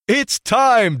It's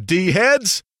time,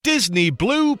 D-heads! Disney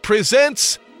Blue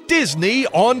presents Disney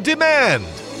On Demand.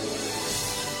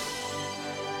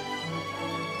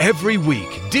 Every week,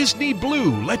 Disney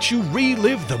Blue lets you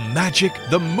relive the magic,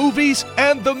 the movies,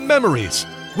 and the memories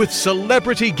with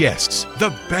celebrity guests,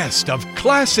 the best of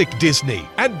classic Disney,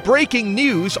 and breaking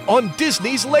news on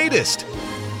Disney's latest.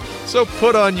 So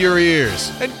put on your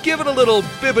ears and give it a little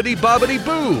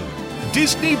bibbidi-bobbidi-boo.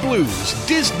 Disney Blue's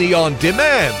Disney On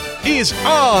Demand is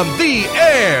on the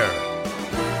air.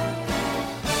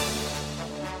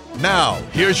 Now,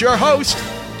 here's your host,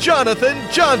 Jonathan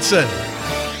Johnson.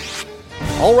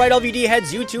 All right, LVD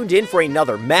heads, you tuned in for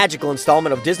another magical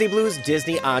installment of Disney Blue's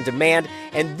Disney On Demand,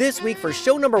 and this week for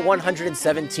show number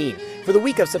 117. For the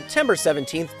week of September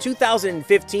 17th,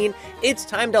 2015, it's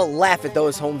time to laugh at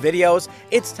those home videos,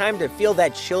 it's time to feel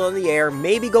that chill in the air,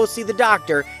 maybe go see the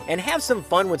doctor, and have some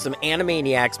fun with some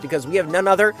Animaniacs, because we have none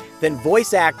other than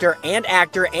voice actor and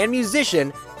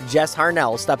musician Jess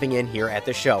Harnell stopping in here at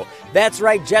the show. That's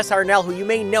right, Jess Harnell, who you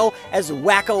may know as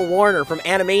Wacko Warner from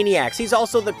Animaniacs. He's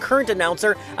also the current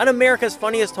announcer on America's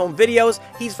Funniest Home Videos.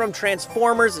 He's from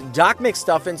Transformers, Doc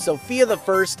McStuffin, Sophia the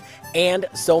First, and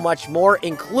so much more,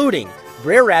 including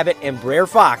Brer Rabbit and Brer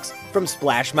Fox from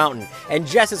Splash Mountain. And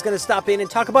Jess is going to stop in and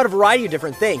talk about a variety of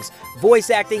different things. Voice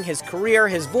acting, his career,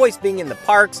 his voice being in the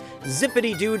parks,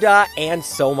 zippity-doo-dah, and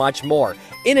so much more.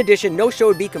 In addition, no show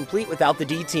would be complete without the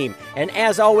D-Team. And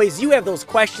as always, you have those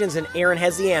questions and Aaron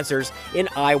has the answers in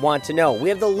I Want to Know. We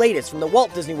have the latest from the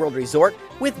Walt Disney World Resort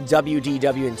with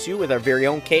WDW2 with our very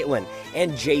own Caitlin.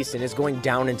 And Jason is going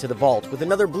down into the vault with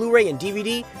another Blu-ray and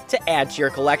DVD to add to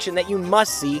your collection that you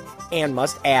must see and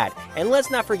must add. And let's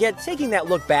not forget taking that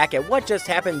look back at what just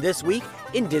happened this week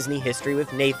in Disney history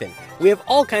with Nathan. We have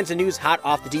all kinds of news hot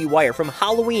off the D-Wire, from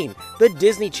Halloween, the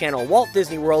Disney Channel, Walt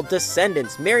Disney World,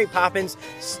 Descendants, Mary Poppins,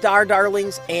 Star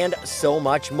Darlings, and so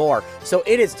much more. So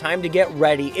it is time to get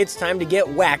ready, it's time to get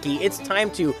wacky, it's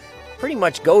time to pretty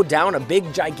much go down a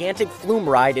big gigantic flume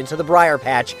ride into the Briar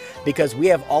Patch, because we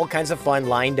have all kinds of fun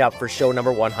lined up for show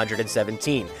number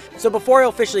 117. So before I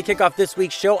officially kick off this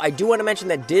week's show, I do want to mention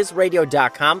that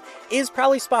DizRadio.com is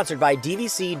proudly sponsored by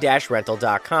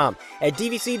DVC-Rental.com. At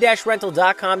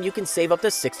DVC-Rental.com, you can save up to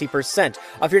 60%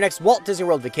 off your next Walt Disney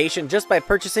World vacation just by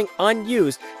purchasing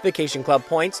unused Vacation Club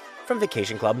points from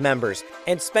Vacation Club members.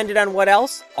 And spend it on what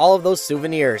else? All of those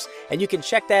souvenirs. And you can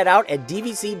check that out at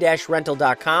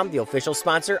DVC-Rental.com, the official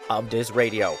sponsor of Diz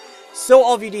Radio. So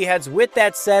all VD heads, with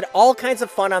that said, all kinds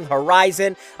of fun on the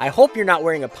horizon. I hope you're not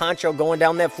wearing a poncho going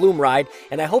down that flume ride,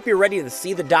 and I hope you're ready to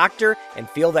see the doctor and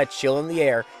feel that chill in the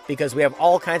air, because we have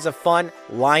all kinds of fun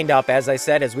lined up, as I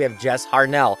said, as we have Jess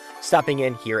Harnell stopping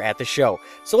in here at the show.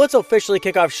 So let's officially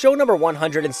kick off show number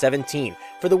 117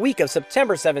 for the week of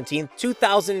September 17th,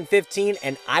 2015,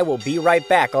 and I will be right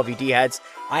back, all VD heads.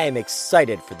 I am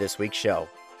excited for this week's show.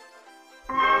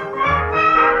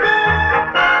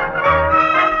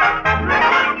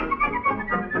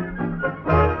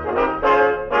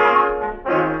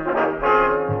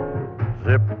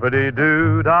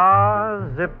 Zippity-doo-dah,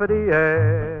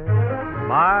 zippity-yay,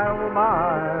 my, oh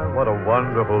my, what a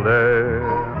wonderful day.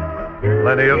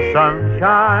 Plenty of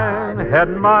sunshine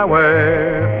heading my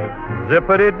way.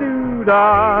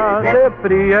 Zippity-doo-dah,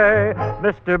 zippity-yay,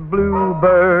 Mr.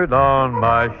 Bluebird on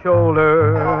my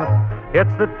shoulder.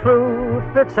 It's the truth,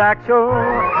 it's actual,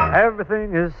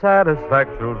 everything is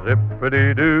satisfactual.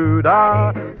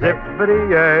 Zippity-doo-dah,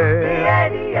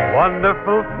 zippity-yay,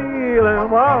 wonderful feeling,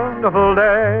 wonderful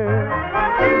day.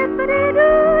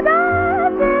 Zippity-doo-dah,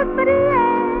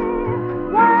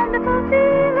 zippity-yay, wonderful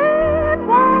feeling,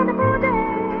 wonderful day.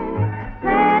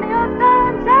 Plenty of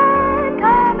sunshine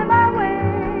coming my way.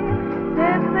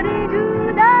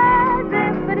 Zippity-doo-dah,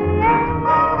 zippity-yay.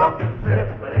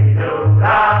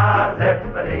 Zippity-doo-dah,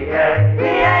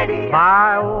 zippity-yay.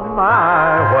 My, oh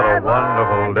my, what a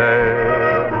wonderful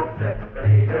day.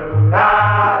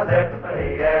 Zippity-doo-dah,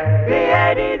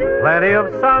 zippity-yay. Plenty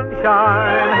of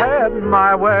sunshine heading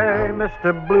my way,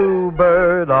 Mr.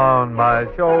 Bluebird on my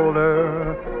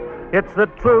shoulder. It's the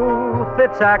truth,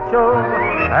 it's actual,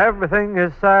 everything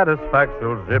is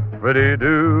satisfactual.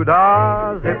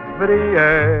 Zippity-doo-dah,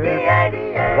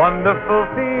 zippity-yay, wonderful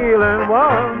feeling,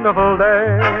 wonderful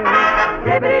day.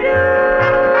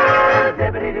 Zippity-doo,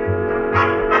 zippity-doo,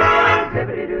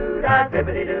 zippity-doo-dah,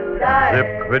 zippity-doo-dah.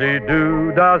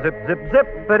 Zippity-doo-dah, zip, zip,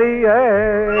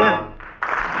 zippity-yay.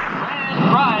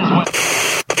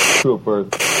 Trooper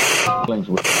links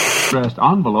with addressed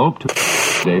envelope to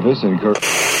Davis and Kirk.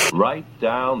 Write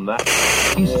down that.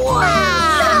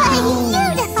 Wow!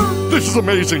 This is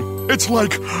amazing. It's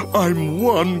like I'm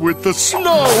one with the snow.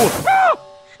 Ah!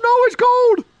 Snow is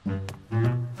cold.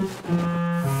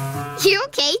 You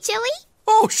okay, Chili?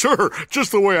 Oh, sure,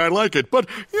 just the way I like it. But,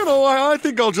 I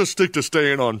think I'll just stick to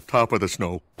staying on top of the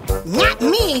snow. Not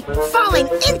me. Falling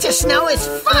into snow is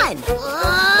fun.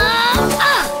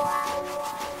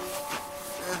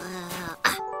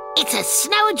 It's a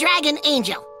snow dragon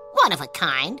angel. One of a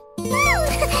kind.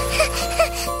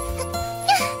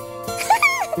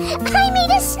 I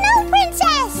made a snow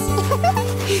princess!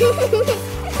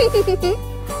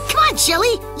 Come on,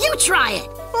 Chili, you try it.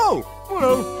 Oh,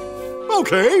 well,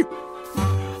 okay.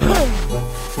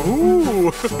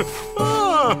 Ooh.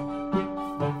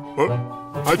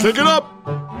 I take it up.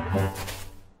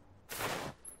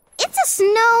 It's a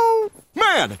snow...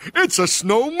 Man, it's a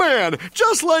snowman,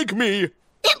 just like me.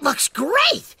 It looks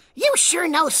great. You sure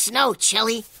know snow,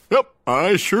 Chili. Yep,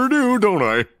 I sure do, don't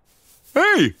I?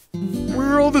 Hey,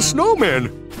 where are all the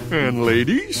snowmen and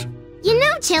ladies? You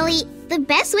know, Chili, the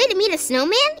best way to meet a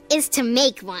snowman is to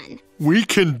make one. We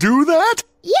can do that?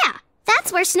 Yeah,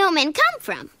 that's where snowmen come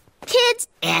from. Kids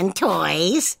and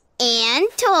toys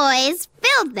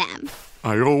build them.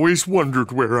 I always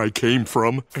wondered where I came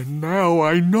from, and now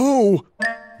I know.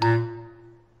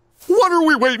 What are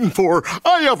we waiting for?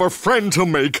 I have a friend to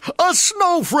make, a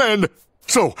snow friend.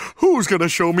 So, who's gonna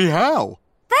show me how?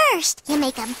 First, you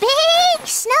make a big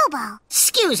snowball.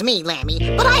 Excuse me, Lammy,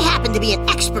 but I happen to be an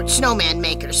expert snowman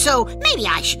maker, so maybe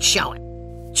I should show it.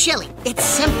 Chili, it's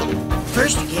simple.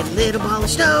 First, you get a little ball of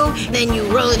snow, then you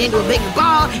roll it into a bigger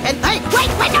ball, and hey, wait,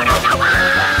 no!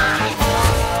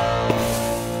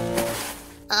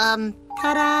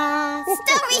 Ta-da!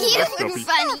 Stop me, you were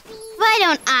funny. Why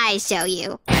don't I show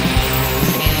you?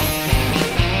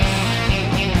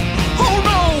 Oh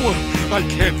no! I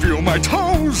can't feel my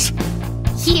toes!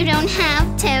 You don't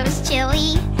have toes,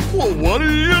 Chili. Well, what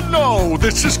do you know?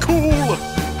 This is cool!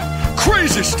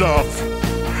 Crazy stuff!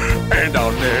 And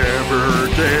I'll never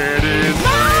get enough!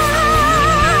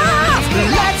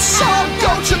 Let's all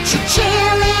go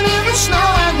chilling in the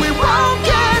snow and we won't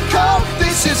get cold.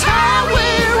 This is how we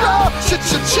roll,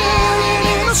 chilling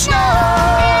in the snow.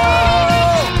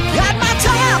 Got my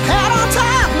top hat on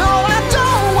top, no I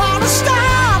don't wanna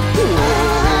stop.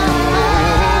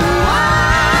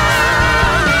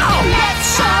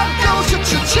 Let's all go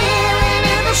chilling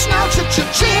in the snow,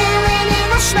 chilling in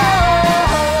the snow.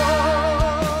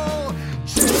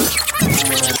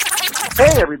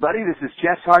 Hey everybody, this is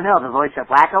Jess Harnell, the voice of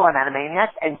Wacko on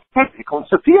Animaniacs, and technical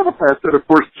Sophia the First, and of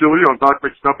course Chili on Doc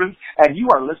McStuffins, and you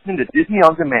are listening to Disney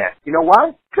On Demand. You know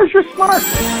why? Because you're smart.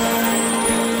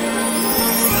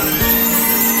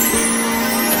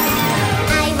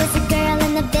 I was a girl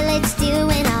in the village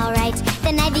doing alright.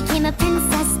 Then I became a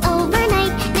princess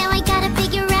overnight. Now I gotta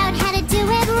figure out how to do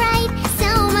it right.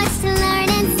 So much to learn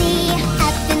and see.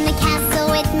 Up in the castle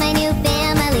with my new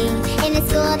family. In a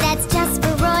school that's just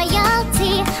for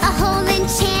royalty. A whole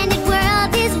enchanted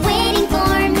world is waiting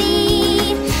for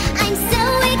me. I'm so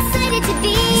excited to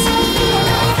be.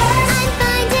 I'm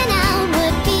finding out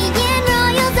what being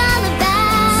royal's all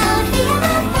about.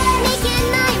 Making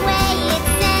my way,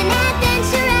 it's an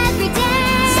adventure every day.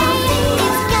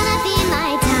 It's gonna be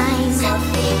my time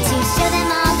to show them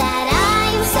all that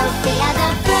I'm Sophia the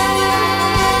First.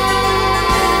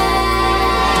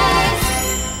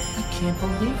 I can't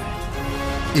believe it.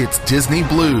 It's Disney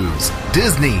Blues,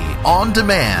 Disney On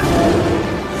Demand.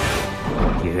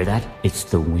 You hear that? It's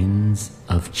the winds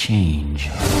of change.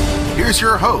 Here's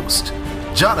your host,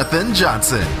 Jonathan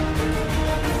Johnson.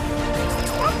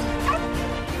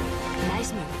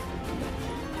 Nice move.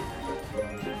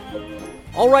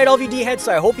 All right, all of you D-heads,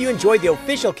 so I hope you enjoyed the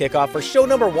official kickoff for show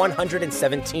number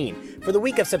 117 for the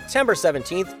week of September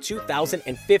 17th,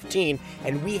 2015,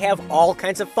 and we have all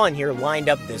kinds of fun here lined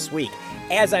up this week.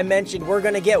 As I mentioned, we're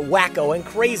going to get wacko and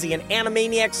crazy in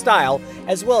Animaniac style,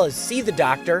 as well as see the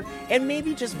doctor, and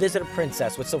maybe just visit a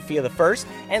princess with Sophia the First,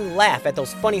 and laugh at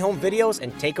those funny home videos,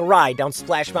 and take a ride down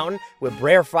Splash Mountain with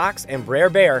Brer Fox and Brer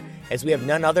Bear, as we have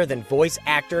none other than voice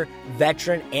actor,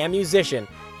 veteran, and musician,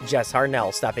 Jess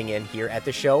Harnell, stopping in here at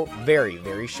the show very,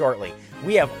 very shortly.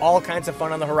 We have all kinds of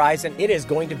fun on the horizon. It is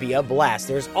going to be a blast.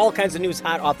 There's all kinds of news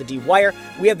hot off the D-Wire.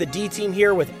 We have the D-Team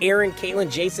here with Aaron,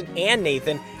 Caitlin, Jason, and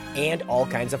Nathan, and all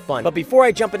kinds of fun. But before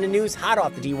I jump into news hot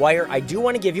off the D-Wire, I do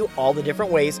want to give you all the different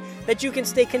ways that you can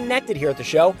stay connected here at the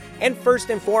show. And first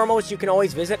and foremost, you can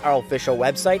always visit our official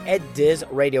website at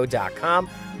DizRadio.com.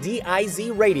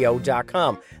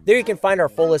 dizradio.com. There you can find our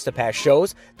full list of past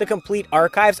shows, the complete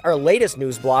archives, our latest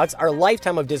news blogs, our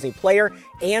Lifetime of Disney player,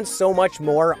 and so much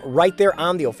more right there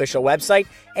on the official website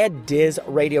at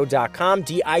dizradio.com,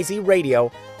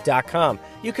 dizradio.com.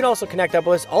 You can also connect up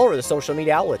with us all over the social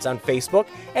media outlets on Facebook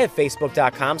at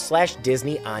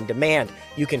facebook.com/Disney On Demand.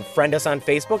 You can friend us on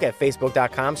Facebook at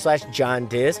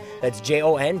facebook.com/JohnDiz. That's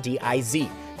JONDIZ.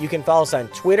 You can follow us on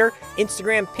Twitter,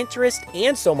 Instagram, Pinterest,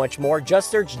 and so much more. Just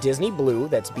search Disney Blue,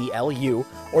 that's BLU,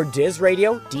 or Diz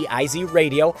Radio, DIZ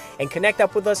Radio, and connect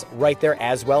up with us right there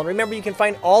as well. And remember, you can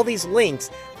find all these links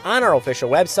on our official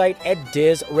website at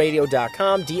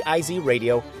dizradio.com,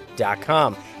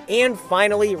 dizradio.com. And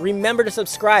finally, remember to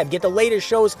subscribe. Get the latest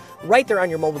shows right there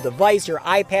on your mobile device, your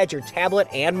iPad, your tablet,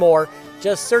 and more.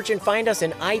 Just search and find us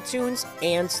in iTunes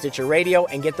and Stitcher Radio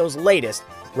and get those latest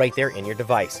right there in your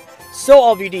device. So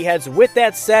all of you D-heads, with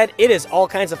that said, it is all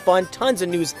kinds of fun, tons of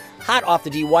news hot off the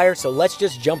D-wire, so let's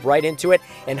just jump right into it.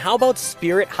 And how about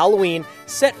Spirit Halloween,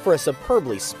 set for a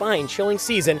superbly spine-chilling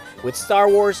season with Star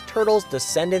Wars, Turtles,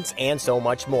 Descendants, and so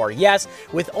much more. Yes,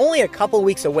 with only a couple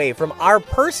weeks away from our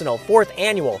personal 4th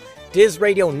annual Diz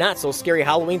Radio Not So Scary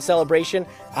Halloween celebration,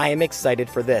 I am excited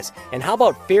for this. And how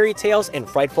about fairy tales and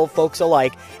frightful folks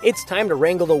alike? It's time to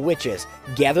wrangle the witches,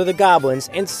 gather the goblins,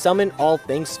 and summon all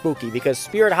things spooky, because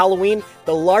Spirit Halloween,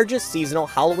 the largest seasonal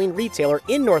Halloween retailer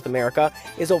in North America,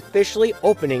 is officially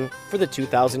opening for the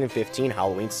 2015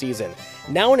 Halloween season.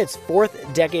 Now in its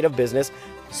 4th decade of business,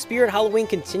 Spirit Halloween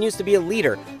continues to be a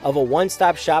leader of a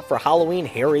one-stop shop for Halloween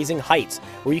hair-raising heights,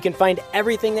 where you can find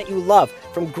everything that you love,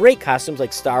 from great costumes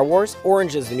like Star Wars,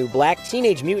 Orange is the New Black,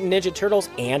 Teenage Mutant Ninja Turtles,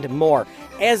 and more.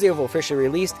 As they have officially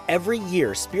released, every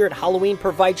year Spirit Halloween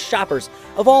provides shoppers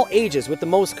of all ages with the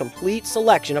most complete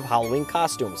selection of Halloween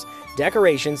costumes,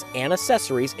 decorations, and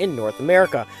accessories in North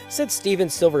America, said Steven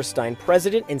Silverstein,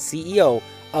 President and CEO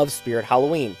of Spirit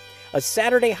Halloween. A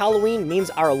Saturday Halloween means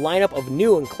our lineup of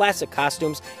new and classic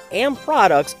costumes and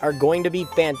products are going to be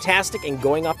fantastic and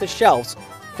going off the shelves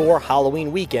for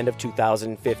Halloween weekend of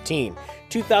 2015.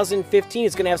 2015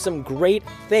 is going to have some great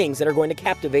things that are going to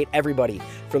captivate everybody,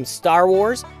 from Star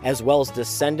Wars as well as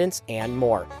Descendants and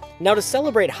more. Now, to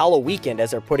celebrate Halloween weekend,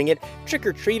 as they're putting it,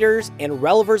 trick-or-treaters and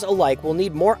relevers alike will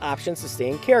need more options to stay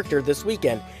in character this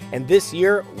weekend. And this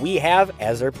year, we have,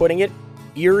 as they're putting it,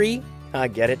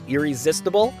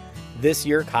 irresistible this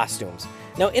year costumes.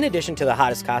 Now, in addition to the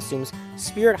hottest costumes,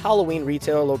 Spirit Halloween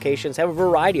retailer locations have a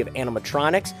variety of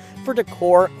animatronics for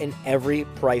decor in every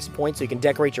price point, so you can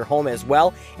decorate your home as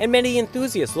well. And many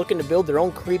enthusiasts looking to build their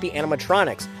own creepy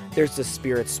animatronics. There's the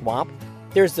Spirit Swamp,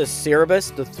 there's the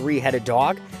Cerebus, the 3-headed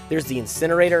dog, there's the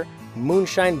Incinerator,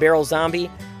 Moonshine Barrel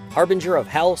Zombie, Harbinger of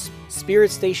Hell,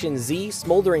 Spirit Station Z,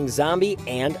 Smoldering Zombie,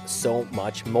 and so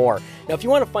much more. Now, if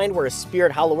you want to find where a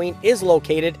Spirit Halloween is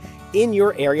located in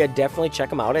your area, definitely check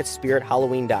them out at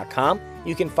spirithalloween.com.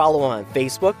 You can follow them on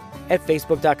Facebook at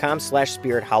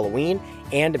facebook.com/spirithalloween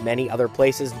and many other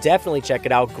places. Definitely check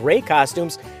it out. Great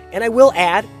costumes. And I will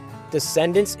add,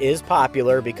 Descendants is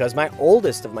popular because my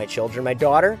oldest of my children, my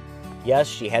daughter, yes,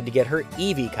 she had to get her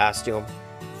Eevee costume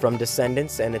from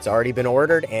Descendants, and it's already been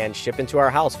ordered and shipped into our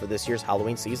house for this year's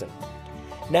Halloween season.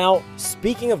 Now,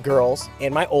 speaking of girls,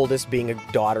 and my oldest being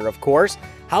a daughter, of course,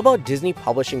 how about Disney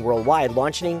Publishing Worldwide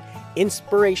launching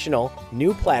inspirational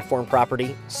new platform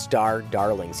property, Star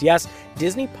Darlings? Yes,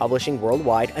 Disney Publishing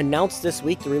Worldwide announced this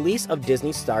week the release of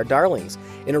Disney Star Darlings,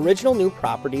 an original new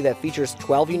property that features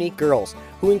 12 unique girls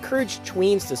who encourage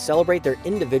tweens to celebrate their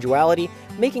individuality,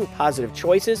 making positive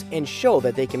choices, and show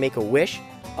that they can make a wish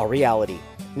a reality.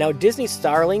 Now, Disney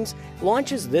Starlings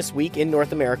launches this week in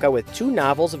North America with 2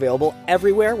 novels available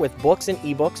everywhere with books and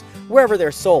ebooks wherever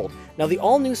they're sold. Now, the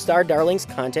all-new Star Darlings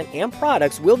content and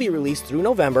products will be released through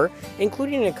November,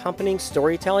 including an accompanying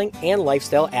storytelling and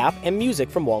lifestyle app and music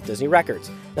from Walt Disney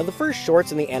Records. Now, the first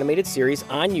shorts in the animated series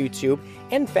on YouTube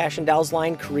and Fashion Dolls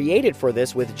line created for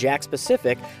this with Jakks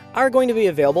Pacific are going to be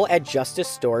available at Justice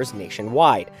stores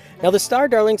nationwide. Now, the Star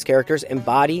Darlings characters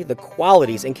embody the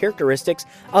qualities and characteristics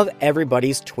of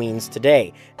everybody's tweens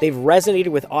today. They've resonated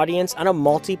with audience on a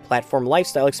multi-platform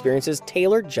lifestyle experiences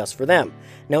tailored just for them.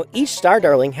 Now, each Star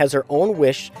Darling has her own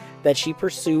wish that she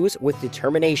pursues with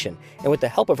determination, and with the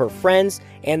help of her friends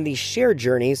and these shared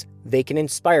journeys, they can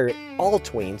inspire all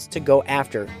tweens to go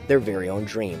after their very own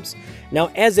dreams.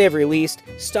 Now, as they have released,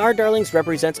 Star Darlings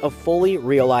represents a fully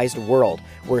realized world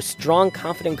where strong,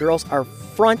 confident girls are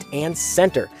front and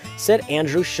center, said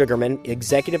Andrew Sugarman,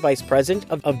 Executive Vice President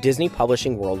of Disney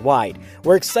Publishing Worldwide.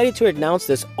 We're excited to announce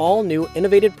this all-new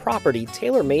innovative property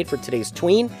tailor-made for today's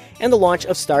tween and the launch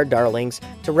of Star Darlings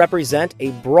to represent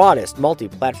a broadest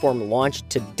multi-platform launch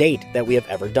to date that we have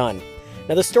ever done.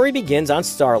 Now, the story begins on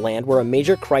Starland, where a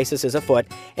major crisis is afoot,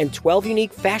 and 12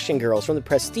 unique fashion girls from the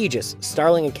prestigious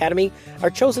Starling Academy are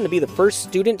chosen to be the first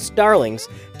student Starlings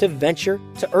to venture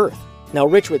to Earth. Now,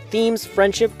 rich with themes,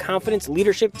 friendship, confidence,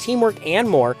 leadership, teamwork, and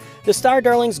more, the Star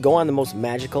Darlings go on the most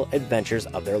magical adventures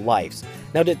of their lives.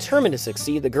 Now, determined to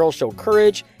succeed, the girls show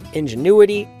courage,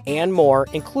 ingenuity, and more,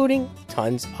 including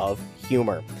tons of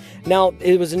humor. Now,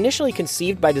 it was initially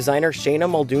conceived by designer Shayna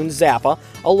Muldoon Zappa,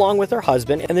 along with her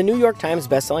husband, and the New York Times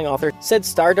bestselling author said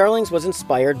Star Darlings was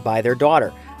inspired by their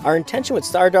daughter. Our intention with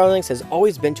Star Darlings has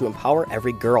always been to empower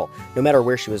every girl, no matter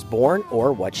where she was born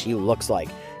or what she looks like.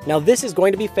 Now, this is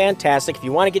going to be fantastic. If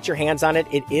you want to get your hands on it,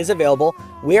 it is available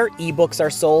where ebooks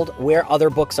are sold, where other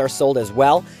books are sold as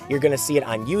well. You're going to see it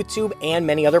on YouTube and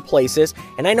many other places.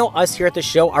 And I know us here at the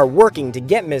show are working to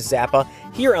get Ms. Zappa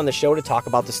here on the show to talk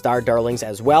about the Star Darlings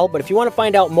as well. But if you want to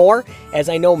find out more, as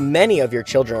I know many of your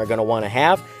children are going to want to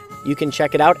have, you can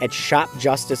check it out at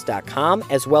shopjustice.com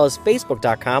as well as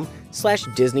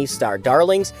facebook.com/Disney Star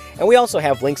Darlings. And we also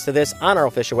have links to this on our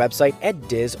official website at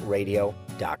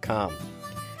DizRadio.com.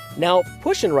 Now,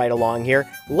 pushing right along here,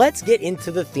 let's get into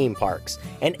the theme parks.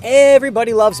 And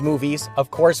everybody loves movies.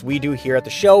 Of course, we do here at the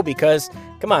show because,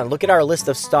 come on, look at our list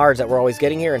of stars that we're always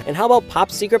getting here. And how about Pop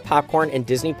Secret Popcorn and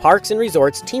Disney Parks and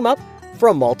Resorts team up for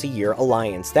a multi-year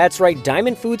alliance? That's right,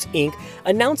 Diamond Foods, Inc.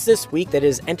 announced this week that it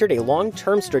has entered a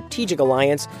long-term strategic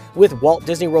alliance with Walt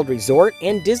Disney World Resort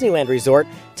and Disneyland Resort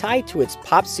tied to its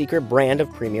Pop Secret brand of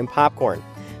premium popcorn.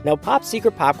 Now, Pop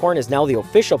Secret Popcorn is now the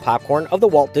official popcorn of the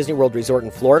Walt Disney World Resort in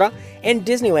Florida and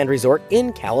Disneyland Resort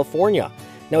in California.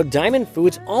 Now, Diamond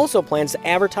Foods also plans to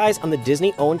advertise on the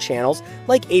Disney-owned channels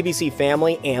like ABC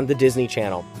Family and the Disney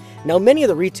Channel. Now, many of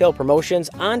the retail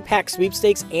promotions, on-pack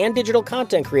sweepstakes, and digital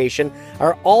content creation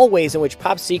are all ways in which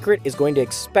Pop Secret is going to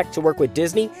expect to work with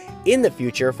Disney in the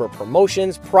future for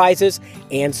promotions, prizes,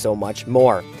 and so much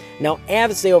more. Now,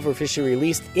 as they have officially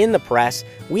released in the press,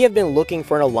 we have been looking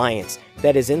for an alliance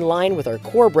that is in line with our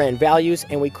core brand values,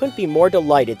 and we couldn't be more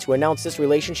delighted to announce this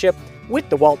relationship with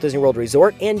the Walt Disney World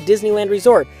Resort and Disneyland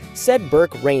Resort, said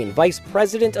Burke Rain, Vice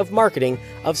President of Marketing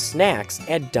of Snacks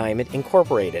at Diamond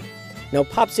Incorporated. Now,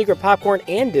 Pop Secret Popcorn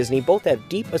and Disney both have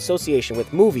deep association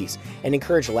with movies and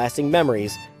encourage lasting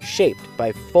memories shaped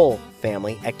by full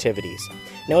family activities.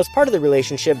 Now, as part of the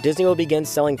relationship, Disney will begin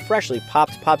selling freshly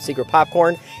popped Pop Secret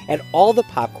Popcorn at all the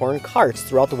popcorn carts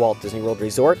throughout the Walt Disney World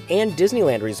Resort and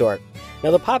Disneyland Resort.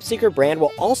 Now, the Pop Secret brand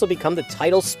will also become the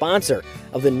title sponsor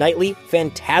of the nightly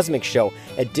Fantasmic show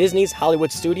at Disney's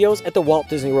Hollywood Studios at the Walt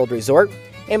Disney World Resort,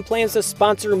 and plans to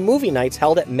sponsor movie nights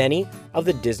held at many of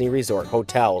the Disney Resort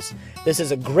hotels. This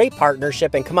is a great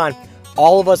partnership, and come on,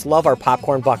 all of us love our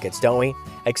popcorn buckets, don't we?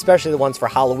 Especially the ones for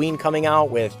Halloween coming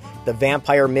out with the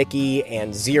Vampire Mickey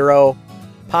and Zero.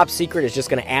 Pop Secret is just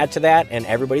going to add to that, and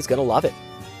everybody's going to love it.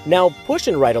 Now,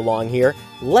 pushing right along here,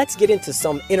 let's get into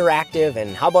some interactive,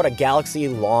 and how about a galaxy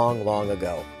long, long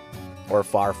ago? Or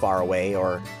far, far away,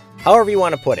 or however you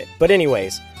want to put it. But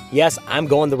anyways, yes, I'm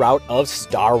going the route of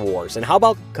Star Wars. And how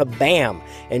about Kabam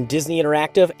and Disney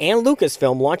Interactive and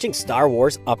Lucasfilm launching Star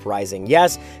Wars Uprising?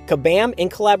 Yes, Kabam, in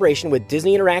collaboration with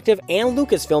Disney Interactive and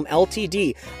Lucasfilm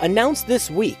Ltd., announced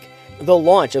this week the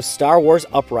launch of Star Wars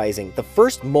Uprising, the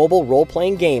first mobile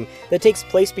role-playing game that takes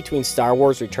place between Star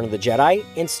Wars Return of the Jedi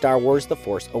and Star Wars The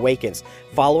Force Awakens,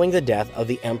 following the death of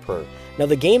the Emperor. Now,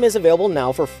 the game is available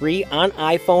now for free on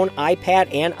iPhone,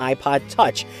 iPad, and iPod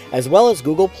Touch, as well as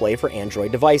Google Play for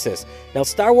Android devices. Now,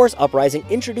 Star Wars Uprising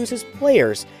introduces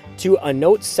players to a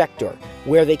Note sector,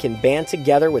 where they can band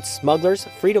together with smugglers,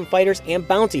 freedom fighters, and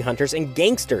bounty hunters and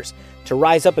gangsters to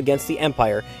rise up against the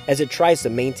Empire as it tries to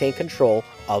maintain control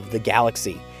of the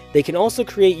galaxy. They can also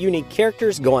create unique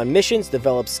characters, go on missions,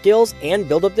 develop skills, and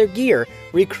build up their gear,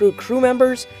 recruit crew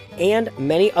members, and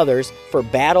many others for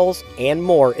battles and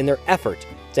more in their effort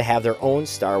to have their own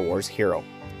Star Wars hero.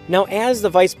 Now, as the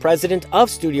vice president of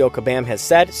Studio Kabam has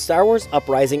said, Star Wars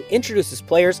Uprising introduces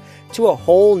players to a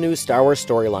whole new Star Wars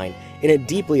storyline in a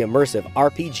deeply immersive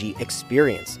RPG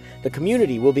experience. The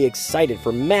community will be excited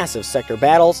for massive sector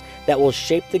battles that will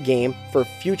shape the game for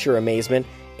future amazement,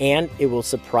 and it will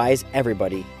surprise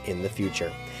everybody in the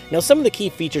future. Now, some of the key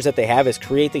features that they have is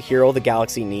create the hero the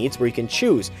galaxy needs, where you can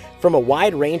choose from a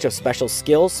wide range of special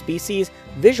skills, species,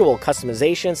 visual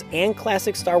customizations, and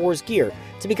classic Star Wars gear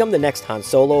to become the next Han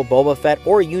Solo, Boba Fett,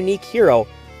 or unique hero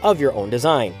of your own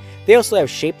design. They also have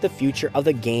shaped the future of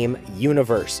the game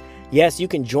universe. Yes, you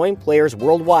can join players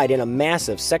worldwide in a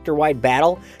massive sector-wide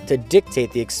battle to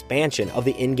dictate the expansion of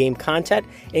the in-game content,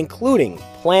 including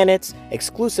planets,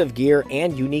 exclusive gear,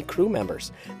 and unique crew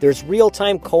members. There's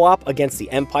real-time co-op against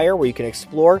the Empire, where you can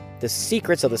explore the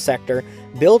secrets of the sector,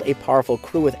 build a powerful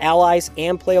crew with allies,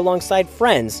 and play alongside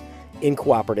friends in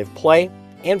cooperative play.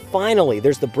 And finally,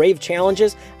 there's the Brave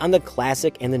challenges on the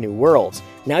Classic and the New Worlds.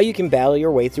 Now you can battle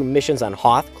your way through missions on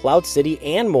Hoth, Cloud City,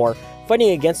 and more,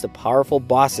 fighting against the powerful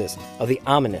bosses of the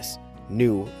ominous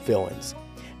new villains.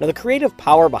 Now, the creative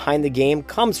power behind the game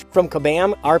comes from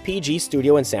Kabam RPG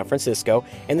Studio in San Francisco,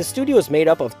 and the studio is made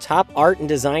up of top art and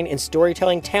design and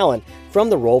storytelling talent from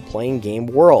the role-playing game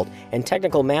world, and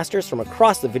technical masters from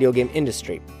across the video game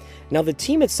industry. Now, the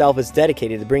team itself is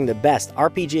dedicated to bring the best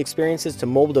RPG experiences to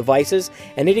mobile devices,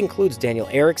 and it includes Daniel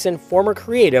Erickson, former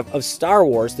creative of Star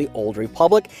Wars The Old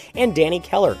Republic, and Danny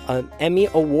Keller, an Emmy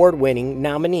Award-winning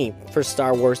nominee for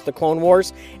Star Wars The Clone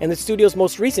Wars, and the studio's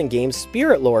most recent game,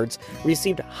 Spirit Lords,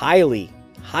 received highly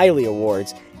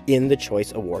awards in the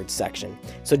Choice Awards section.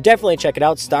 So definitely check it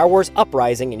out, Star Wars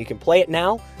Uprising, and you can play it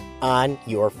now on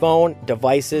your phone,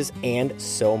 devices, and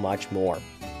so much more.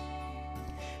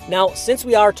 Now, since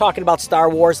we are talking about Star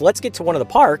Wars, let's get to one of the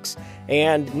parks,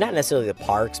 and not necessarily the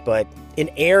parks, but an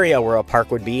area where a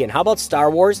park would be. And how about Star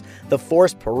Wars, The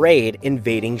Force Parade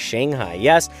invading Shanghai?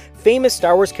 Yes, famous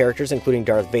Star Wars characters including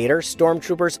Darth Vader,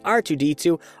 Stormtroopers,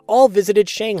 R2-D2 all visited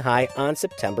Shanghai on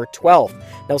September 12th.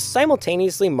 Now,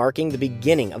 simultaneously marking the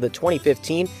beginning of the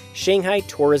 2015 Shanghai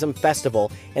Tourism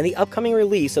Festival and the upcoming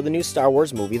release of the new Star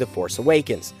Wars movie, The Force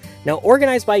Awakens. Now,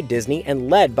 organized by Disney and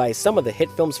led by some of the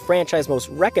hit film's franchise most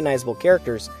recognizable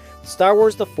characters, Star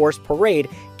Wars The Force Parade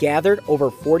gathered over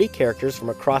 40 characters from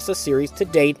across the series to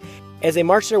date as they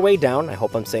marched their way down, I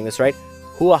hope I'm saying this right,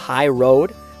 Huahai Road,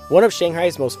 one of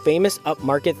Shanghai's most famous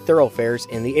upmarket thoroughfares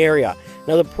in the area.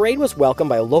 Now, the parade was welcomed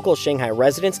by local Shanghai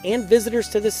residents and visitors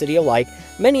to the city alike,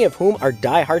 many of whom are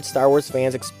die-hard Star Wars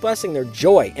fans, expressing their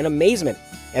joy and amazement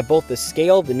at both the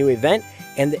scale of the new event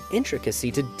and the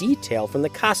intricacy to detail from the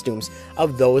costumes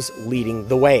of those leading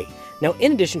the way. Now,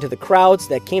 in addition to the crowds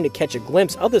that came to catch a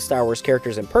glimpse of the Star Wars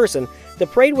characters in person, the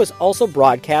parade was also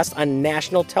broadcast on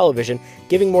national television,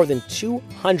 giving more than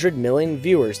 200 million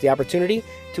viewers the opportunity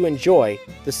to enjoy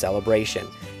the celebration.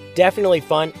 Definitely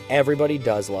fun. Everybody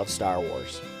does love Star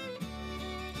Wars.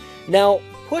 Now,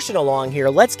 pushing along here,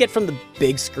 let's get from the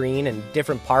big screen and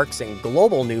different parks and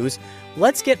global news,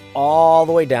 let's get all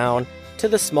the way down to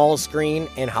the small screen.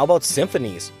 And how about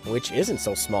symphonies, which isn't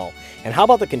so small? And how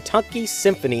about the Kentucky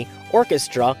Symphony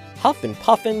Orchestra huffin'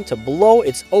 puffin' to blow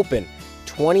its open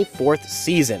 24th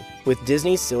season with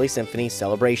Disney's Silly Symphony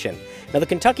Celebration? Now, the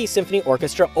Kentucky Symphony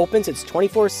Orchestra opens its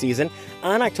 24th season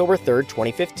on October 3rd,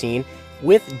 2015,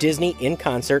 with Disney in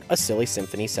Concert, a Silly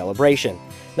Symphony Celebration.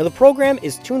 Now, the program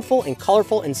is tuneful and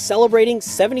colorful and celebrating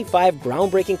 75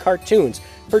 groundbreaking cartoons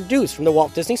produced from the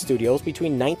Walt Disney Studios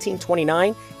between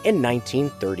 1929 and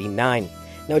 1939.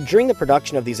 Now, during the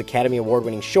production of these Academy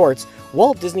Award-winning shorts,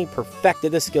 Walt Disney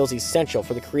perfected the skills essential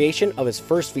for the creation of his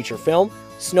first feature film,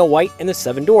 Snow White and the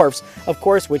Seven Dwarfs, of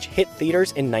course, which hit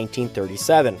theaters in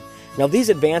 1937. Now, these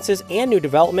advances and new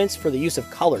developments for the use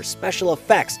of color, special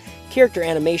effects, character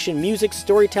animation, music,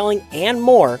 storytelling, and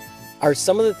more are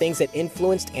some of the things that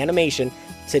influenced animation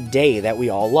today that we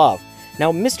all love.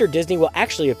 Now, Mr. Disney will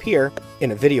actually appear,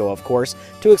 in a video of course,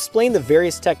 to explain the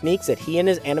various techniques that he and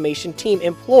his animation team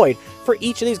employed for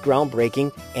each of these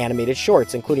groundbreaking animated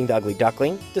shorts, including The Ugly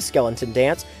Duckling, The Skeleton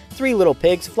Dance, Three Little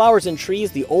Pigs, Flowers and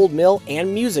Trees, The Old Mill,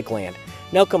 and Musicland.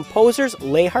 Now, composers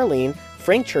Leigh Harline,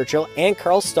 Frank Churchill, and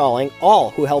Carl Stalling, all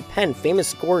who helped pen famous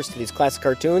scores to these classic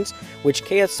cartoons, which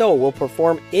KSO will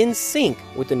perform in sync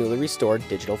with the newly restored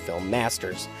digital film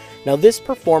masters. Now, this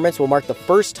performance will mark the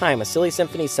first time a Silly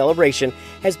Symphony Celebration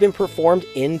has been performed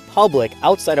in public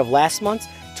outside of last month's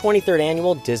 23rd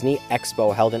Annual Disney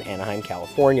Expo held in Anaheim,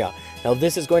 California. Now,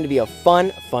 this is going to be a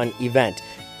fun event.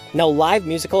 Now, live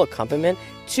musical accompaniment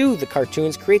to the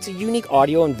cartoons creates a unique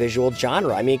audio and visual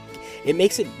genre. I mean, it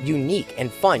makes it unique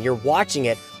and fun. You're watching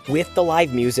it with the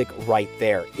live music right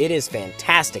there. It is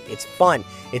fantastic. It's fun.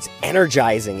 It's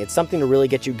energizing. It's something to really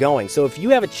get you going. So if you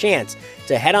have a chance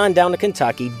to head on down to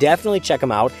Kentucky, definitely check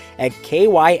them out at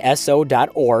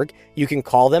kyso.org. You can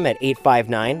call them at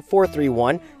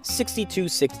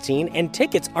 859-431-6216, and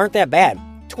tickets aren't that bad.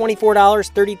 $24,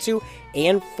 $32,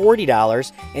 and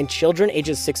 $40, and children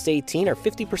ages 6 to 18 are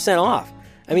 50% off.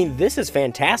 I mean, this is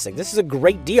fantastic. This is a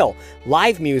great deal.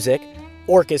 Live music,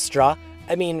 orchestra.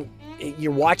 I mean,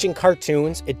 you're watching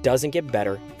cartoons. It doesn't get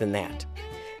better than that.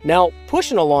 Now,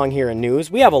 pushing along here in news,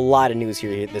 we have a lot of news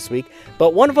here this week,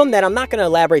 but one of them that I'm not going to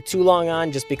elaborate too long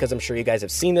on, just because I'm sure you guys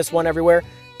have seen this one everywhere.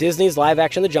 Disney's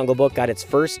live-action The Jungle Book got its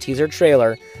first teaser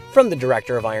trailer from the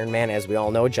director of Iron Man, as we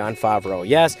all know, Jon Favreau.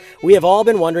 Yes, we have all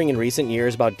been wondering in recent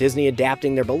years about Disney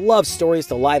adapting their beloved stories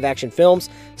to live-action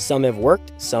films. Some have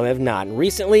worked, some have not. And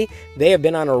recently, they have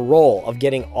been on a roll of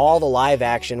getting all the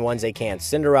live-action ones they can.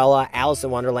 Cinderella, Alice in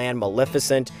Wonderland,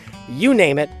 Maleficent, you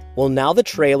name it. Well, now the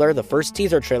trailer, the first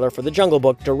teaser trailer for The Jungle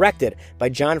Book, directed by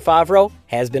Jon Favreau,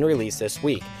 has been released this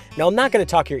week. Now, I'm not going to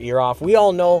talk your ear off. We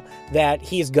all know that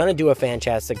he's going to do a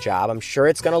fantastic job. I'm sure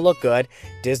it's going to look good.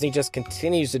 Disney just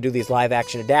continues to do these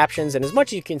live-action adaptations, and as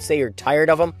much as you can say you're tired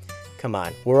of them, come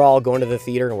on, we're all going to the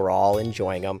theater and we're all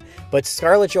enjoying them. But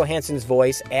Scarlett Johansson's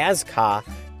voice as Kaa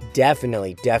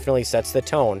definitely sets the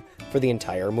tone for the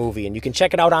entire movie, and you can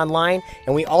check it out online,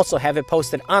 and we also have it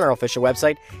posted on our official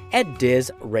website at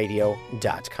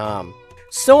DizRadio.com.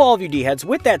 So all of you D-heads,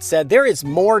 with that said, there is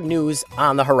more news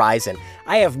on the horizon.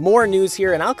 I have more news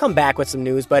here, and I'll come back with some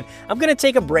news, but I'm going to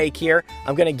take a break here.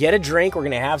 I'm going to get a drink, we're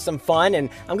going to have some fun, and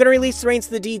I'm going to release the reins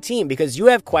to the D team because you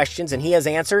have questions and he has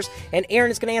answers, and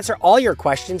Aaron is going to answer all your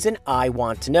questions, and I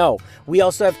want to know. We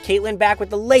also have Caitlin back with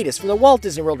the latest from the Walt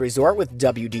Disney World Resort with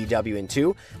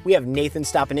WDW2. We have Nathan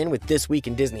stopping in with This Week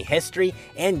in Disney History,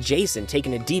 and Jason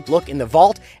taking a deep look in the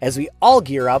vault as we all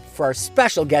gear up for our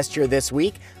special guest here this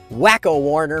week, Wacko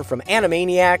Warner from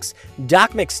Animaniacs,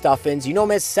 Doc McStuffins, you know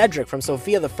Miss Cedric from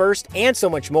Sophia the First, and so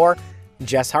much more.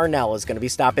 Jess Harnell is going to be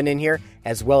stopping in here,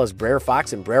 as well as Brer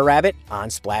Fox and Brer Rabbit on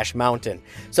Splash Mountain.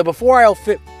 So before I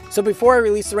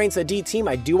release the reins to the D team,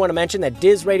 I do want to mention that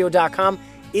DizRadio.com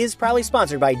is proudly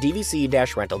sponsored by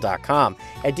DVC-Rental.com.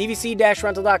 At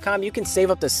DVC-Rental.com, you can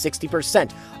save up to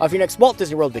 60% off your next Walt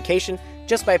Disney World vacation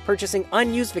just by purchasing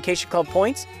unused Vacation Club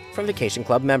points from Vacation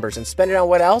Club members and spend it on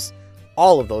what else?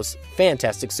 All of those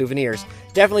fantastic souvenirs.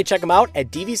 Definitely check them out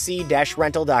at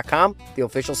DVC-Rental.com, the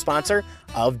official sponsor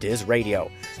of Diz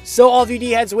Radio. So all of you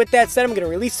D-heads, with that said, I'm going to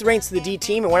release the reins to the D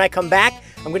team, and when I come back,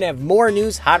 I'm going to have more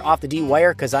news hot off the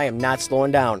D-wire because I am not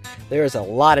slowing down. There is a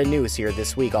lot of news here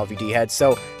this week, all of you D-heads.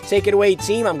 So take it away,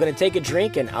 team. I'm going to take a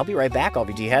drink, and I'll be right back, all of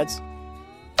you D-heads.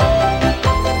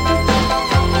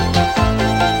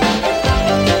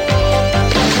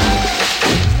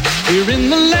 Here in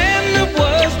the land of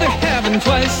was, they're having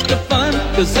twice the fun,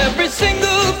 'cause every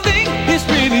single thing is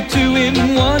really two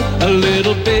in one. A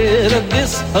little bit of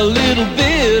this, a little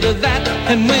bit of that,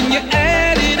 and when you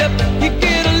add it up, you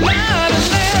get a lot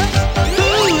of laughs.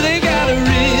 Ooh, they got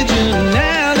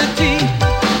originality,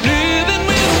 living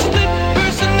with a split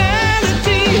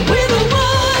personality. We're the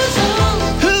ones,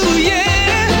 ooh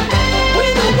yeah,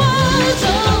 we're the ones,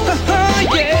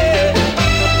 oh yeah.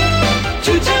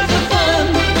 Two times the fun,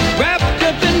 wrapped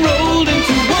up and rolled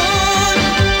into one.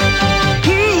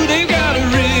 Ooh, they've got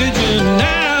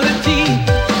originality,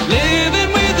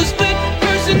 living with a split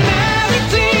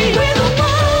personality. We're the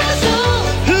ones,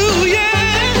 ooh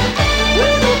yeah,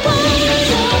 we're the ones,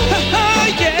 oh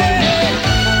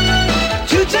yeah.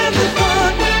 Two times the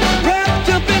fun, wrapped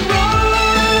up and rolled into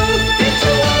one.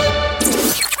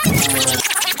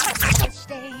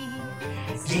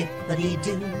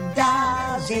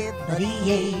 Zippity-doo-dah,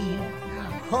 zippity-yay.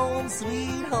 Home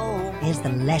sweet home is the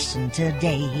lesson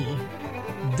today.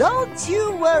 Don't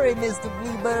you worry, Mr.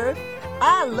 Bluebird.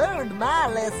 I learned my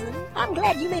lesson. I'm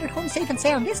glad you made it home safe and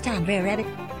sound this time, Brer Rabbit.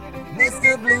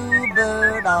 Mr.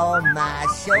 Bluebird on my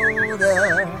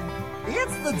shoulder.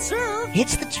 It's the truth.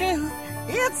 It's the truth.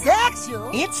 It's actual.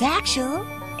 It's actual.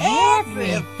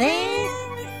 Everything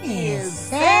is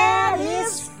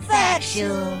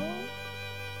satisfaction.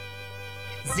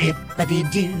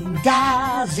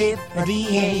 Zippity-doo-dah,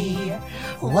 zippity-yay.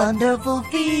 Wonderful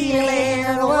feeling,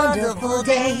 wonderful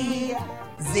day.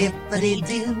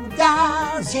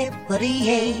 Zippity-doo-dah,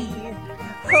 zippity-yay.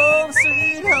 Home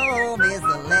sweet home is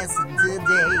the lesson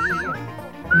today.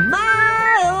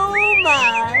 My, oh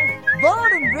my,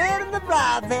 born and bred in the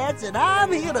Briar Patch, and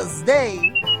I'm here to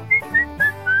stay.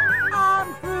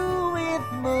 I'm through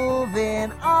with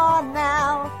moving on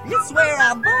now. It's where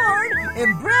I'm born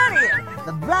and bred in.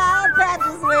 The Briar Patch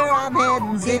is where I'm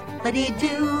heading.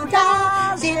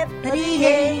 Zippity-doo-dah,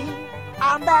 zippity-yay.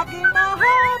 I'm back in my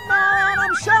home now, and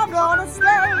I'm sure gonna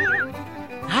stay.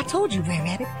 I told you, Brer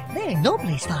Rabbit, there ain't no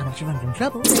place far enough to run from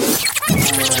trouble.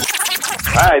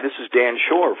 Hi, this is Dan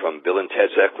Shore from Bill and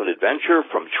Ted's Excellent Adventure,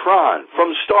 from Tron,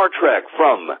 from Star Trek,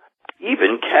 from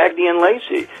even Cagney and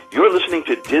Lacey. You're listening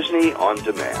to Disney On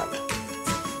Demand.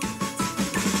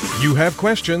 You have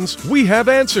questions, we have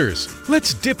answers.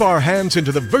 Let's dip our hands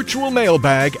into the virtual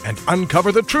mailbag and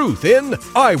uncover the truth in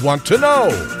I Want to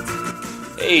Know.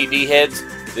 Hey, D-heads.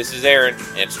 this is Aaron,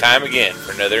 and it's time again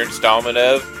for another installment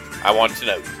of I Want to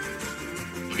Know.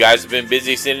 You guys have been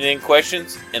busy sending in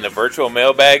questions, and the virtual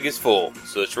mailbag is full,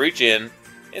 so let's reach in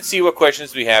and see what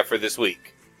questions we have for this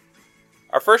week.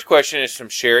 Our first question is from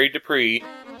Sherry Dupree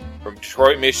from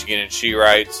Detroit, Michigan, and she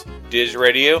writes, Diz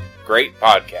Radio, great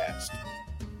podcast.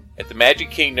 At the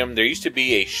Magic Kingdom, there used to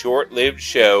be a short-lived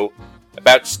show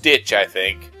about Stitch, I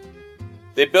think.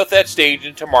 They built that stage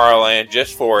in Tomorrowland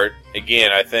just for it,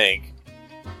 again, I think.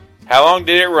 How long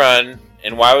did it run,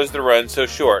 and why was the run so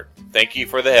short? Thank you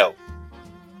for the help.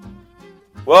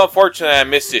 Well, unfortunately, I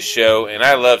missed this show, and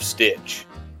I love Stitch.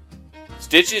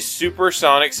 Stitch's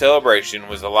Supersonic Celebration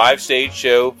was a live stage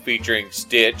show featuring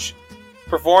Stitch,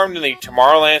 performed in the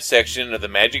Tomorrowland section of the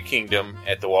Magic Kingdom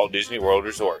at the Walt Disney World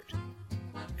Resort.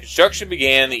 Construction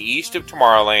began in the east of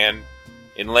Tomorrowland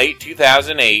in late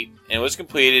 2008 and was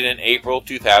completed in April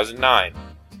 2009.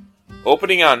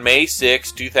 Opening on May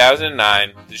 6,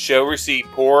 2009, the show received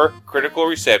poor critical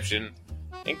reception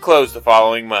and closed the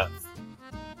following month.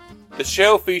 The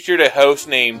show featured a host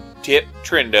named Tip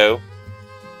Trendo,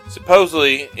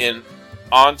 supposedly an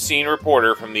on-scene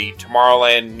reporter from the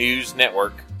Tomorrowland News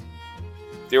Network.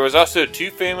 There was also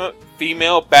two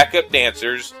female backup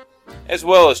dancers, as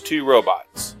well as two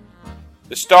robots.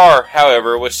 The star,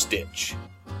 however, was Stitch,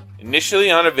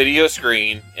 initially on a video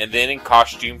screen and then in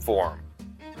costume form.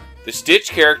 The Stitch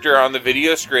character on the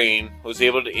video screen was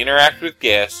able to interact with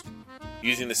guests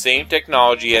using the same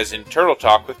technology as in Turtle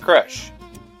Talk with Crush.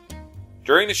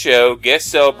 During the show, guests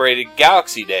celebrated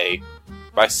Galaxy Day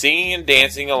by singing and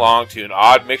dancing along to an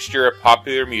odd mixture of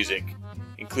popular music,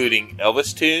 including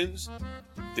Elvis tunes,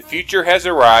 The Future Has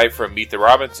Arrived from Meet the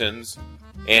Robinsons,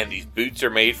 and These Boots Are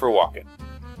Made for Walking.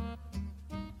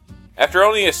 After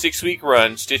only a 6-week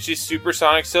run, Stitch's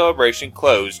Supersonic Celebration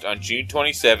closed on June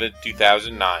 27,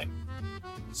 2009.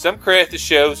 Some credit the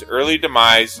show's early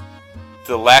demise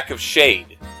to the lack of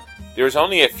shade. There was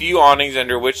only a few awnings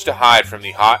under which to hide from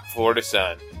the hot Florida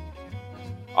sun.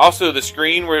 Also, the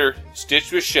screen where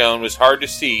Stitch was shown was hard to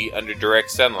see under direct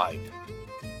sunlight.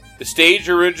 The stage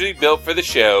originally built for the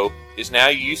show is now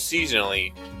used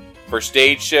seasonally for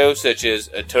stage shows such as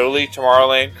a Totally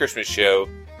Tomorrowland Christmas show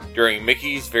during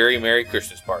Mickey's Very Merry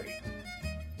Christmas Party.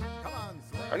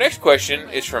 Our next question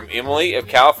is from Emily of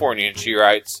California, and she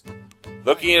writes,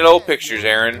 Looking at old pictures,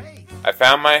 Aaron, I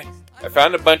found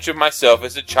a bunch of myself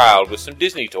as a child with some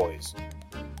Disney toys.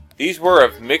 These were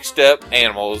of mixed up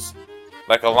animals,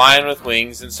 like a lion with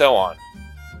wings and so on.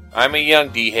 I'm a young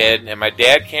D-head, and my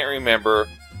dad can't remember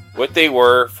what they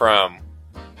were from,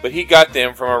 but he got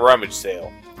them from a rummage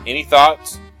sale. Any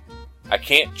thoughts? I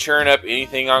can't churn up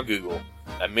anything on Google.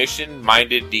 A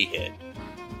mission-minded D-head.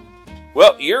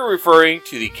 Well, you're referring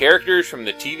to the characters from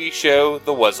the TV show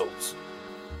The Wuzzles.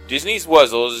 Disney's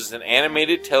Wuzzles is an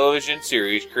animated television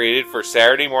series created for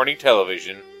Saturday morning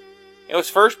television and was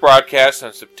first broadcast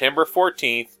on September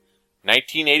 14th,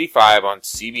 1985 on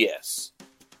CBS.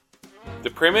 The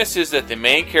premise is that the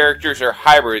main characters are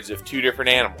hybrids of two different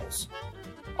animals.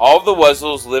 All of the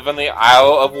Wuzzles live on the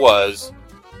Isle of Wuz.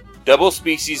 Double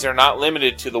species are not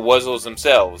limited to the Wuzzles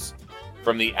themselves.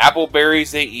 From the apple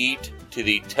berries they eat to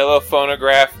the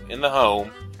telephonograph in the home,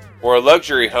 or a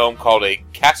luxury home called a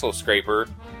castle scraper,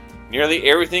 nearly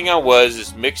everything on Wuz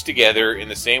is mixed together in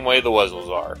the same way the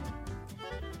Wuzzles are.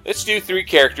 Let's do 3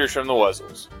 characters from the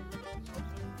Wuzzles.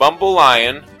 Bumble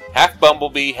Lion, half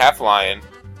bumblebee, half lion.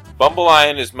 Bumble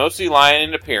Lion is mostly lion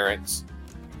in appearance.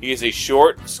 He is a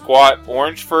short, squat,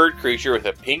 orange-furred creature with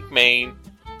a pink mane,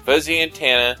 fuzzy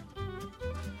antenna,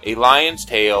 a lion's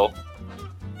tail,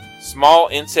 small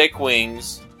insect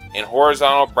wings, and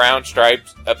horizontal brown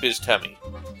stripes up his tummy.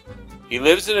 He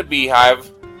lives in a beehive,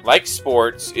 likes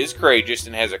sports, is courageous,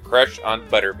 and has a crush on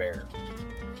Butterbear.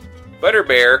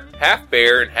 Butterbear, half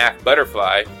bear and half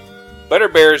butterfly.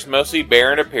 Butterbear is mostly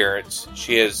bear in appearance.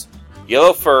 She has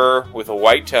yellow fur with a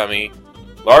white tummy,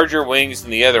 larger wings than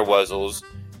the other Wuzzles,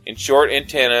 and short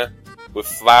antennae with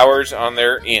flowers on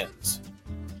their ends.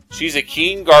 She's a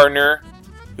keen gardener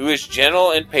who is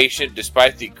gentle and patient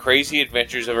despite the crazy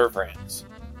adventures of her friends.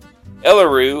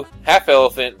 Ellaroo, half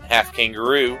elephant, half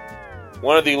kangaroo.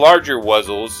 One of the larger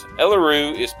Wuzzles,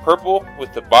 Ellaroo is purple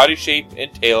with the body shape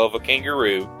and tail of a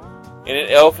kangaroo and an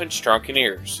elephant's trunk and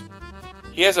ears.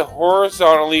 He has a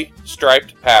horizontally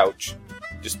striped pouch,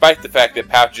 despite the fact that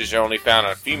pouches are only found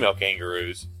on female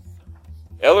kangaroos.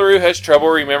 Ellaroo has trouble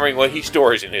remembering what he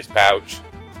stores in his pouch.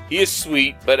 He is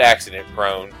sweet but accident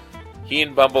prone. He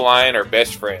and Bumble Lion are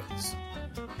best friends.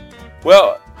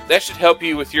 Well, that should help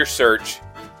you with your search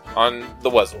on the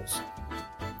Wuzzles.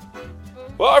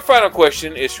 Well, our final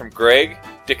question is from Greg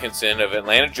Dickinson of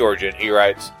Atlanta, Georgia, and he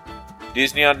writes,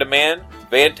 Disney On Demand,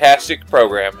 fantastic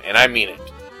program, and I mean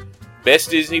it. Best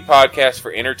Disney podcast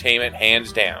for entertainment,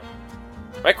 hands down.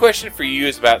 My question for you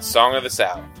is about Song of the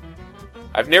South.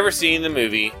 I've never seen the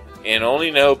movie, and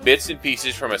only know bits and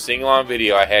pieces from a sing-along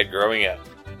video I had growing up.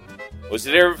 Was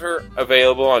it ever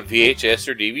available on VHS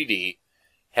or DVD?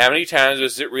 How many times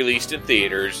was it released in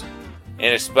theaters?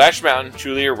 And is Splash Mountain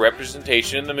truly a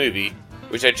representation in the movie,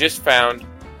 which I just found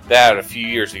that out a few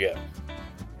years ago?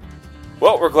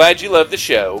 Well, we're glad you love the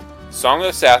show. Song of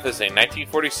the South is a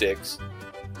 1946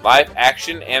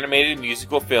 live-action animated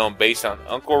musical film based on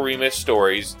Uncle Remus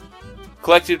stories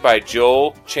collected by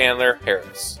Joel Chandler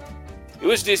Harris. It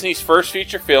was Disney's first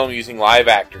feature film using live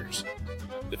actors.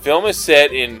 The film is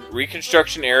set in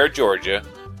Reconstruction-era Georgia.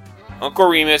 Uncle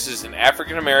Remus is an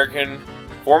African-American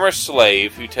former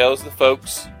slave who tells the folk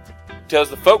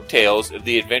tales of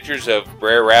the adventures of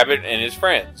Brer Rabbit and his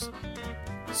friends.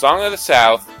 Song of the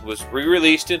South was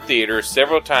re-released in theaters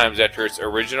several times after its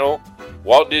original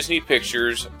Walt Disney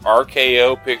Pictures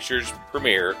RKO Pictures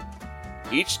premiere,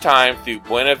 each time through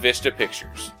Buena Vista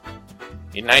Pictures.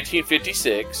 In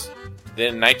 1956,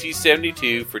 then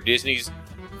 1972 for Disney's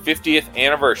 50th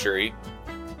anniversary,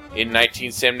 in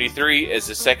 1973 as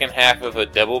the second half of a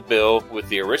double bill with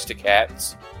the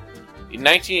Aristocats, in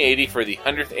 1980 for the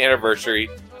 100th anniversary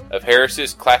of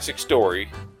Harris's classic story,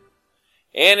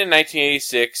 and in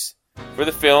 1986 for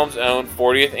the film's own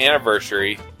 40th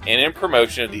anniversary and in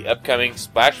promotion of the upcoming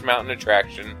Splash Mountain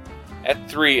attraction at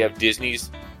 3 of Disney's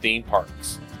theme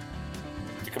parks.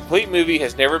 The complete movie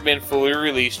has never been fully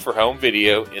released for home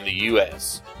video in the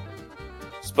U.S.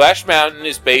 Splash Mountain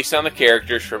is based on the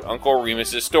characters from Uncle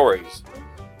Remus's stories,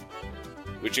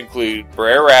 which include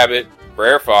Brer Rabbit,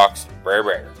 Brer Fox, and Brer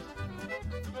Bear.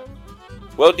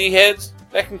 Well, D-Heads,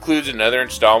 that concludes another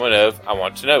installment of I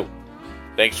Want to Know.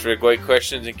 Thanks for the great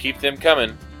questions and keep them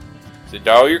coming. Send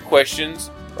all your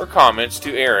questions or comments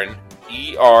to Erin,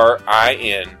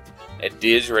 E-R-I-N, at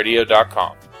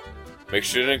DizRadio.com. Make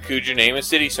sure to include your name and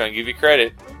city so I can give you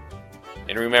credit.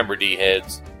 And remember,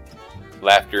 D-Heads,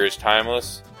 laughter is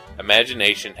timeless,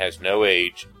 imagination has no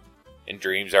age, and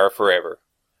dreams are forever.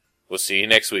 We'll see you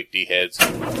next week, D-Heads.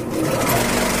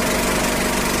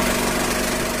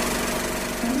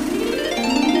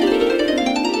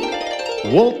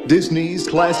 Walt Disney's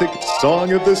classic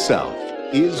Song of the South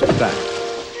is back.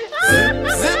 Zip,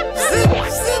 zip, zip,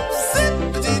 zip,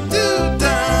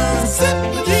 zippity-doo-dah,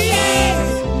 zippity-yay.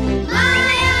 My,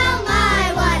 oh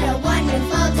my, what a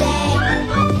wonderful day.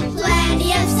 Plenty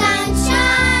of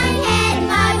sunshine heading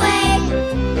my way.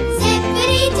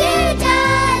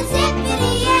 Zippity-doo-dah,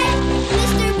 zippity-yay.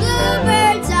 Mr.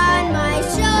 Bluebird's on my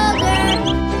shoulder.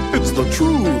 It's the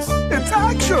truth. It's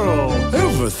actual.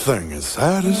 Everything is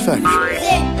satisfaction.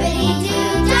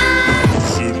 Zippity-doo-dah.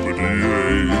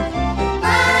 Zippity-yay.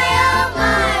 My, oh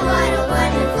my, what a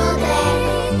wonderful day.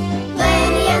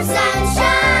 Plenty of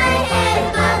sunshine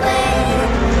heading my way.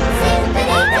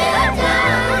 Zippity-doo-dah,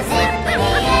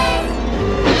 zippity-yay.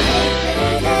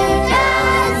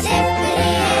 Zippity-doo-dah,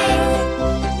 zippity-yay.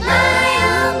 My,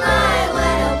 oh my,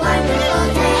 what a wonderful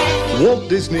day. Walt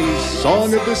Disney's Song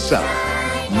of the South.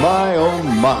 My oh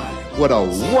my, what a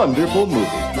wonderful movie.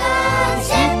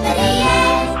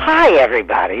 Hi,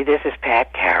 everybody. This is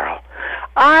Pat Carroll.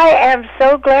 I am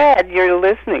so glad you're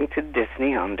listening to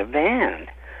Disney On Demand.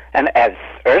 And as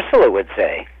Ursula would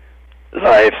say,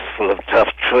 life's full of tough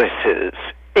choices,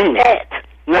 isn't it?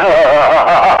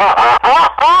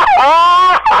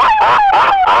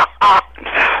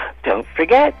 Don't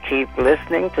forget, keep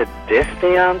listening to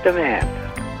Disney On Demand.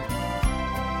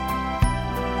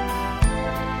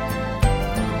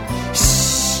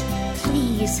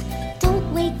 Please,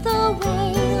 don't wake the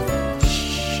whale.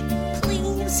 Shh,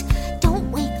 please,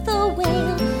 don't wake the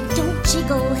whale. Don't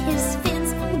jiggle his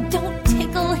fins, don't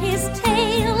tickle his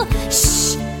tail.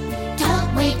 Shh,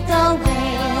 don't wake the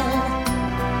whale.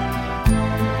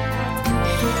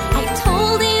 I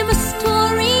told him a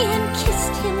story and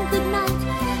kissed him goodnight.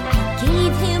 I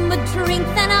gave him a drink,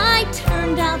 then I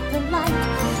turned out the light.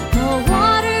 The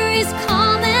water is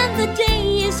calm and the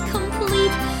day is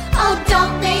complete. Oh,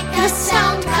 don't make a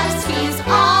sound, 'cause he's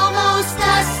almost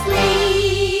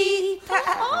asleep.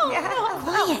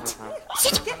 Quiet.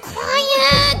 Sit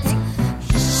quiet.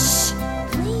 Shh,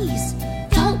 please,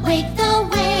 don't wake the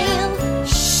whale.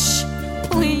 Shh,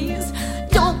 please,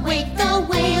 don't wake the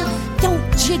whale. Don't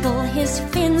jiggle his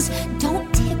fins,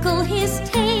 don't tickle his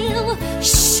tail.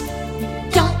 Shh,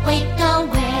 don't wake the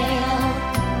whale.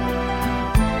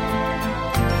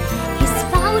 His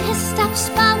spout has stopped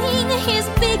spouting, his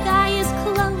big eye is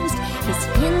closed, his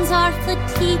fins are the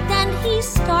teeth and he's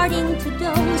starting to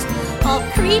doze. All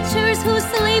creatures who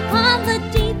sleep on the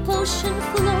deep ocean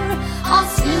floor, all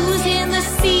snooze in the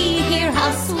sea, hear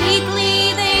how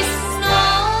sweetly they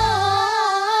snore.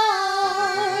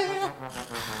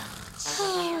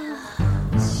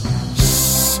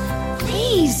 Shh,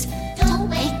 please, don't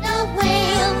wake the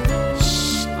whale.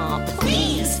 Shh, oh,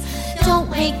 please, don't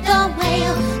wake the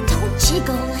whale. Don't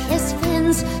jiggle his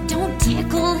fins, don't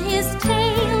tickle his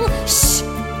tail. Shh,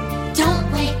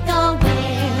 don't wake the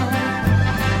whale.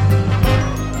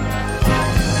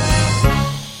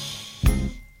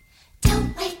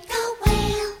 Don't wake the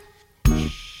whale.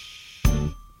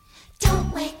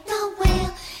 Don't wake the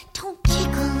whale. Don't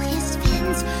jiggle his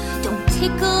fins, don't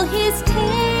tickle his tail.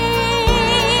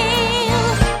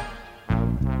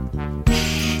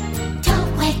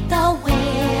 Don't wake the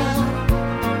whale.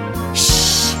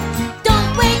 Shh,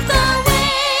 don't wake the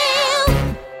whale.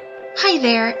 Hi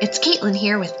there, it's Caitlin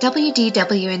here with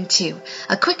WDWN2,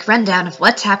 a quick rundown of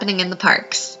what's happening in the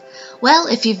parks. Well,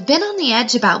 if you've been on the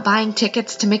edge about buying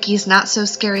tickets to Mickey's Not So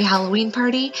Scary Halloween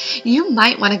Party, you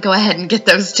might want to go ahead and get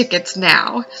those tickets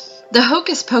now. The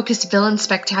Hocus Pocus Villain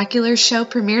Spectacular show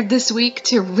premiered this week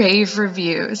to rave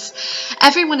reviews.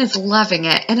 Everyone is loving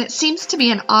it, and it seems to be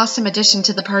an awesome addition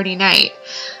to the party night.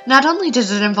 Not only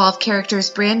does it involve characters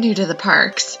brand new to the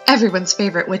parks, everyone's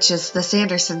favorite witches, the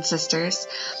Sanderson sisters,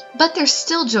 but they're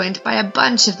still joined by a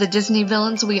bunch of the Disney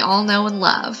villains we all know and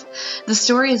love. The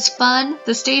story is fun,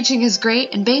 the staging is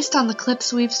great, and based on the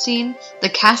clips we've seen, the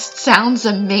cast sounds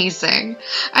amazing.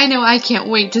 I know I can't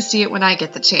wait to see it when I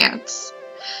get the chance.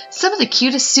 Some of the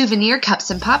cutest souvenir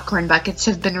cups and popcorn buckets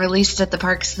have been released at the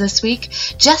parks this week,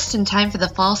 just in time for the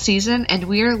fall season, and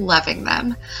we're loving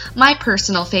them. My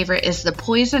personal favorite is the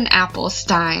Poison Apple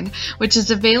Stein, which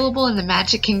is available in the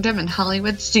Magic Kingdom and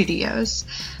Hollywood Studios.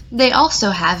 They also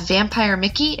have Vampire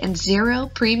Mickey and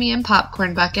Zero premium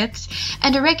popcorn buckets,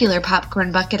 and a regular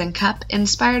popcorn bucket and cup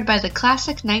inspired by the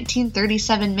classic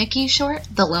 1937 Mickey short,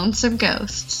 The Lonesome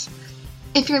Ghosts.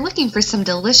 If you're looking for some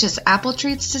delicious apple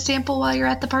treats to sample while you're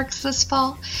at the parks this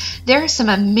fall, there are some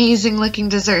amazing looking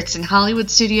desserts in Hollywood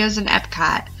Studios and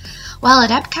Epcot. While at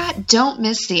Epcot, don't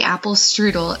miss the apple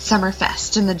strudel at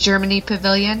Summerfest in the Germany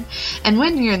Pavilion, and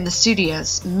when you're in the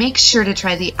studios, make sure to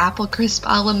try the apple crisp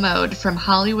a la mode from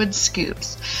Hollywood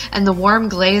Scoops, and the warm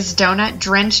glazed donut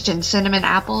drenched in cinnamon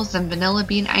apples and vanilla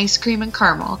bean ice cream and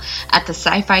caramel at the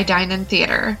Sci-Fi Dine-In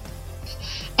Theater.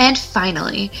 And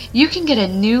finally, you can get a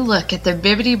new look at the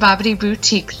Bibbidi Bobbidi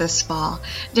Boutique this fall.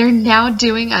 They're now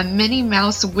doing a Minnie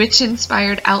Mouse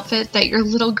witch-inspired outfit that your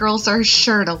little girls are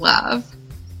sure to love.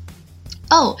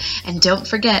 Oh, and don't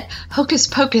forget, Hocus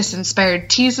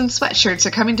Pocus-inspired tees and sweatshirts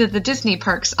are coming to the Disney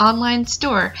Parks online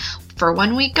store for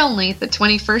 1 week only, the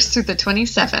 21st through the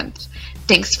 27th.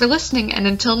 Thanks for listening, and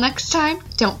until next time,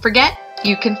 don't forget,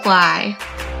 you can fly.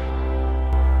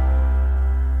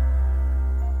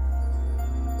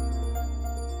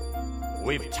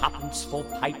 With tuppence for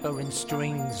paper and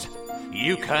strings,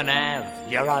 you can have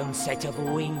your own set of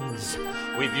wings.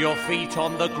 With your feet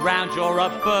on the ground, you're a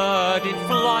bird in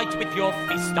flight, with your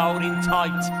fist holding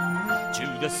tight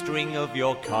to the string of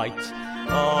your kite.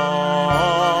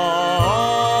 Oh,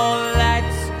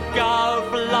 let's go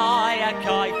fly a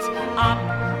kite up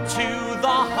to the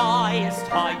highest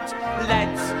height.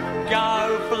 Let's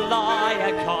go fly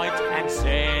a kite and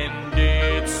send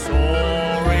it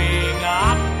soaring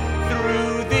up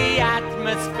through the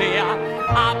atmosphere,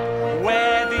 up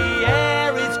where the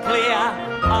air is clear.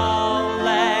 Oh,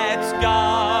 let's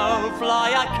go fly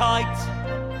a kite.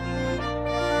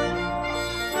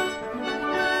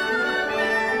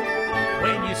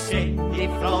 When you see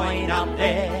it flying up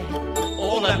there,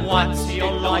 all at once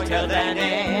you're lighter than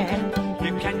air.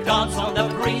 You can dance on the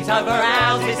breeze over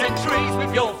houses and trees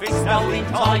with your fist holding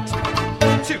tight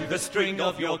to the string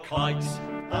of your kite.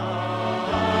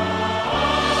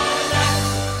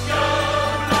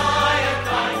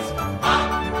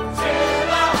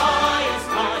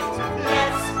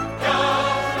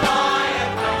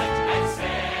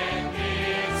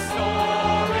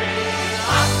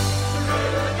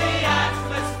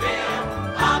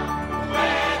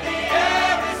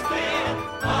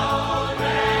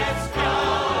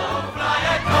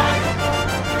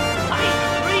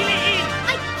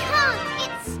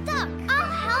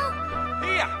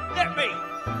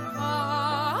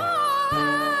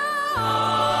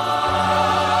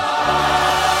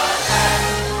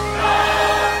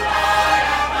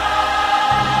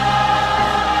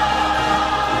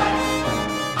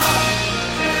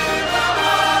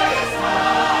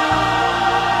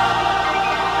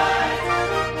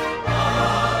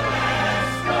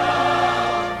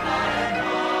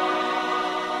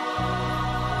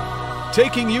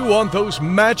 taking you on those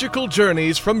magical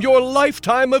journeys from your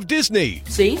lifetime of Disney.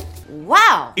 See?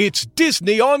 Wow! It's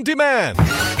Disney On Demand.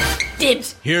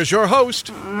 Dibs. Here's your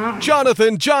host,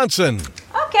 Jonathan Johnson.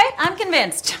 Okay, I'm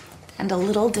convinced. And a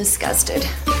little disgusted.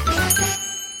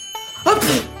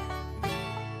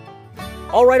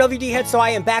 All right, LVD heads, so I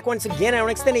am back once again. I want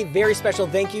to extend a very special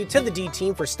thank you to the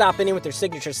D-Team for stopping in with their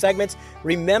signature segments.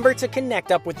 Remember to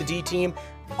connect up with the D-Team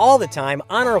all the time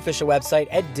on our official website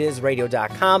at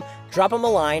DizRadio.com. Drop them a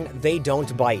line. They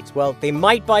don't bite. Well, they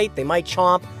might bite, they might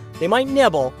chomp, they might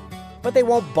nibble, but they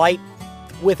won't bite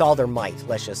with all their might,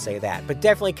 let's just say that. But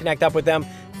definitely connect up with them.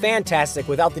 Fantastic.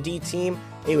 Without the D-Team,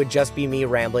 it would just be me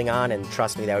rambling on, and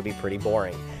trust me, that would be pretty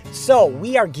boring. So,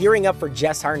 we are gearing up for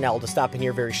Jess Harnell to stop in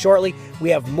here very shortly. We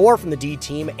have more from the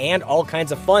D-Team and all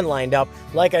kinds of fun lined up.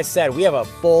 Like I said, we have a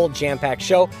full jam-packed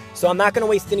show, so I'm not going to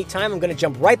waste any time. I'm going to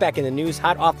jump right back in the news,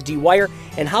 hot off the D-Wire.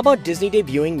 And how about Disney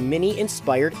debuting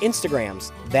Minnie-inspired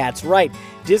Instagrams? That's right.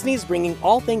 Disney's bringing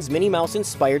all things Minnie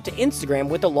Mouse-inspired to Instagram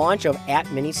with the launch of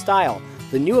 @MinnieStyle,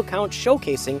 the new account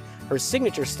showcasing her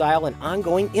signature style and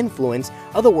ongoing influence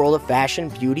of the world of fashion,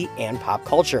 beauty, and pop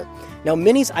culture. Now,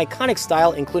 Minnie's iconic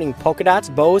style, including polka dots,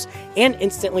 bows, and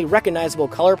instantly recognizable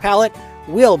color palette,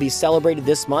 will be celebrated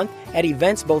this month at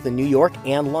events both in New York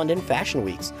and London Fashion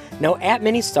Weeks. Now,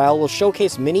 @MinnieStyle will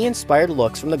showcase Minnie-inspired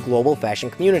looks from the global fashion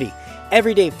community.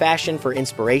 Everyday fashion for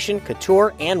inspiration,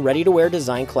 couture, and ready-to-wear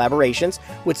design collaborations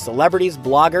with celebrities,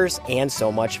 bloggers, and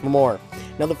so much more.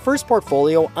 Now, the first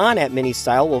portfolio on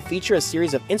 @MinnieStyle will feature a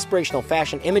series of inspirational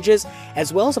fashion images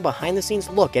as well as a behind-the-scenes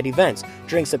look at events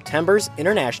during September's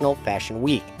International Fashion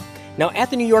Week. Now, at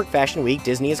the New York Fashion Week,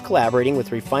 Disney is collaborating with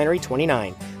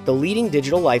Refinery29, the leading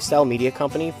digital lifestyle media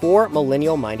company for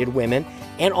millennial-minded women,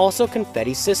 and also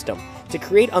Confetti System, to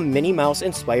create a Minnie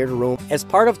Mouse-inspired room as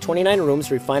part of 29 Rooms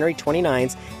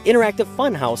Refinery29's interactive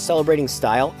funhouse celebrating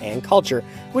style and culture,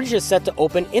 which is set to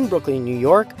open in Brooklyn, New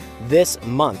York this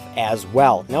month as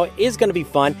well. Now, it is going to be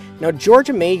fun. Now,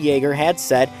 Georgia May Yeager had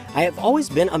said, "I have always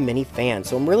been a Minnie fan,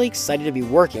 so I'm really excited to be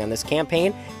working on this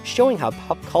campaign, showing how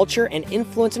pop culture and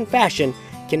influence in fashion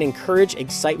can encourage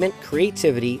excitement,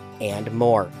 creativity, and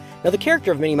more." Now, the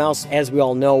character of Minnie Mouse, as we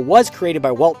all know, was created by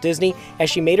Walt Disney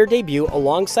as she made her debut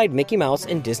alongside Mickey Mouse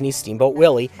in Disney's Steamboat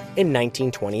Willie in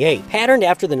 1928. Patterned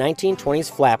after the 1920s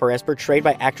flapper as portrayed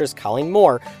by actress Colleen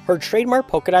Moore, her trademark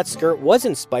polka dot skirt was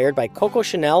inspired by Coco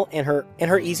Chanel and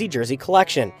her Easy Jersey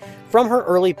collection. From her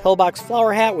early pillbox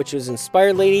flower hat, which was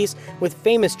inspired ladies with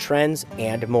famous trends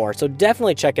and more. So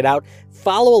definitely check it out.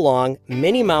 Follow along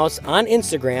Minnie Mouse on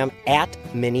Instagram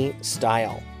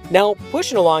 @MinnieStyle. Now,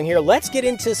 pushing along here, let's get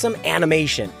into some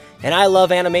animation. And I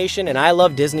love animation, and I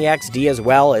love Disney XD as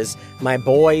well as my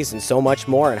boys and so much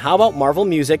more. And how about Marvel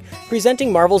Music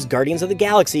presenting Marvel's Guardians of the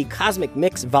Galaxy Cosmic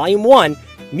Mix Volume 1,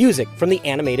 music from the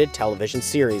animated television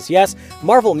series. Yes,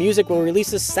 Marvel Music will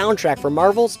release a soundtrack for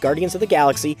Marvel's Guardians of the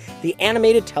Galaxy, the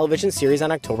animated television series,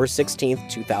 on October 16th,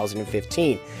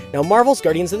 2015. Now, Marvel's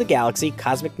Guardians of the Galaxy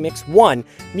Cosmic Mix 1,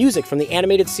 music from the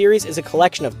animated series, is a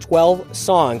collection of 12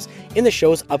 songs in the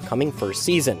show's upcoming first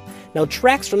season. Now,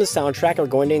 tracks from the soundtrack are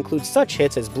going to include such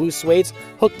hits as Blue Suede's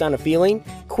Hooked on a Feeling,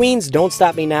 Queen's Don't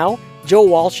Stop Me Now, Joe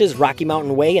Walsh's Rocky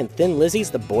Mountain Way, and Thin Lizzy's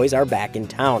The Boys Are Back in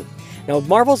Town. Now,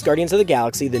 Marvel's Guardians of the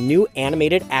Galaxy, the new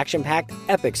animated, action-packed,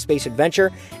 epic space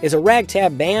adventure, is a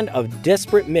ragtag band of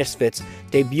desperate misfits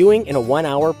debuting in a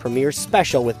 1-hour premiere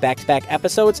special with back-to-back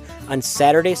episodes on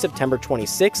Saturday, September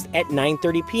 26th at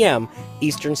 9:30 p.m.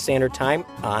 Eastern Standard Time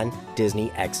on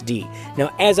Disney XD. Now,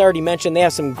 as I already mentioned, they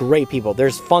have some great people.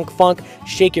 There's Funk,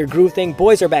 Shake Your Groove Thing,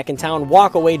 Boys Are Back in Town,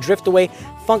 Walk Away, Drift Away,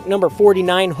 Funk number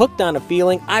 49, Hooked on a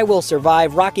Feeling, I Will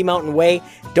Survive, Rocky Mountain Way,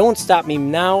 Don't Stop Me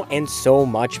Now, and so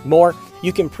much more.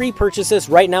 You can pre-purchase this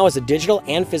right now as a digital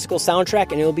and physical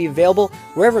soundtrack, and it will be available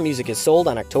wherever music is sold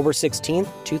on October 16th,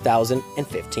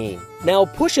 2015. Now,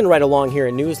 pushing right along here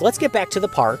in news, let's get back to the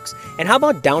parks. And how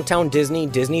about Downtown Disney,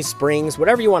 Disney Springs,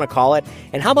 whatever you want to call it?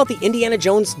 And how about the Indiana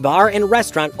Jones Bar and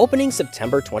Restaurant opening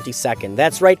September 22nd?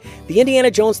 That's right, the Indiana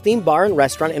Jones themed bar and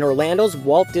restaurant in Orlando's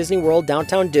Walt Disney World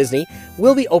Downtown Disney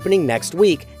will be opening next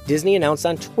week, Disney announced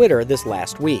on Twitter this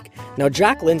last week. Now,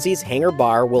 Jock Lindsay's Hangar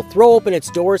Bar will throw open its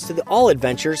doors to all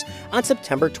adventures on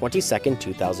September 22nd,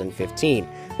 2015.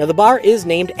 Now, the bar is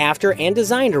named after and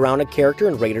designed around a character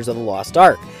in Raiders of the Lost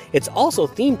Ark. It's also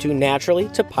themed naturally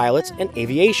to pilots and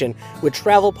aviation, with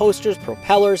travel posters,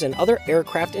 propellers, and other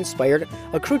aircraft-inspired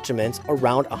accoutrements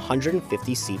around a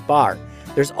 150-seat bar.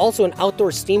 There's also an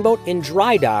outdoor steamboat in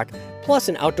dry dock, plus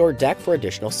an outdoor deck for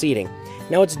additional seating.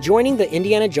 Now, it's joining the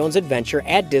Indiana Jones Adventure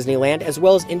at Disneyland, as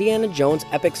well as Indiana Jones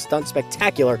Epic Stunt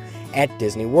Spectacular at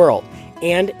Disney World.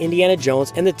 and Indiana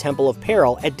Jones and the Temple of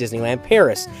Peril at Disneyland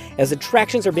Paris, as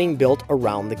attractions are being built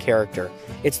around the character.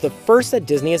 It's the first that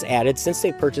Disney has added since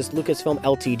they purchased Lucasfilm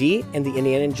Ltd. And the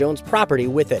Indiana Jones property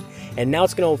with it, and now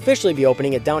it's going to officially be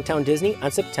opening at Downtown Disney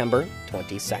on September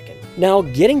 22nd. Now,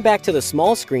 getting back to the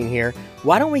small screen here,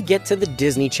 why don't we get to the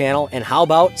Disney Channel, and how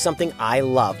about something I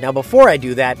love? Now, before I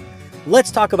do that,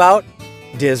 let's talk about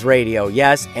Diz Radio,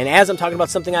 yes, and as I'm talking about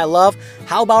something I love,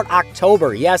 how about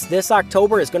October? Yes, this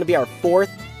October is going to be our 4th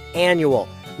annual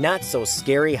Not So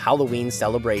Scary Halloween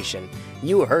celebration.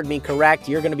 You heard me correct,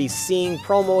 you're going to be seeing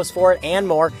promos for it and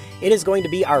more. It is going to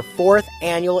be our 4th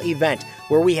annual event,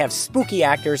 where we have spooky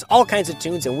actors, all kinds of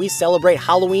tunes, and we celebrate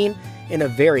Halloween in a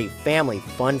very family,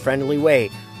 fun-friendly way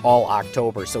all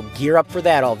October. So gear up for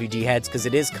that, all of you D-heads, because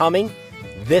it is coming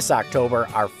this October,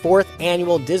 our 4th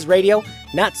annual Diz Radio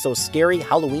Not So Scary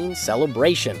Halloween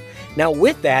celebration. Now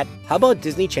with that, how about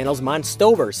Disney Channel's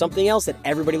Monstober, something else that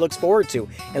everybody looks forward to,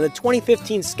 and the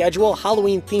 2015 schedule,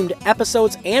 Halloween-themed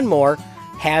episodes, and more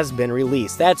has been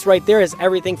released. That's right, there is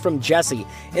everything from Jessie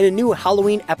in a new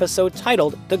Halloween episode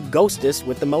titled The Ghostess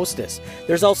with the Mostess.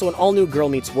 There's also an all-new Girl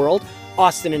Meets World,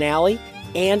 Austin and Ally,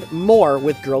 and more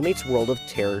with Girl Meets World of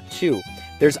Terror 2.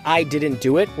 There's I Didn't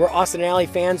Do It, where Austin and Ally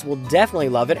fans will definitely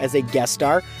love it as a guest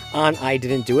star on I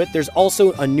Didn't Do It. There's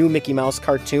also a new Mickey Mouse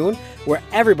cartoon where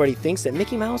everybody thinks that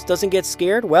Mickey Mouse doesn't get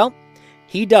scared. Well,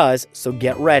 he does, so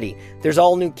get ready. There's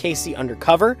all new Casey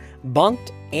Undercover,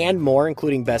 Bunked, and more,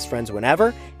 including Best Friends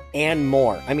Whenever, and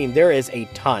more. I mean, there is a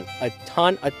ton,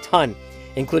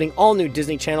 including all new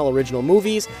Disney Channel original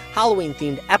movies,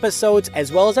 Halloween-themed episodes,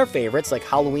 as well as our favorites like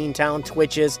Halloween Town,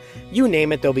 Twitches, you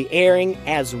name it, they'll be airing,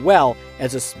 as well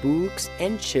as a Spooks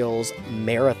and Chills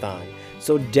marathon.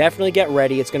 So definitely get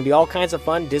ready. It's going to be all kinds of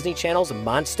fun. Disney Channel's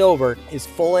Monstober is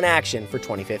full in action for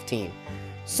 2015.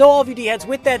 So all of you D-heads,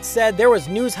 with that said, there was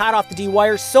news hot off the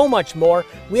D-Wire, so much more.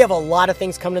 We have a lot of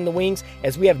things coming in the wings,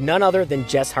 as we have none other than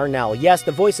Jess Harnell. Yes,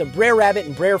 the voice of Brer Rabbit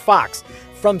and Brer Fox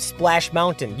from Splash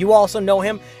Mountain. You also know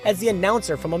him as the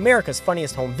announcer from America's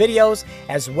Funniest Home Videos,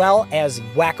 as well as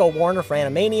Wacko Warner for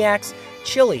Animaniacs,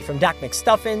 Chili from Doc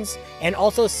McStuffins, and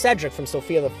also Cedric from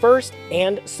Sophia the First,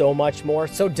 and so much more.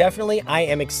 So definitely, I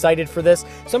am excited for this.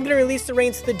 So I'm going to release the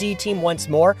reins to the D-Team once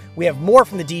more. We have more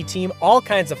from the D-Team, all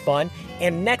kinds of fun,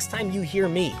 and next time you hear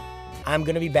me, I'm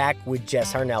going to be back with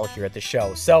Jess Harnell here at the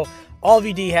show. So all of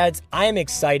you D-heads, I am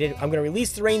excited. I'm going to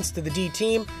release the reins to the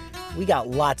D-Team. We got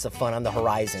lots of fun on the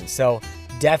horizon, so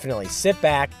definitely sit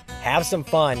back, have some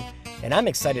fun, and I'm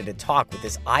excited to talk with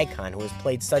this icon who has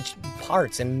played such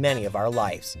parts in many of our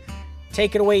lives.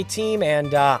 Take it away, team,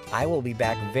 and I will be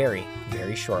back very,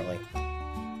 very shortly.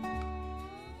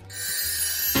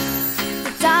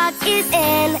 The dog is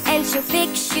in and she'll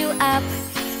fix you up.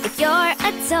 If you're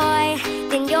a toy,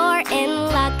 then you're in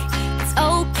luck. It's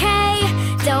okay,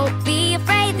 don't be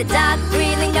afraid. The dog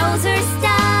really knows her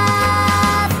stuff.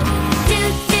 You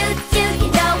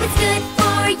know it's good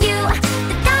for you.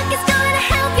 The dog is gonna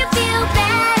help you feel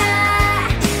better.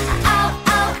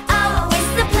 Oh,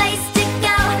 it's the place to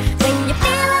go when you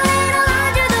feel a little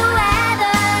under the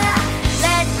weather.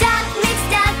 Let Doc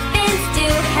McStuffins do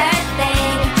her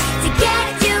thing to get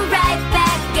you right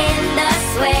back in the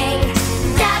swing.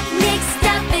 Doc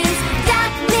McStuffins,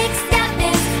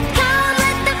 come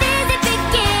let the visit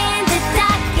begin. The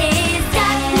doc is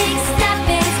Doc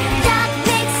McStuffins,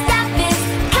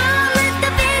 come let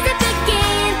the visit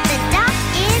begin. The doc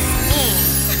is in.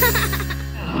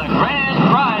 The grand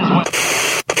prize was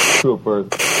Trooper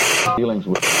dealings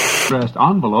with addressed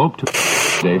envelope to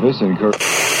Davis and Kirk.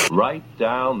 Write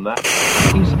down that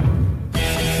piece.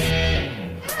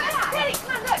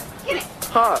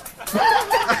 A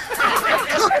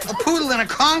poodle in a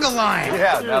conga line.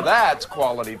 Yeah, now that's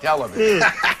quality television.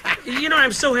 You know,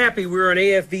 I'm so happy we're on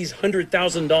AFV's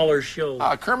 $100,000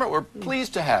 show. Kermit, we're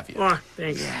pleased to have you. Oh,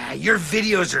 thanks. Yeah, your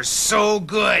videos are so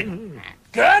good.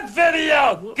 Good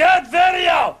video! Good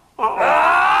video! Hey,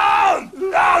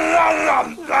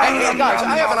 guys,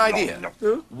 I have an idea.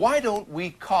 Why don't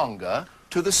we conga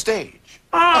to the stage?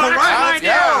 Oh, right.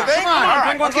 Yeah, Come on. all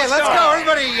right, Okay, let's go,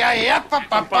 everybody.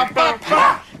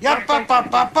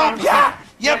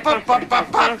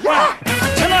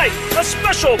 Tonight, a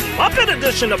special Muppet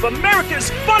edition of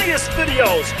America's Funniest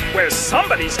Videos, where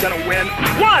somebody's gonna win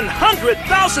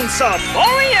 100,000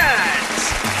 simoleons!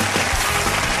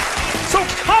 So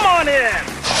come on in!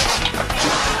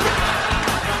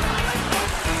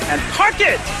 And park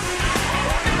it!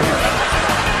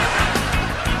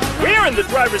 We're in the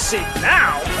driver's seat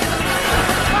now.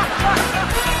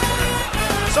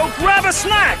 So grab a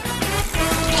snack.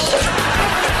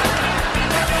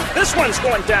 This one's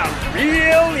going down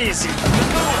real easy.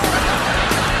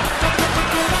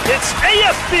 It's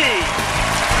AFB.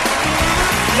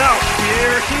 Now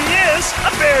here he is,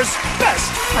 a bear's best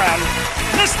friend,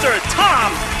 Mr.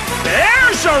 Tom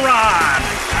Bergeron.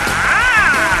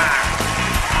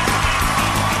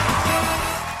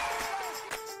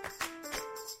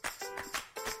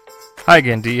 Hi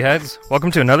again, D-Heads.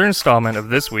 Welcome to another installment of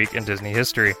This Week in Disney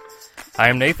History. I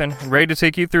am Nathan, ready to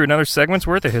take you through another segment's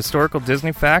worth of historical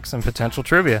Disney facts and potential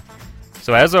trivia.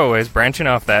 So as always, branching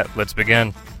off that, let's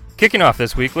begin. Kicking off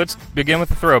this week, let's begin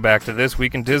with a throwback to This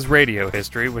Week in Diz Radio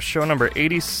history with show number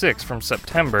 86 from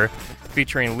September,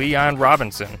 featuring Leon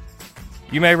Robinson.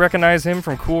 You may recognize him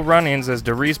from Cool Runnings as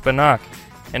Darius Bannock,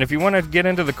 and if you want to get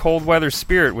into the cold weather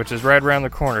spirit, which is right around the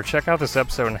corner, check out this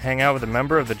episode and hang out with a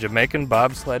member of the Jamaican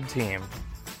bobsled team.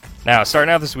 Now,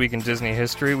 starting out this week in Disney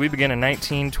history, we begin in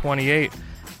 1928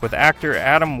 with actor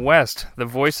Adam West, the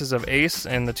voices of Ace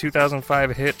in the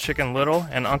 2005 hit Chicken Little,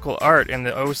 and Uncle Art in the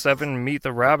 2007 Meet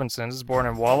the Robinsons, born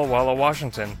in Walla Walla,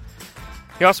 Washington.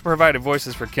 He also provided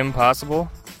voices for Kim Possible,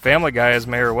 Family Guy as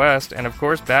Mayor West, and of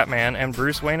course Batman and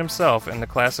Bruce Wayne himself in the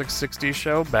classic 60s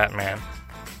show Batman.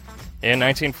 In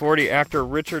 1940, actor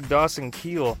Richard Dawson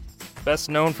Keel, best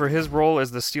known for his role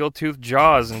as the steel-toothed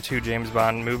Jaws in 2 James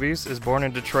Bond movies, is born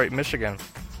in Detroit, Michigan.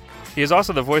 He is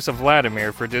also the voice of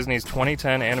Vladimir for Disney's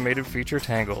 2010 animated feature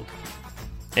Tangled.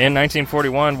 In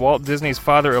 1941, Walt Disney's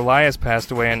father Elias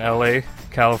passed away in LA,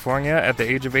 California at the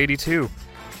age of 82.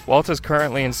 Walt is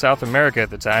currently in South America at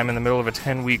the time in the middle of a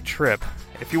 10-week trip.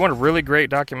 If you want a really great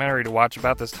documentary to watch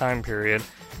about this time period,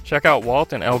 check out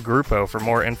Walt and El Grupo for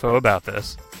more info about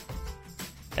this.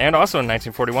 And also in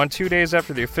 1941, 2 days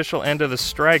after the official end of the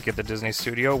strike at the Disney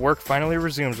studio, work finally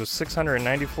resumes with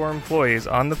 694 employees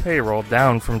on the payroll,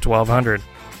 down from 1,200.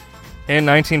 In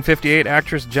 1958,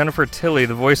 actress Jennifer Tilly,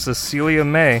 the voice of Celia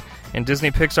May in Disney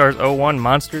Pixar's 01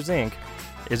 Monsters, Inc.,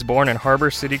 is born in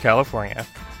Harbor City, California.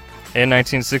 In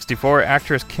 1964,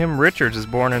 actress Kim Richards is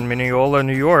born in Mineola,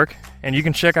 New York, and you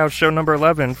can check out show number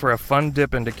 11 for a fun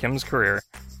dip into Kim's career.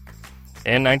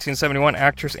 In 1971,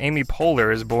 actress Amy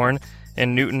Poehler is born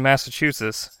in Newton,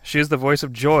 Massachusetts. She is the voice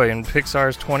of Joy in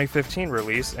Pixar's 2015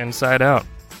 release, Inside Out.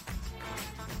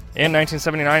 In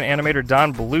 1979, animator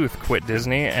Don Bluth quit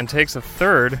Disney and takes a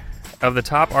third of the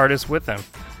top artists with him.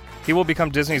 He will become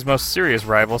Disney's most serious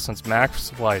rival since Max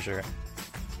Fleischer.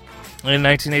 In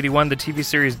 1981, the TV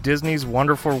series Disney's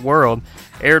Wonderful World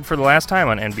aired for the last time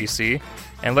on NBC,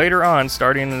 and later on,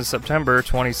 starting in September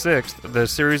 26th, the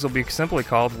series will be simply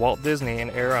called Walt Disney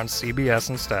and air on CBS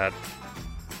instead.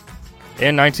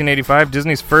 In 1985,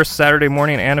 Disney's first Saturday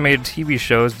morning animated TV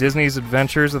shows, Disney's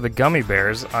Adventures of the Gummy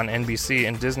Bears on NBC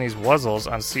and Disney's Wuzzles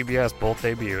on CBS, both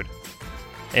debuted.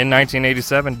 In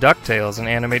 1987, DuckTales, an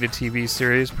animated TV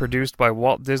series produced by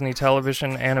Walt Disney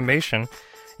Television Animation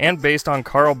and based on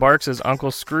Carl Barks'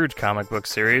 Uncle Scrooge comic book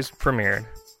series, premiered.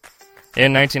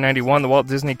 In 1991, the Walt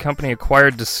Disney Company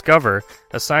acquired Discover,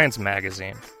 a science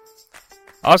magazine.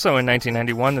 Also in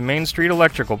 1991, the Main Street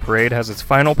Electrical Parade has its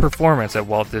final performance at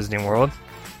Walt Disney World.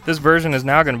 This version is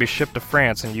now going to be shipped to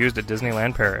France and used at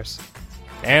Disneyland Paris.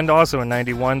 And also in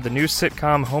 91, the new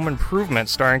sitcom Home Improvement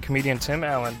starring comedian Tim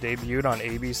Allen debuted on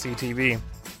ABC TV.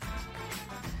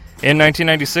 In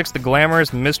 1996, the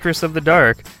glamorous Mistress of the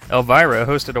Dark, Elvira,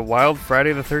 hosted a wild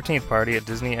Friday the 13th party at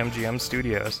Disney MGM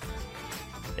Studios.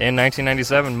 In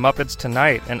 1997, Muppets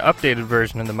Tonight, an updated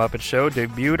version of The Muppet Show,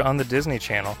 debuted on the Disney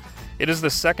Channel. It is the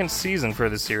second season for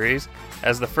the series,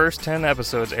 as the first 10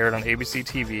 episodes aired on ABC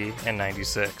TV in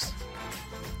 96.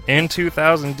 In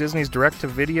 2000, Disney's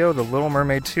direct-to-video The Little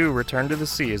Mermaid 2 Return to the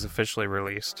Sea is officially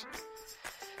released.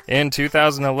 In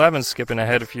 2011, skipping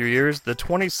ahead a few years, the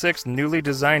 26th newly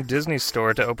designed Disney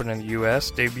store to open in the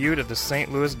U.S. debuted at the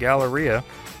St. Louis Galleria,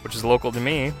 which is local to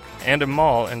me, and a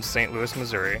mall in St. Louis,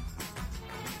 Missouri.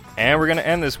 And we're going to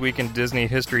end this week in Disney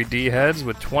History D-Heads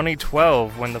with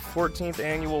 2012, when the 14th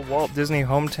annual Walt Disney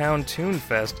Hometown Toon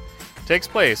Fest takes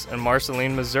place in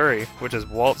Marceline, Missouri, which is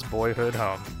Walt's boyhood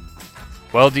home.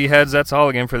 Well, D-Heads, that's all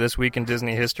again for this week in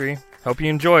Disney History. Hope you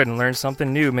enjoyed and learned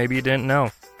something new maybe you didn't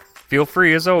know. Feel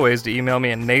free, as always, to email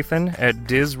me at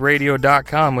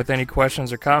nathan@dizradio.com with any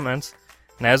questions or comments.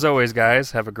 And as always,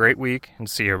 guys, have a great week and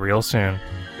see you real soon.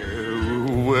 Oh,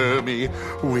 Wormy,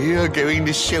 we're going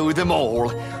to show them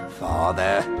all,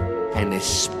 Father, and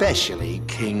especially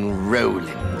King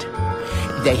Roland.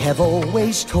 They have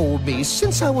always told me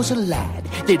since I was a lad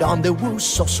that I'm the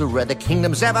worst sorcerer the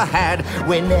kingdom's ever had.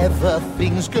 Whenever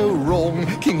things go wrong,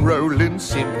 King Roland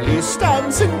simply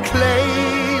stands and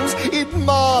claims it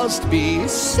must be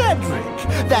Cedric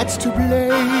that's to blame.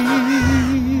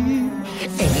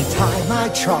 Anytime time I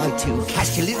try to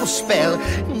cast a little spell,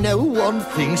 no one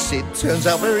thinks it turns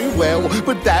out very well,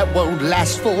 but that won't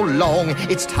last for long.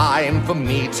 It's time for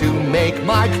me to make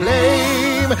my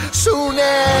claim. Soon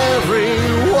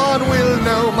everyone will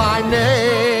know my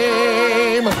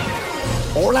name.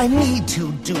 All I need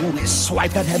to do is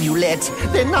swipe that amulet,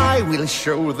 then I will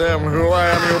show them who I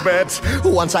am, you bet.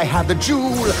 Once I have the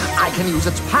jewel, I can use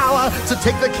its power to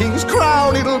take the king's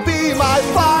crown. It'll be my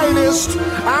finest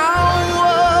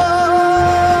hour.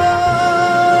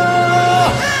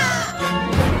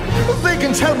 They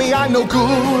can tell me I'm no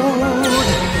good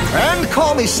and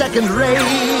call me second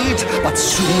rate, but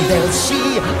soon they'll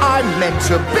see I'm meant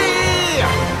to be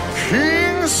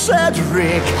King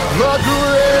Cedric the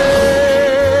Great.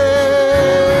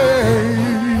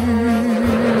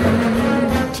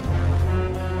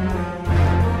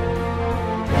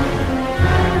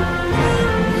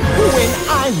 When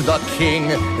I'm the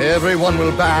king, everyone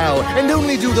will bow and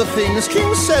only do the things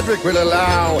King Cedric will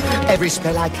allow. Every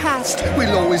spell I cast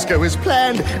will always go as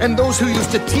planned, and those who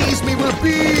used to tease me will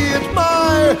be at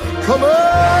my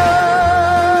command.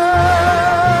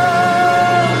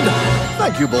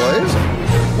 Thank you, boys.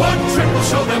 One trip will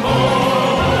show them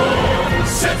all.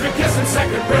 Cedric is in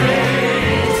second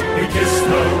rate. We kiss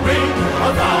the ring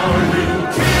of our new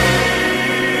king,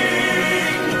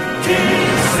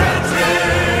 King Cedric.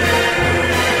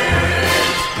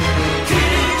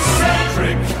 King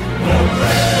Cedric the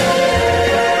Great.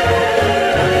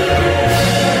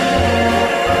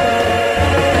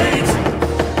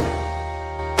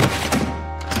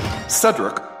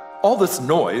 Cedric, all this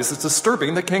noise is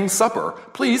disturbing the king's supper.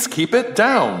 Please keep it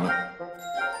down.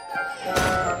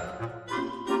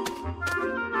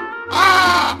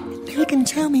 They can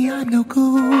tell me I'm no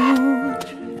good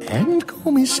and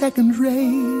call me second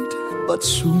rate, but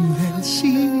soon they'll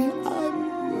see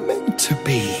I'm meant to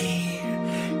be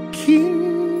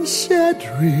King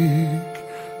Cedric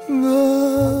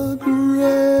the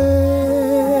Great.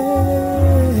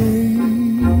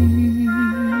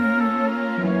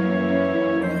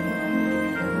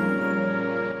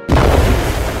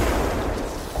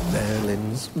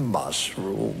 Merlin's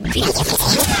mushroom.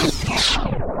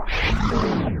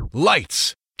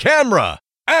 Lights, camera,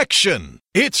 action!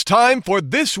 It's time for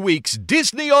this week's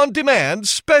Disney On Demand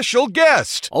special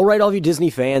guest. All right, all of you Disney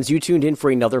fans, you tuned in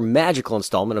for another magical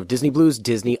installment of Disney Blues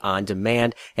Disney On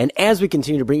Demand. And as we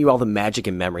continue to bring you all the magic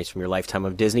and memories from your lifetime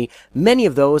of Disney, many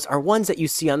of those are ones that you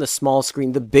see on the small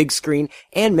screen, the big screen,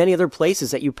 and many other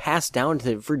places that you pass down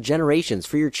for generations,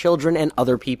 for your children and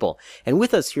other people. And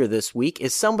with us here this week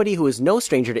is somebody who is no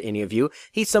stranger to any of you.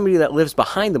 He's somebody that lives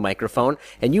behind the microphone,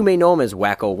 and you may know him as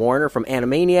Wacko Warner from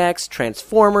Animaniacs,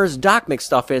 Transformers, Doc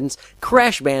McStuffins,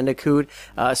 Crash Bandicoot,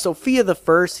 Sophia the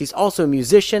First. He's also a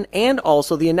musician and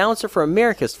also the announcer for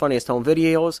America's Funniest Home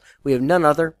Videos. We have none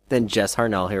other than Jess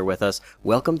Harnell here with us.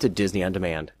 Welcome to Disney On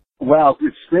Demand. Well,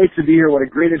 it's great to be here. What a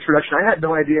great introduction. I had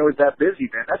no idea I was that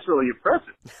busy, man. That's really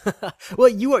impressive. Well,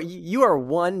 you are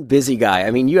one busy guy.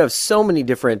 I mean, you have so many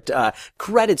different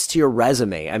credits to your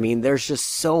resume. I mean, there's just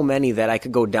so many that I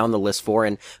could go down the list for,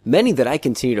 and many that I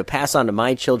continue to pass on to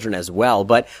my children as well.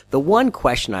 But the one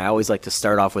question I always like to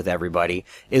start off with everybody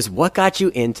is, what got you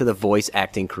into the voice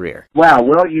acting career? Wow.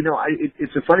 Well, you know,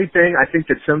 it's a funny thing. I think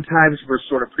that sometimes we're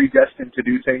sort of predestined to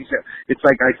do things. It's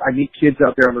like I meet kids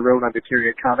out there on the road. I'm appearing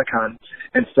at Comic-Con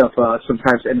and stuff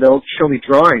sometimes, and they'll show me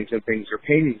drawings of things or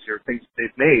paintings or things that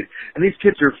they've made. And these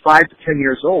kids are 5 to 10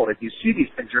 years old, and you see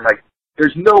these things, you're like,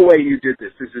 there's no way you did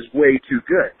this. This is way too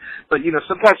good. But, you know,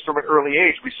 sometimes from an early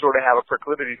age, we sort of have a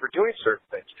proclivity for doing certain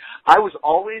things. I was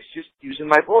always just using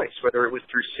my voice, whether it was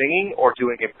through singing or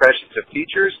doing impressions of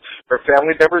teachers or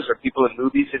family members or people in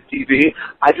movies and TV.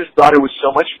 I just thought it was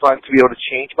so much fun to be able to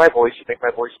change my voice and make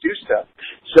my voice do stuff.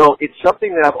 So it's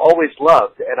something that I've always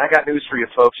loved. And I got news for you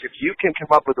folks. If you can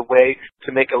come up with a way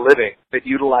to make a living that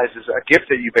utilizes a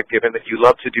gift that you've been given that you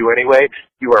love to do anyway,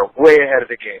 you are way ahead of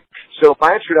the game. So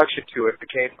my introduction to it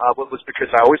became was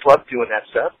because I always loved doing that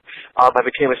stuff. I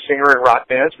became a singer in rock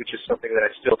bands, which is something that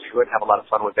I still do and have a lot of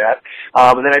fun with that.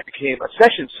 And then I became a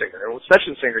session singer. And what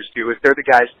session singers do is they're the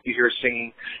guys that you hear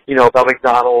singing, you know, about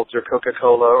McDonald's or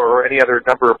Coca-Cola or any other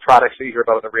number of products that you hear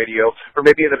about on the radio, or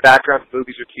maybe in the background of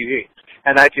movies or TV.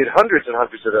 And I did hundreds and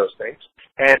hundreds of those things.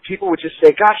 And people would just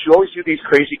say, gosh, you always do these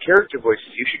crazy character voices.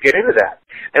 You should get into that.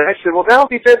 And I said, well, that would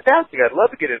be fantastic. I'd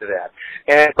love to get into that.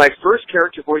 And my first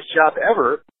character voice job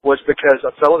ever was because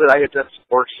a fellow that I had done some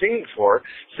work singing for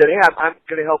said, hey, I'm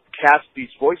going to help cast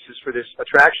these voices for this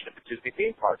attraction at the Disney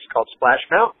theme parks called Splash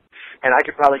Mountain. And I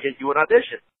could probably get you an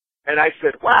audition. And I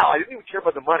said, wow, I didn't even care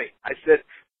about the money. I said,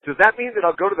 does that mean that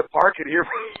I'll go to the park and hear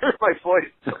my voice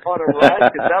on a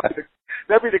ride? Because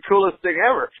that'd be the coolest thing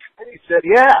ever. said,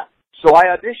 yeah. So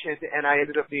I auditioned, and I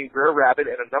ended up being Brer Rabbit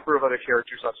and a number of other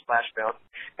characters on Splash Mountain.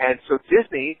 And so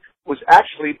Disney was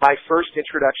actually my first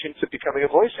introduction to becoming a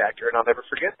voice actor, and I'll never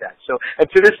forget that. So, and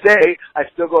to this day, I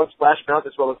still go on Splash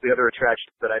Mountain as well as the other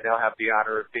attractions that I now have the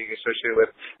honor of being associated with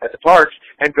at the parks,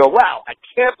 and go, wow, I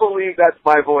can't believe that's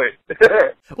my voice.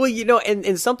 Well, you know,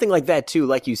 and something like that, too,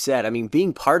 like you said, I mean,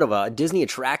 being part of a Disney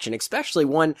attraction, especially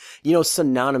one, you know,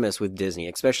 synonymous with Disney,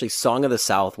 especially Song of the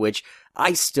South, which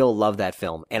I still love that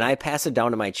film, and I pass it down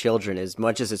to my children as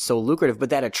much as it's so lucrative, but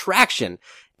that attraction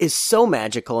is so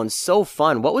magical and so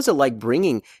fun. What was it like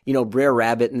bringing, you know, Brer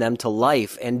Rabbit and them to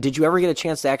life, and did you ever get a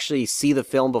chance to actually see the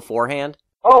film beforehand?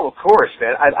 Oh, of course,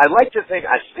 man. I like to think,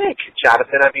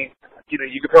 Jonathan, I mean, you know,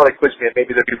 you could probably quiz me and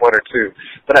maybe there'd be one or two,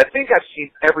 but I think I've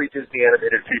seen every Disney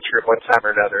animated feature at one time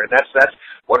or another, and that's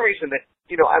one reason that,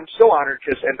 you know, I'm so honored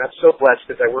and I'm so blessed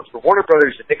because I work for Warner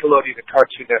Brothers and Nickelodeon and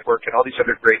Cartoon Network and all these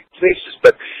other great places,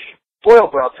 but boy, oh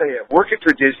boy, I'll tell you, working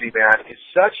for Disney, man, is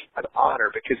such an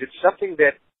honor because it's something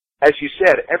that, as you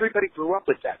said, everybody grew up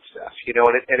with that stuff, you know,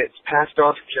 and it's passed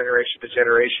on from generation to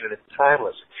generation, and it's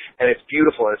timeless, and it's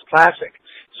beautiful, and it's classic.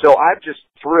 So I'm just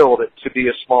thrilled to be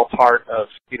a small part of,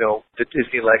 you know, the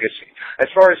Disney legacy. As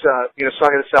far as, you know,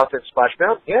 Song of the South and Splash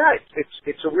Mountain, yeah,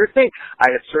 it's a weird thing. I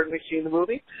had certainly seen the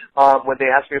movie. When they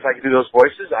asked me if I could do those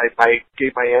voices, I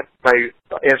gave my answer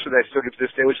that I still give to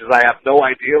this day, which is I have no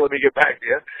idea. Let me get back to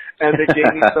you. And they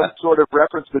gave me some sort of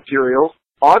reference material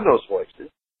on those voices.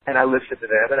 And I listened to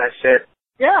them, and I said,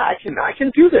 yeah, I can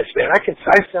do this, man. I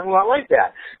sound a lot like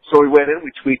that. So we went in, we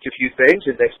tweaked a few things,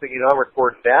 and next thing you know, I'm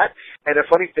recording that. And a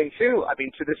funny thing, too, I mean,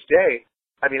 to this day,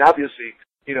 I mean, obviously,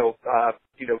 you know,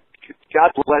 God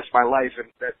bless my life,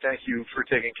 and thank you for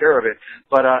taking care of it.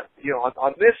 But, you know,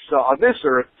 on this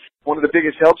earth, one of the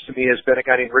biggest helps to me has been a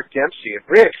guy named Rick Dempsey. And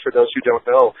Rick, for those who don't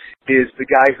know, is the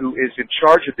guy who is in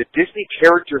charge of the Disney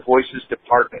Character Voices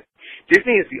Department.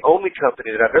 Disney is the only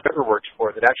company that I've ever worked for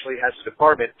that actually has a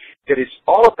department that is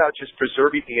all about just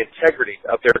preserving the integrity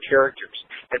of their characters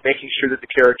and making sure that the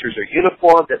characters are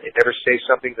uniform, that they never say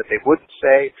something that they wouldn't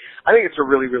say. I think it's a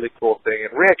really, really cool thing.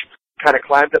 And Rick kind of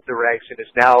climbed up the ranks and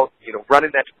is now, you know,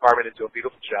 running that department and doing a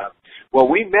beautiful job. Well,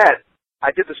 we met.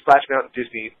 I did the Splash Mountain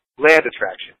Disneyland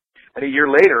attraction. And a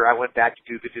year later, I went back to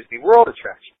do the Disney World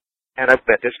attraction. And I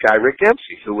met this guy, Rick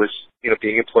Dempsey, who was, you know,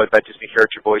 being employed by Disney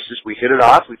Character Voices. We hit it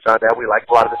off. We found out we liked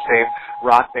a lot of the same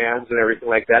rock bands and everything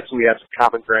like that, so we had some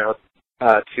common ground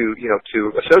to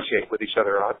associate with each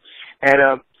other on.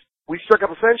 And we struck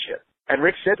up a friendship. And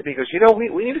Rick said to me, he goes, you know, we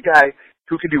need a guy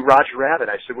who can do Roger Rabbit.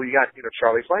 I said, well, you got, you know,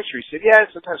 Charlie Fleischer. He said, yeah,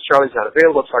 sometimes Charlie's not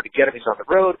available. It's hard to get him. He's on the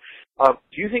road.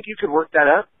 Do you think you could work that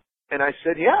up? And I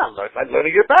said, yeah, let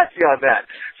me get back to you on that.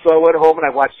 So I went home and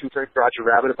I watched Who Framed Roger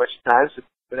Rabbit a bunch of times. And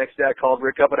the next day I called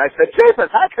Rick up and I said, Jesus,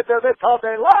 I could do this all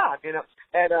day long, you know.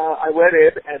 And I went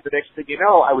in, and the next thing you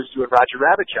know, I was doing Roger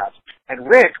Rabbit jobs. And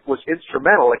Rick was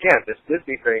instrumental. Again, this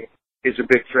Disney thing is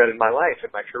a big thread in my life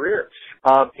and my career,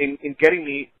 in getting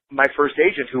me my first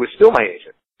agent, who is still my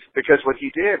agent. Because what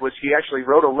he did was he actually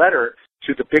wrote a letter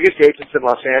to the biggest agents in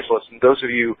Los Angeles. And those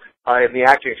of you in the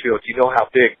acting field, you know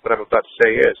how big what I'm about to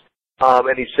say is.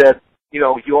 And he said, you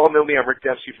know, you all know me, I'm Rick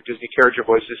Dempsey for Disney Character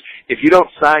Voices. If you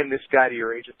don't sign this guy to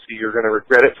your agency, you're going to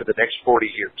regret it for the next 40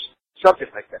 years.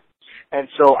 Something like that. And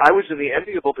so I was in the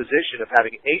enviable position of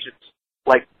having agents,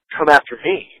 like, come after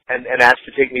me and ask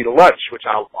to take me to lunch, which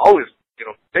I'll always, you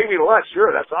know, take me to lunch, sure,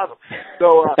 that's awesome.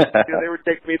 So, you know, they would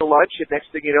take me to lunch, and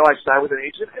next thing you know, I signed with an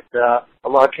agent, and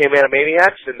along came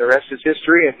Animaniacs, and the rest is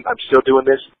history, and I'm still doing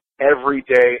this every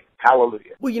day.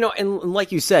 Hallelujah. Well, you know, and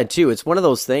like you said, too, it's one of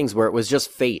those things where it was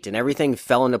just fate and everything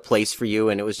fell into place for you,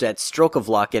 and it was that stroke of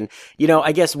luck. And, you know,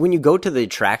 I guess when you go to the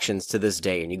attractions to this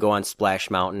day and you go on Splash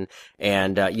Mountain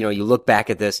and, you know, you look back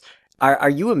at this,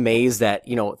 are you amazed that,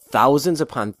 you know, thousands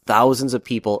upon thousands of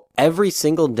people every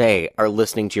single day are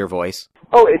listening to your voice?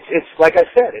 Oh, it's like I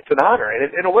said, it's an honor.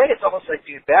 And in a way, it's almost like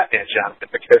being Batman, Jonathan,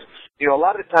 because, you know, a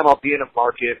lot of the time I'll be in a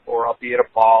market or I'll be at a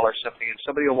ball or something, and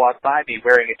somebody will walk by me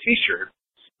wearing a T-shirt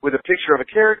with a picture of a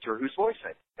character whose voice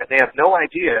I do. And they have no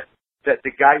idea that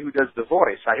the guy who does the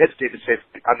voice, I hesitate to say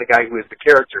I'm the guy who is the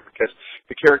character because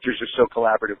the characters are so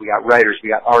collaborative. We got writers, we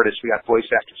got artists, we got voice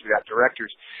actors, we got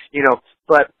directors, you know,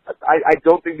 but I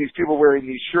don't think these people wearing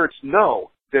these shirts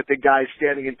know that the guy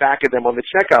standing in back of them on the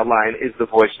checkout line is the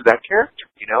voice of that character,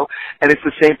 you know? And it's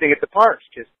the same thing at the parks,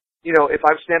 because, you know, if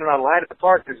I'm standing on line at the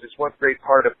park, there's this one great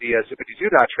part of the Zippity Doo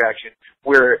Dah attraction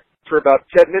where for about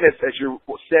 10 minutes as you're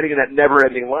standing in that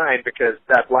never-ending line, because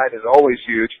that line is always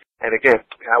huge, and again,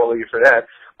 hallelujah for that,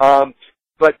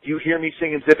 but you hear me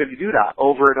singing Zippity-Doo-Dah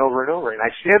over and over and over. And I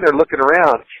stand there looking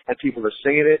around, and people are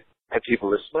singing it, and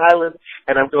people are smiling,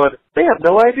 and I'm going, they have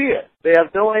no idea. They have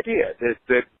no idea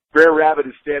that Brer Rabbit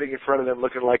is standing in front of them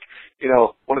looking like,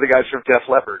 one of the guys from Def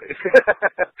Leppard.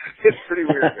 It's pretty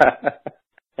weird.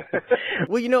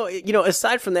 Well,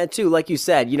 aside from that too, like you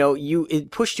said,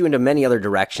 it pushed you into many other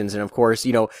directions, and of course,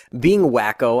 being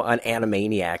wacko on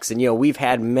Animaniacs, and we've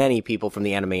had many people from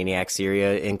the Animaniacs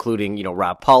area, including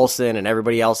Rob Paulson and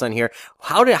everybody else on here.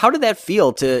 How did that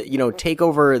feel to take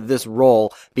over this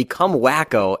role, become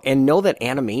wacko, and know that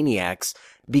Animaniacs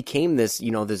became this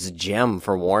this gem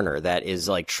for Warner that is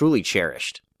like truly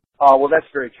cherished? Oh, well, that's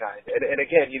very kind. And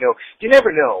again, you never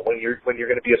know when you're going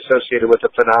to be associated with a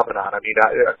phenomenon. I mean,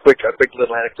 a quick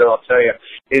little anecdote I'll tell you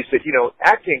is that,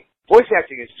 voice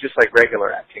acting is just like regular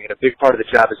acting, and a big part of the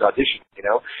job is auditioning,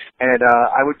 And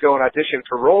I would go and audition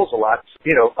for roles a lot,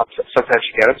 sometimes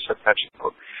you get them, sometimes you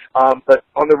don't. But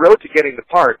on the road to getting the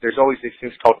part, there's always these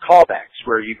things called callbacks,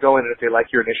 where you go in and if they like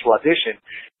your initial audition,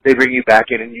 they bring you back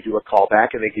in and you do a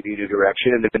callback, and they give you a new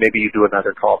direction, and then maybe you do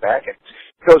another callback, and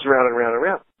it goes around and around and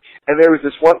around. And there was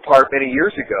this one part many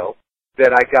years ago that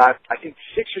I got, I think,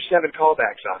 6 or 7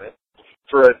 callbacks on it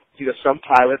for some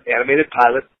pilot, animated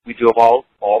pilot. We do them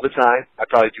all the time. I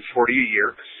probably do 40 a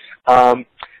year.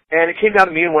 And it came down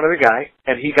to me and one other guy,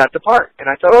 and he got the part. And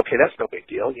I thought, okay, that's no big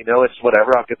deal. It's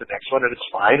whatever. I'll get the next one, and it's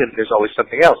fine, and there's always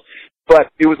something else.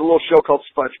 But it was a little show called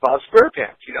SpongeBob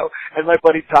SquarePants, and my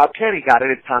buddy Tom Kenny got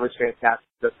it, and Tom is fantastic,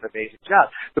 does an amazing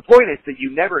job. The point is that you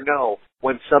never know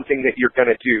when something that you're going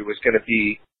to do is going to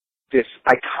be this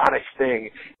iconic thing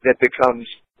that becomes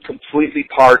completely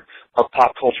part of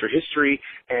pop culture history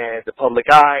and the public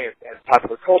eye and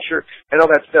popular culture and all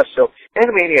that stuff. So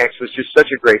Animaniacs was just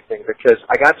such a great thing because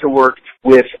I got to work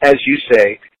with, as you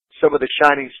say, some of the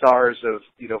shining stars of,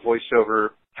 voiceover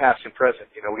past and present.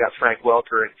 We got Frank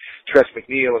Welker and Tress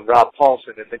MacNeille and Rob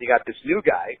Paulson, and then you got this new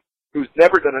guy who's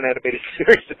never done an animated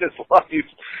series in his life,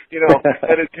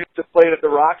 and is used to playing at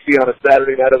the Roxy on a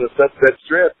Saturday night on the Sunset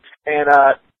Strip. And,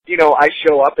 I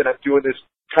show up and I'm doing this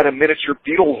kind of miniature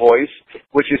Beatle voice,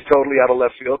 which is totally out of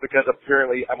left field because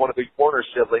apparently I'm one of the Warner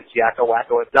siblings, Yakko,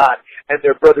 Wacko, and Dot, and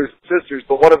they're brothers and sisters,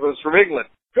 but one of them's from England.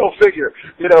 Go figure,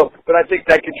 But I think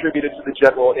that contributed to the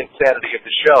general insanity of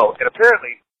the show. And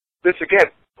apparently, this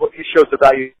again, shows the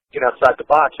value outside the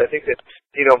box. I think that,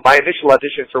 my initial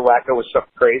audition for Wacko was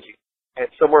something crazy. And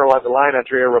somewhere along the line,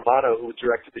 Andrea Romano, who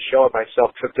directed the show, and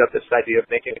myself cooked up this idea of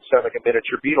making it sound like a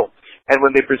miniature Beatle. And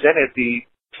when they presented the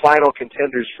final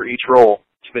contenders for each role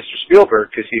to Mr.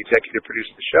 Spielberg, because he executive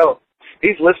produced the show,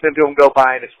 he's listening to him go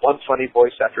by, and it's one funny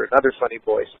voice after another funny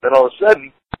voice. And then all of a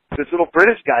sudden, this little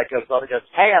British guy comes on and goes,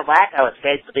 "Hey, I'm Wacko, it's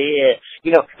great to be here."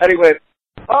 And he went,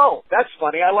 "Oh, that's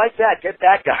funny. I like that. Get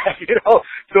that guy."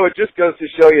 So it just goes to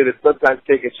show you that sometimes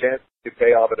take a chance to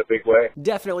pay off in a big way.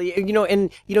 Definitely.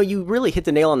 You really hit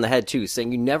the nail on the head too,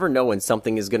 saying you never know when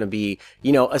something is going to be,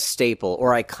 a staple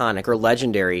or iconic or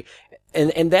legendary.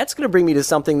 And that's going to bring me to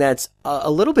something that's a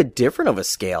little bit different of a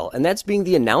scale, and that's being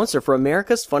the announcer for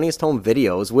America's Funniest Home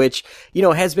Videos, which,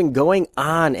 has been going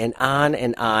on and on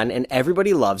and on, and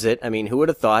everybody loves it. I mean, who would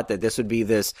have thought that this would be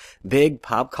this big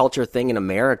pop culture thing in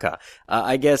America?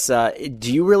 I guess,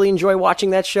 do you really enjoy watching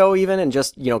that show even and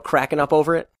just, cracking up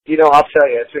over it? I'll tell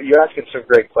you, you're asking some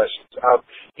great questions.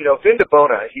 Vin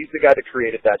DiBona, he's the guy that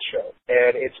created that show,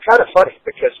 and it's kind of funny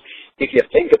because if you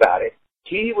think about it,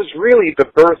 he was really the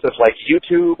birth of,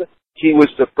 YouTube. He was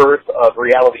the birth of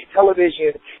reality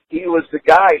television. He was the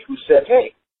guy who said,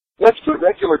 hey, let's put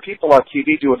regular people on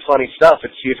TV doing funny stuff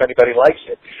and see if anybody likes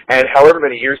it. And however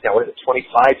many years now, what is it,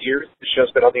 25 years? The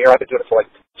show's been on the air. I've been doing it for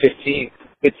 15.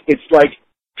 It's like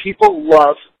people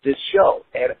love this show.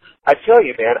 And I tell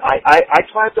you, man, I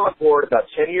climbed on board about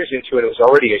 10 years into it. It was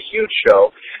already a huge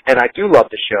show, and I do love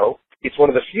the show. It's one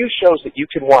of the few shows that you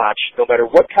can watch no matter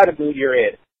what kind of mood you're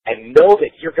in and know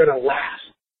that you're going to laugh,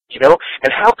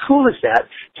 And how cool is that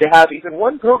to have even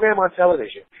one program on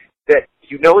television that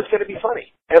is going to be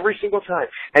funny every single time?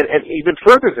 And even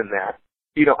further than that,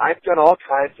 I've done all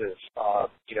kinds of,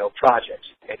 projects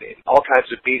and in all kinds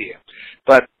of media.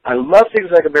 But I love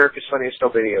things like America's Funniest Home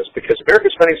Videos because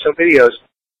America's Funniest Home Videos,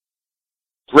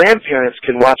 grandparents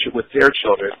can watch it with their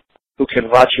children who can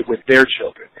watch it with their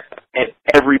children, and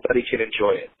everybody can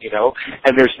enjoy it,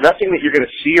 And there's nothing that you're going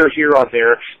to see or hear on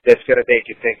there that's going to make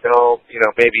you think,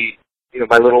 maybe,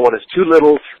 my little one is too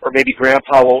little, or maybe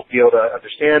Grandpa won't be able to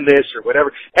understand this, or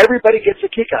whatever. Everybody gets a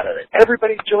kick out of it.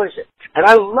 Everybody enjoys it. And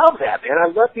I love that, man. I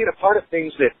love being a part of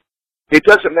things that it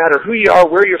doesn't matter who you are,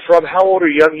 where you're from, how old or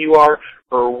young you are,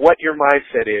 or what your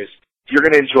mindset is. you're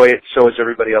going to enjoy it, so is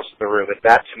everybody else in the room. And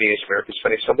that, to me, is America's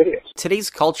Funniest Home Videos. Today's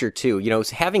culture, too,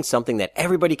 having something that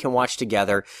everybody can watch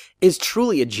together is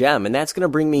truly a gem. And that's going to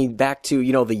bring me back to,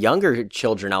 the younger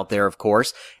children out there, of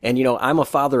course. And, I'm a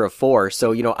father of 4,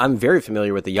 so, I'm very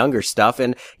familiar with the younger stuff.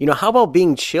 And, how about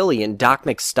being chilly in Doc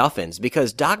McStuffins?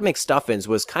 Because Doc McStuffins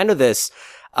was kind of this,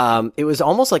 it was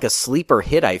almost like a sleeper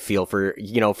hit, I feel, for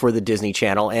the Disney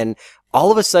Channel. And all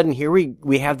of a sudden, here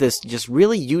we have this just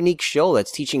really unique show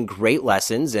that's teaching great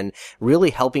lessons and really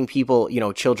helping people,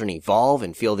 children evolve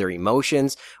and feel their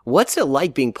emotions. What's it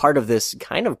like being part of this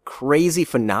kind of crazy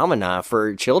phenomena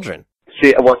for children?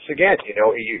 See, once again,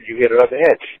 you hit it on the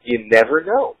head. You never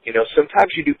know.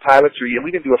 Sometimes you do pilots, or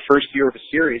we can do a first year of a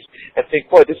series and think,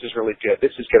 boy, this is really good.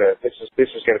 This is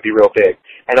gonna be real big.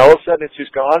 And all of a sudden, it's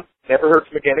just gone. Never heard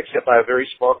from again, except by a very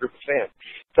small group of fans.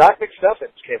 Doc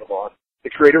McStuffins came along. The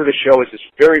creator of the show is this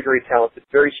very, very talented,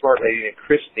 very smart lady named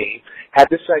Chris Nee. Had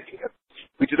this idea.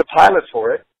 We did a pilot for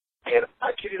it, and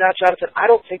I kid you not, Jonathan, I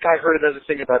don't think I heard another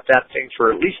thing about that thing for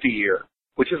at least a year,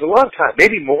 which is a long time,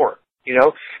 maybe more,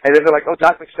 And then they're like, oh,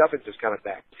 Doc McStuffins is coming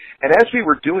back. And as we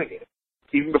were doing it,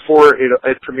 even before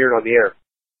it premiered on the air,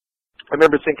 I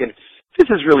remember thinking, this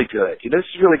is really good. This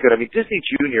is really good. I mean, Disney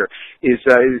Junior is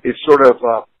sort of...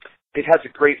 it has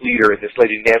a great leader in this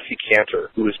lady, Nancy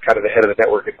Cantor, who is kind of the head of the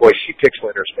network. And boy, she picks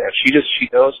winners, man. She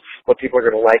knows what people are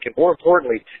going to like. And more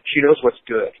importantly, she knows what's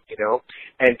good,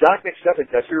 And Doc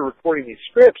McStuffins, as we were recording these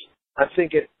scripts, I'm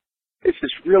thinking, this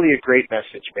is really a great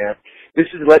message, man. This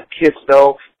is let kids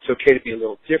know it's okay to be a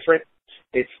little different.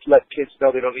 It's let kids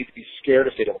know they don't need to be scared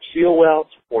if they don't feel well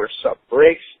or if something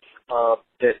breaks,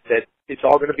 that it's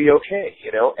all going to be okay,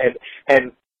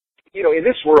 And in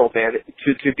this world, man,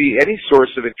 to be any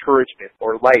source of encouragement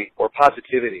or light or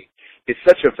positivity is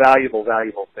such a valuable,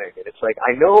 valuable thing. And it's like,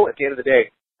 I know at the end of the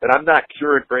day that I'm not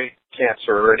curing brain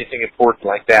cancer or anything important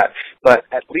like that, but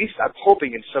at least I'm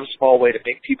hoping in some small way to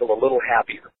make people a little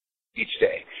happier each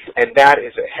day. And that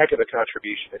is a heck of a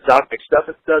contribution. And Doc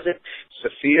McStuffins does it.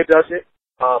 Sophia does it.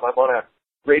 I'm on a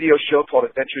radio show called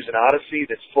Adventures in Odyssey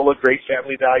that's full of great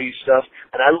family value stuff,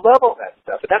 and I love all that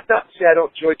stuff. And that's not to say I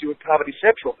don't enjoy doing Comedy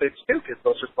Central things too, because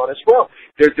those are fun as well.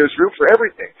 There's room for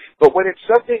everything. But when it's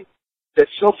something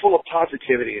that's so full of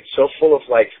positivity and so full of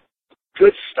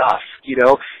good stuff,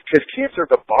 because kids are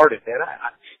bombarded, man.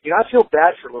 I feel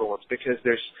bad for little ones because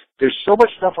there's so much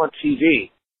stuff on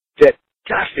TV that,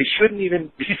 gosh, they shouldn't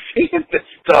even be seeing this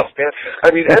stuff, man.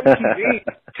 I mean, MTV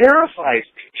terrifies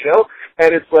me,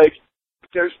 and it's like,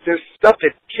 there's stuff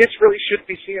that kids really shouldn't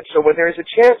be seeing. So when there is a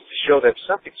chance to show them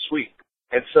something sweet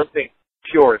and something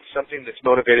pure and something that's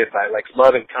motivated by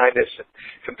love and kindness and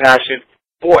compassion,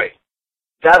 boy,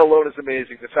 that alone is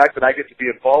amazing. The fact that I get to be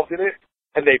involved in it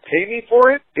and they pay me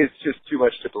for it is just too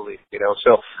much to believe,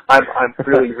 So I'm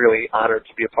really, really honored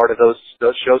to be a part of those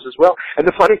shows as well. And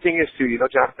the funny thing is too,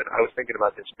 Jonathan, I was thinking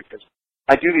about this because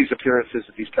I do these appearances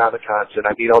at these Comic-Cons and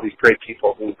I meet all these great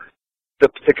people who.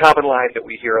 The common line that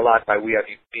we hear a lot by we, I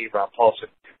mean me, Rob Paulson,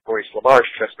 Maurice LaMarche,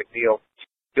 Tress MacNeille,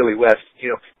 Billy West,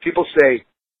 people say,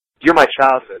 you're my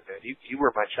childhood, man. You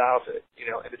were my childhood,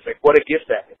 and it's like, what a gift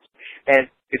that is. And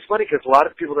it's funny because a lot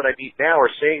of people that I meet now are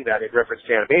saying that in reference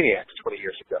to Animaniacs 20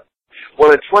 years ago.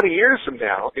 Well, in 20 years from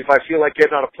now, if I feel like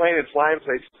getting on a plane and flying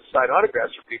places to sign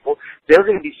autographs for people, they're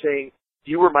going to be saying,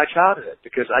 you were my childhood,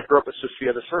 because I grew up with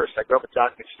Sophia the First. I grew up with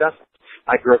Doc McStuffins.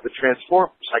 I grew up with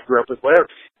Transformers. I grew up with whatever.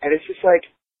 And it's just like,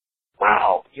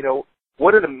 wow,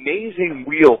 what an amazing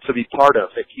wheel to be part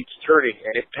of that keeps turning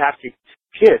and impacting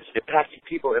kids, impacting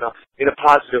people in a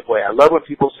positive way. I love when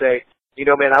people say,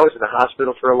 man, I was in the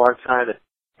hospital for a long time, and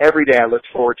every day I looked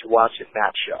forward to watching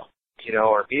that show.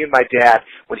 Or me and my dad,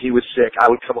 when he was sick, I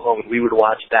would come home and we would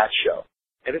watch that show.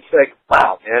 And it's like,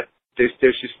 wow, man, there's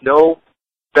just no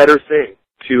better thing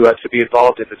to be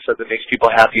involved in that's something that makes people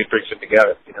happy and brings them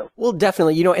together, Well,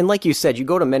 definitely, and like you said, you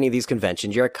go to many of these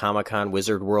conventions, you're at Comic-Con,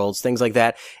 Wizard Worlds, things like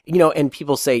that, and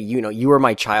people say, you were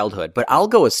my childhood, but I'll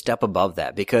go a step above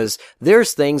that because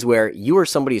there's things where you were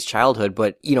somebody's childhood,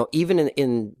 but, even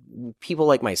in people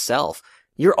like myself,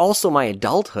 you're also my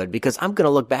adulthood because I'm going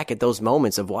to look back at those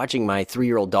moments of watching my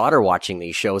 3-year-old daughter watching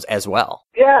these shows as well.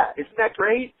 Yeah, isn't that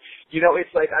great?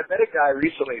 It's like I met a guy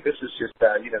recently. This is just,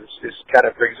 this kind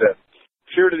of brings a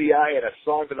tear to the eye and a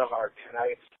song to the heart. And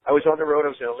I was on the road.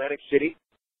 I was in Atlantic City,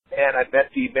 and I met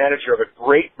the manager of a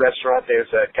great restaurant. There's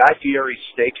a Guy Fieri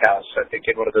Steakhouse, I think,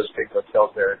 in one of those big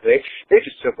hotels there. And they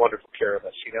just took wonderful care of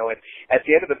us, And at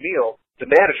the end of the meal,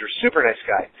 the manager, super nice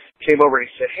guy, came over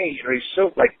and he said, hey, he's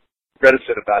so,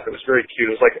 reticent about it. It was very cute.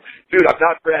 It was like, dude, I'm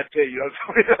not Brad Pitt. Don't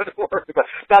worry about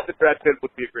it. Not that Brad Pitt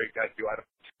would be a great guy, too.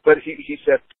 But he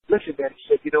said, listen, man, he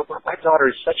said, you know, my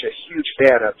daughter is such a huge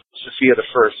fan of Sophia the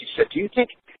First. He said, do you think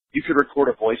you could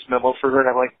record a voice memo for her? And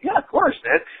I'm like, yeah, of course,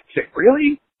 man. He said,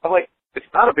 really? I'm like,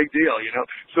 it's not a big deal, you know.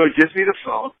 So he gives me the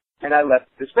phone, and I left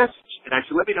this message. And I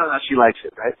said, let me know how she likes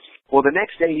it, right? Well, the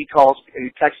next day he calls, and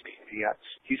he texts me.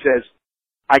 He says,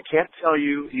 I can't tell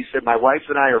you. He said, my wife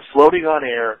and I are floating on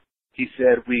air. He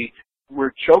said,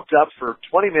 we're choked up for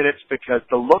 20 minutes because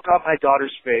the look on my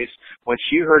daughter's face when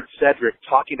she heard Cedric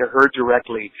talking to her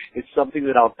directly is something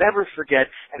that I'll never forget,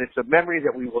 and it's a memory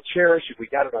that we will cherish, and we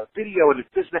got it on video, and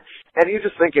it's this and that. And you're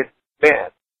just thinking,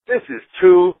 man, this is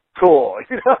too cool,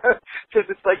 you know, because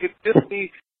it's like it's just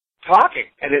me talking,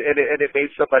 and it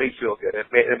made somebody feel good. It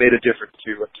made a difference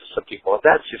to some people, and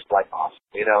that's just like awesome,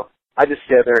 you know. I just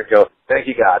stand there and go, thank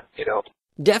you, God, you know.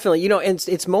 Definitely. You know, and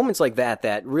it's moments like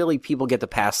that really people get to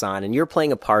pass on, and you're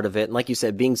playing a part of it. And like you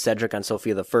said, being Cedric on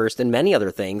Sophia the First and many other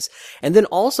things. And then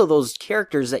also those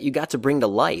characters that you got to bring to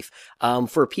life,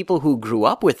 for people who grew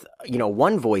up with, you know,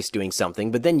 one voice doing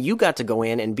something, but then you got to go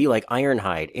in and be like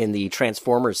Ironhide in the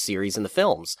Transformers series in the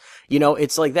films. You know,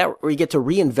 it's like that where you get to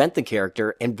reinvent the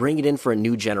character and bring it in for a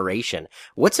new generation.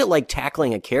 What's it like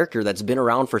tackling a character that's been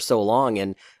around for so long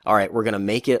and, all right, we're going to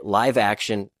make it live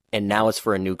action and now it's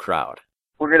for a new crowd?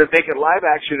 We're going to make it live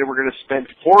action, and we're going to spend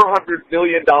 $400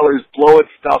 million blowing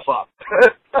stuff up.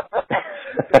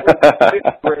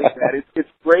 It's great, man.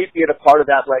 It's great being a part of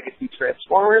that legacy.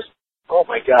 Transformers, oh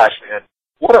my gosh, man.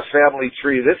 What a family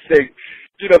tree. This thing,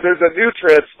 you know, there's a new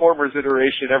Transformers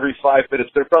iteration every 5 minutes.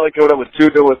 They're probably going up with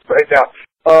 2 new ones right now.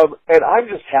 And I'm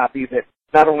just happy that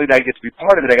not only did I get to be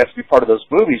part of it, I got to be part of those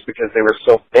movies because they were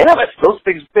so mammoth. Those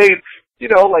things made, you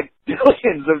know, like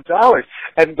billions of dollars.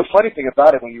 And the funny thing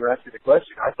about it, when you were asking the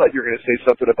question, I thought you were going to say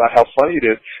something about how funny it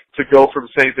is to go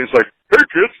from saying things like, hey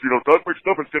kids, you know, Doug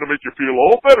McStuffins going to make you feel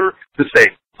all better, to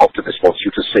say, Optimus wants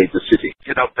you to save the city.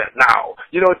 Get out there now.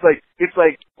 You know, it's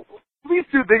like, these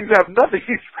two things have nothing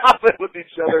in common with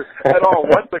each other at all.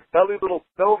 One's a cuddly little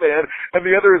snowman, and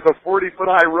the other is a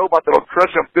 40-foot-high robot that'll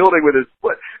crush a building with his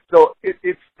foot. So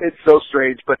it's so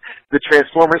strange. But the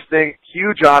Transformers thing,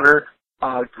 huge honor,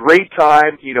 great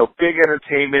time, you know, big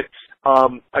entertainment.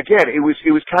 Again, it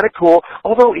was kind of cool,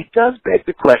 although it does beg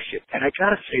the question. And I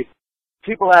gotta say,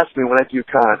 people ask me when I do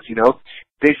cons, you know,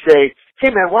 they say,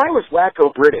 hey man, why was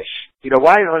Wacko British? You know,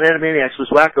 why on Animaniacs was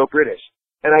Wacko British?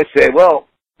 And I say, well,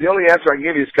 the only answer I can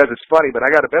give you is because it's funny, but I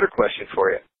got a better question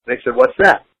for you. And they said, what's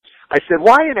that? I said,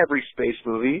 why in every space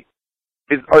movie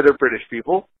are there British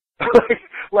people?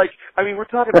 I mean, we're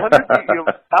talking hundreds of, you know,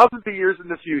 thousands of years in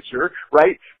the future,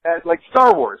 right? And like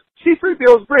Star Wars,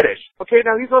 C-3PO is British. Okay,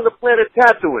 now he's on the planet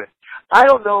Tatooine. I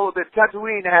don't know that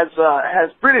Tatooine has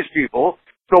British people.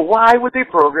 So why would they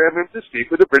program him to speak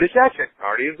with a British accent?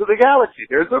 Guardians of the Galaxy,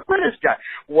 there's a British guy.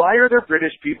 Why are there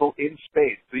British people in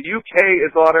space? The UK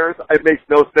is on Earth. It makes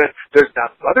no sense. There's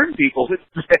not Southern people in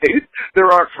space. There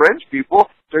aren't French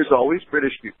people. There's always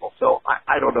British people. So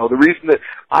I don't know. The reason that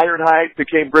Ironhide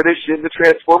became British in the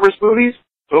Transformers movies,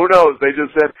 who knows? They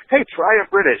just said, hey, try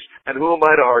a British. And who am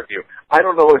I to argue? I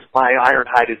don't know if my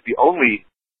Ironhide is the only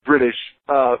British,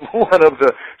 one of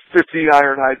the 50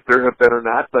 Ironhides there have been or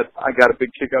not, but I got a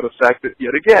big kick out of the fact that,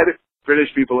 yet again,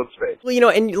 British people in space. Well, you know,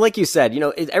 and like you said, you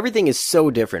know, everything is so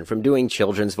different from doing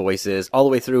children's voices all the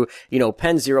way through, you know,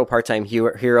 Penn Zero, Part-Time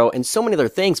Hero, and so many other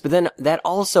things. But then that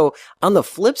also, on the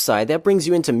flip side, that brings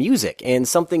you into music and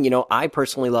something, you know, I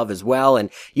personally love as well.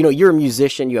 And, you know, you're a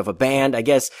musician, you have a band. I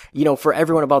guess, you know, for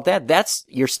everyone about that,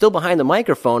 you're still behind the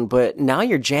microphone, but now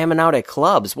you're jamming out at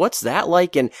clubs. What's that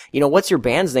like? And, you know, what's your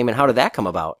band's name and how did that come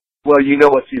about? Well, you know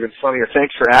what's even funnier?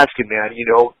 Thanks for asking, man. You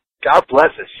know, God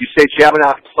bless us. You say jamming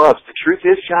out in clubs. The truth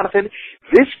is, Jonathan,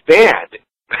 this band,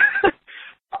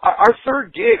 our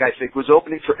third gig, I think, was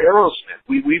opening for Aerosmith.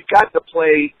 We've got to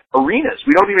play arenas.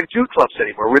 We don't even do clubs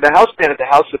anymore. We're the house band at the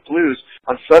House of Blues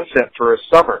on Sunset for a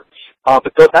summer.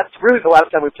 But that's really the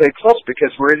last time we played clubs because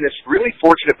we're in this really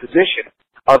fortunate position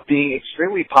of being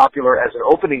extremely popular as an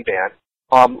opening band.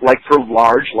 Like for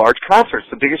large concerts.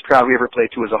 The biggest crowd we ever played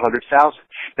to was 100,000.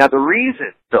 Now the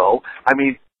reason, though, I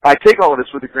mean, I take all of this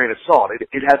with a grain of salt.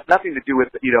 It has nothing to do with,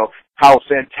 you know, how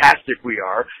fantastic we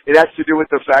are. It has to do with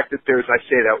the fact that I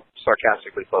say that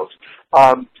sarcastically, folks.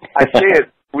 I say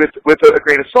it with a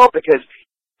grain of salt because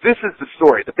this is the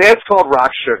story. The band's called Rock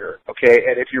Sugar, okay?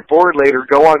 And if you're bored later,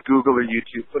 go on Google or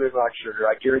YouTube, put in Rock Sugar.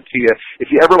 I guarantee you, if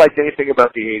you ever liked anything about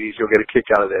the 80s, you'll get a kick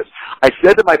out of this. I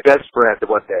said to my best friend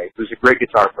one day, who's a great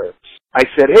guitar player, I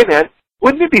said, hey man,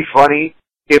 wouldn't it be funny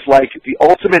if like the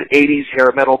ultimate 80s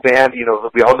hair metal band, you know,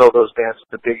 we all know those bands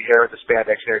with the big hair and the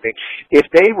spandex and everything, if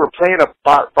they were playing a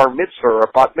bar mitzvah or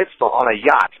a bat mitzvah on a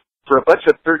yacht for a bunch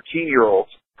of 13-year-olds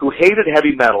who hated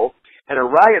heavy metal and a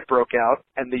riot broke out,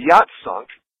 and the yacht sunk,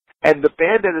 and the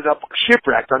band ended up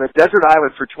shipwrecked on a desert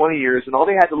island for 20 years, and all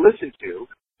they had to listen to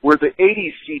were the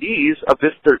 80s CDs of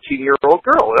this 13-year-old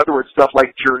girl. In other words, stuff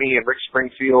like Journey and Rick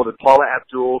Springfield and Paula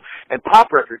Abdul and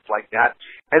pop records like that.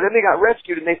 And then they got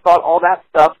rescued, and they thought all that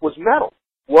stuff was metal.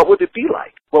 What would it be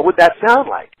like? What would that sound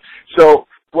like? So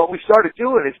what we started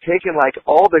doing is taking like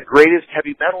all the greatest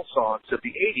heavy metal songs of the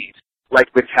 80s,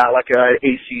 like Metallica,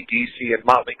 AC/DC, and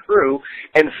Motley Crue,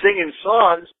 and singing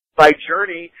songs by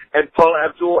Journey and Paula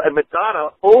Abdul and Madonna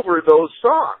over those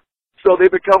songs. So they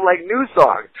become like new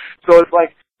songs. So it's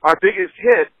like our biggest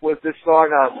hit was this song,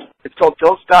 it's called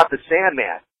Don't Stop the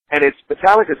Sandman. And it's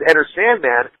Metallica's Enter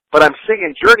Sandman, but I'm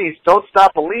singing Journey's Don't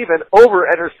Stop Believin' over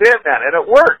Enter Sandman, and it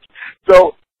worked.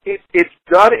 So it's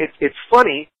done, it's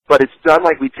funny, but it's done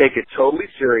like we take it totally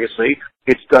seriously.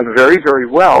 It's done very, very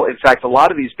well. In fact, a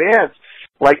lot of these bands,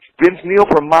 like Vince Neil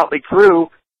from Motley Crue,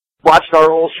 watched our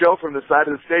whole show from the side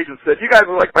of the stage and said, "You guys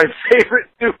are like my favorite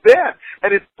new band."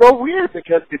 And it's so weird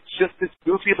because it's just this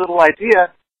goofy little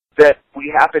idea that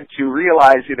we happen to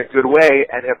realize in a good way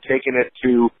and have taken it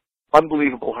to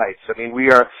unbelievable heights. I mean,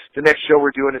 the next show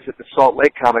we're doing is at the Salt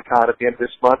Lake Comic-Con at the end of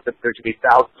this month, and there's going to be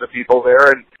thousands of people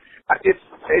there, and it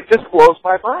just blows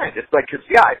my mind. It's like, because,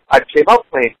 yeah, I came up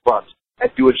playing clubs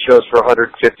and doing shows for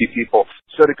 150 people.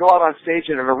 So to go out on stage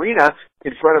in an arena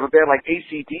in front of a band like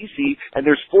AC/DC and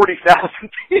there's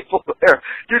 40,000 people there,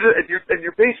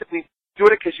 you're basically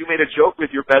doing it because you made a joke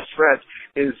with your best friend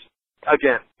is,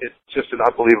 again, it's just an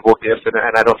unbelievable gift, and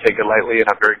I don't take it lightly, and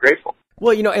I'm very grateful.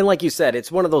 Well, and like you said,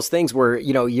 it's one of those things where,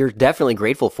 you're definitely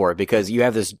grateful for it because you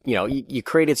have this, you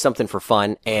created something for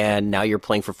fun and now you're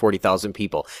playing for 40,000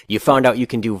 people. You found out you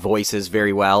can do voices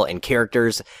very well and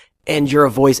characters, and you're a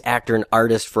voice actor and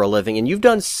artist for a living, and you've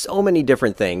done so many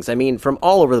different things. I mean, from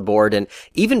all over the board, and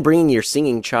even bringing your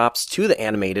singing chops to the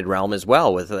animated realm as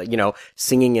well with,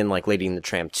 singing in like Lady and the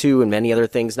Tramp 2 and many other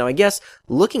things. Now, I guess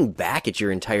looking back at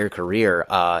your entire career,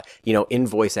 in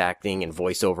voice acting and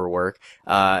voiceover work,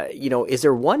 is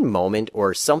there one moment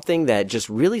or something that just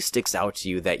really sticks out to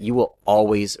you that you will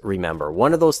always remember?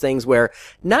 One of those things where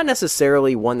not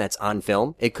necessarily one that's on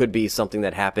film. It could be something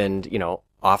that happened,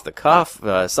 off the cuff,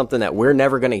 something that we're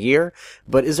never going to hear.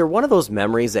 But is there one of those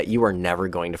memories that you are never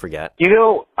going to forget?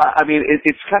 I mean,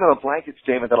 it's kind of a blanket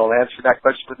statement that I'll answer that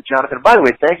question with Jonathan. And by the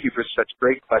way, thank you for such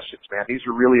great questions, man. These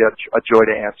are really a joy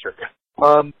to answer.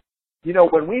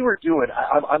 When we were doing,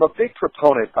 I'm a big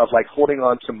proponent of like holding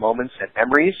on to moments and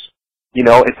memories.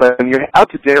 It's like when you're out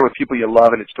to dinner with people you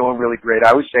love and it's going really great, I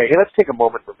always say, hey, let's take a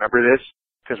moment and remember this,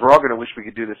 because we're all going to wish we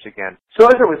could do this again. So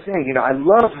as I was saying, I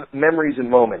love memories and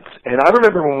moments. And I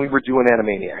remember when we were doing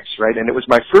Animaniacs, right? And it was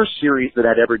my first series that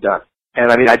I'd ever done.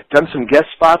 And I mean, I'd done some guest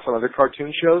spots on other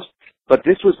cartoon shows, but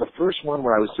this was the first one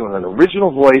where I was doing an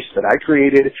original voice that I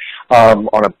created on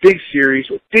a big series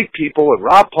with big people, and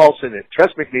Rob Paulson and Tress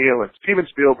MacNeille and Steven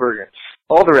Spielberg and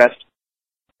all the rest.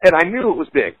 And I knew it was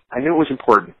big. I knew it was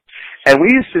important. And we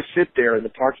used to sit there in the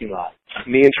parking lot,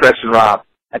 me and Tress and Rob,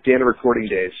 at the end of recording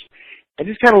days, and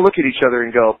just kind of look at each other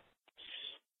and go,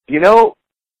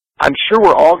 I'm sure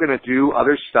we're all going to do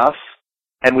other stuff,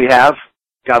 and we have.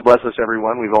 God bless us,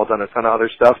 everyone. We've all done a ton of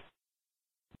other stuff.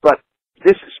 But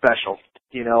this is special,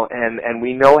 and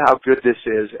we know how good this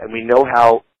is, and we know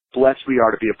how blessed we are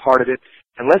to be a part of it.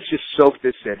 And let's just soak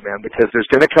this in, man, because there's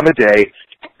going to come a day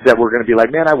that we're going to be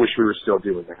like, man, I wish we were still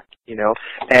doing that,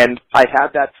 And I had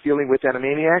that feeling with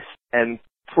Animaniacs, and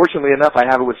fortunately enough, I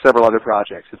have it with several other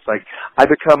projects. It's like I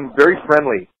become very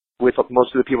friendly with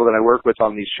most of the people that I work with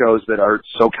on these shows that are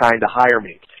so kind to hire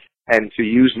me and to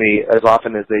use me as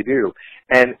often as they do.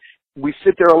 And we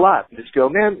sit there a lot and just go,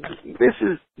 man, this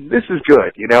is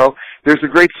good, There's a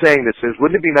great saying that says,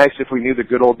 wouldn't it be nice if we knew the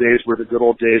good old days were the good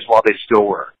old days while they still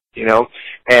were,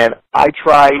 And I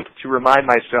try to remind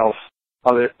myself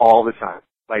of it all the time.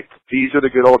 Like, these are the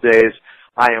good old days.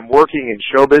 I am working in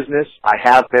show business. I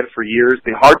have been for years.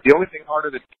 The only thing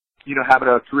harder than, having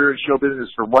a career in show business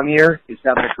for 1 year is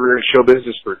having a career in show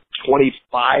business for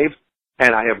 25.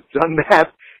 And I have done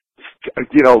that,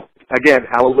 again,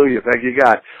 hallelujah, thank you,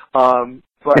 God.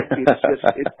 But it's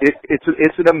just,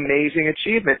 it's an amazing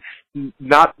achievement,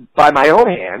 not by my own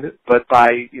hand, but by,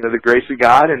 the grace of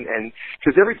God. And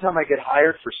because every time I get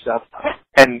hired for stuff,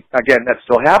 and again, that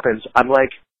still happens, I'm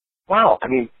like, wow, I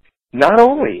mean, not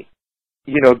only,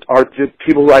 are the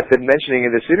people who I've been mentioning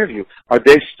in this interview, are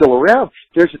they still around?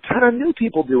 There's a ton of new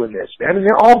people doing this, man, and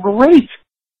they're all great.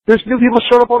 There's new people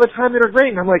showing up all the time that are great,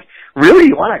 and I'm like, really?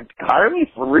 You want to hire me?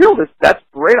 For real? That's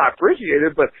great. I appreciate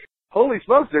it, but holy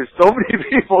smokes, there's so many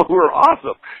people who are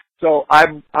awesome. So I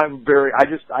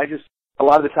just, a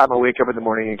lot of the time I wake up in the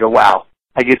morning and go, wow,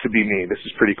 I get to be me. This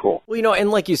is pretty cool. Well, you know,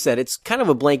 and like you said, it's kind of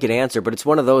a blanket answer, but it's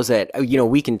one of those that, you know,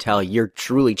 we can tell you're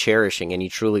truly cherishing and you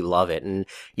truly love it. And,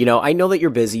 you know, I know that you're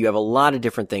busy. You have a lot of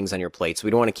different things on your plate, so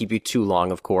we don't want to keep you too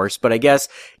long, of course. But I guess,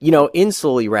 you know, in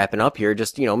slowly wrapping up here,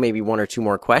 just, you know, maybe one or two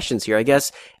more questions here. I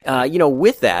guess, you know,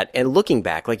 with that and looking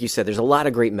back, like you said, there's a lot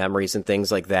of great memories and things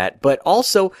like that. But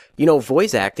also, you know,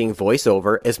 voice acting,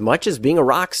 voiceover, as much as being a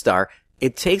rock star,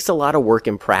 it takes a lot of work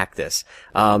and practice.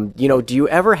 You know, do you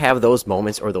ever have those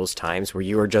moments or those times where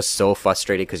you are just so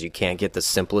frustrated because you can't get the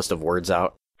simplest of words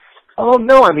out? Oh,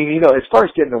 no. I mean, you know, as far as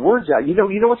getting the words out, you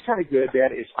know what's kind of good,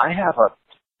 man, is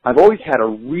I've always had a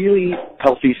really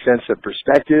healthy sense of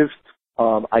perspective.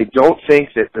 I don't think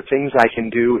that the things I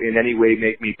can do in any way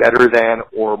make me better than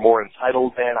or more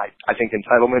entitled than. I think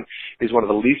entitlement is one of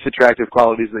the least attractive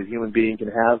qualities that a human being can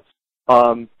have.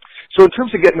 So in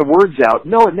terms of getting the words out,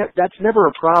 no, that's never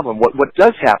a problem. What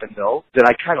does happen, though, that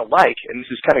I kind of like, and this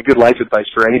is kind of good life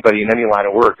advice for anybody in any line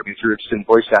of work. I mean, if you're interested in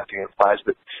voice acting, it applies,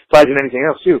 but it applies in anything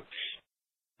else, too.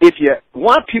 If you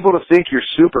want people to think you're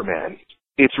Superman,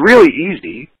 it's really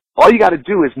easy. All you got to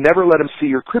do is never let them see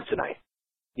your kryptonite,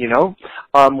 you know?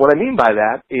 What I mean by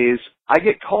that is I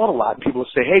get called a lot, and people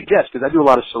will say, hey, guess, because I do a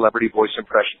lot of celebrity voice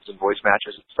impressions and voice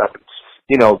matches and stuff,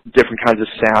 you know, different kinds of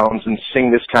sounds and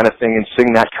sing this kind of thing and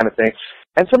sing that kind of thing.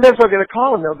 And sometimes I'll get a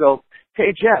call and they'll go,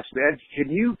 hey, Jess, man, can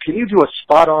you do a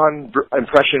spot-on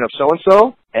impression of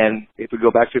so-and-so? And if we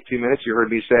go back 15 minutes, you heard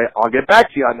me say, I'll get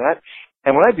back to you on that.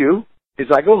 And what I do is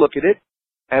I go look at it,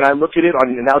 and I look at it on,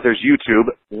 and now there's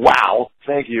YouTube. Wow,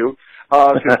 thank you.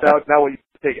 Because now what you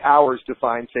take hours to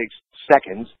find takes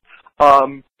seconds.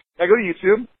 I go to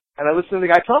YouTube, and I listen to the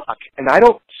guy talk, and I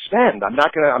don't spend. I'm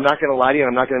not gonna lie to you.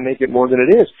 I'm not gonna make it more than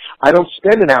it is. I don't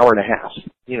spend an hour and a half,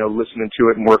 you know, listening to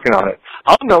it and working on it.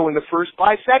 I'll know in the first 5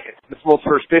 seconds, the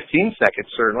first 15 seconds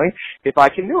certainly, if I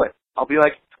can do it. I'll be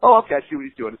like, oh, okay, I see what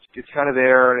he's doing. It's kind of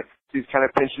there, and he's kind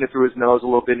of pinching it through his nose a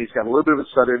little bit, and he's got a little bit of a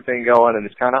southern thing going, and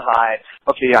it's kind of high.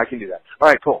 Okay, yeah, I can do that. All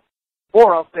right, cool.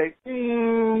 Or I'll say,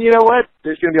 you know what?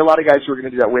 There's going to be a lot of guys who are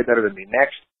going to do that way better than me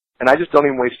next. And I just don't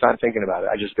even waste time thinking about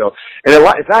it. I just go, and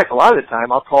in fact, a lot of the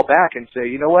time, I'll call back and say,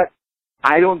 you know what?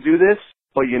 I don't do this,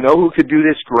 but you know who could do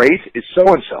this great is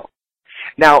so-and-so.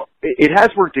 Now, it has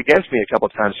worked against me a couple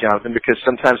of times, Jonathan, because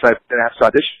sometimes I've been asked to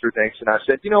audition for things, and I've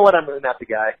said, you know what? I'm really not the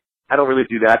guy. I don't really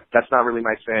do that. That's not really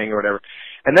my thing or whatever.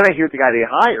 And then I hear the guy they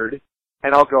hired,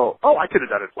 and I'll go, oh, I could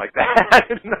have done it like that. I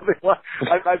didn't know they wanted.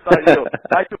 I thought, you know,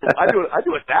 I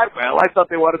do it that well. I thought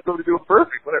they wanted somebody to do it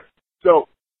perfect, whatever.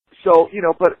 So, you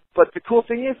know, but the cool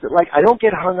thing is that, like, I don't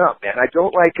get hung up, man. I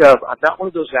don't like, I'm not one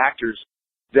of those actors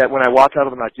that when I walk out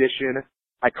of an audition,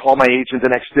 I call my agent the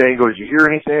next day and go, did you hear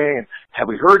anything? And have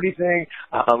we heard anything?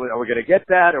 Are we going to get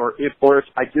that? Or if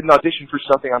I didn't audition for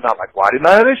something, I'm not like, why didn't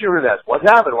I audition for that? What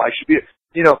happened? Why should be,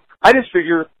 you know, I just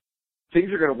figure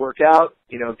things are going to work out.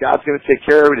 You know, God's going to take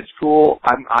care of it. It's cool.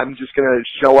 I'm just going to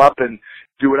show up and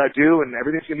do what I do, and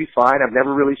everything's going to be fine. I've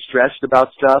never really stressed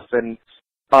about stuff, and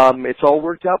it's all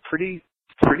worked out pretty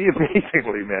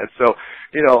amazingly, man. So,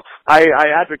 you know, I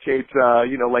advocate,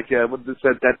 you know, like what they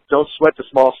said, that don't sweat the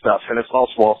small stuff, and it's all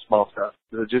small stuff.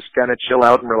 So just kind of chill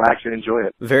out and relax and enjoy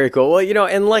it. Very cool. Well, you know,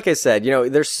 and like I said, you know,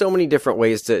 there's so many different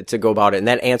ways to go about it, and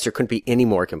that answer couldn't be any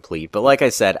more complete. But like I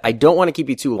said, I don't want to keep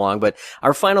you too long, but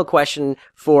our final question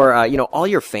for, you know, all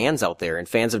your fans out there, and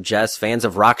fans of Jess, fans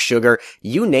of Rock Sugar,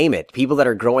 you name it, people that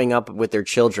are growing up with their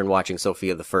children watching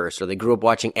Sofia the First, or they grew up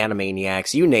watching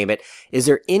Animaniacs, you name it. Is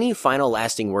there any final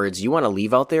lasting words you want to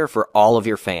leave out there for all of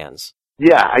your fans?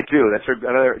 Yeah, I do. That's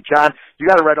another, John, you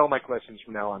got to write all my questions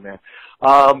from now on, man.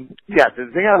 Yeah,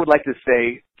 the thing I would like to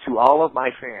say to all of my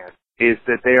fans is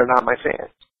that they are not my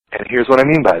fans. And here's what I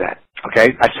mean by that,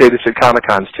 okay? I say this at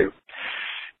Comic-Cons, too.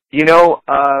 You know,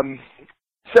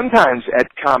 sometimes at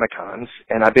Comic-Cons,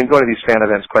 and I've been going to these fan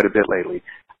events quite a bit lately,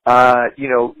 you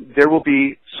know, there will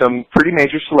be some pretty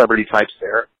major celebrity types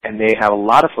there, and they have a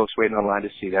lot of folks waiting online to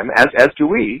see them, as do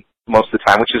we most of the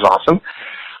time, which is awesome.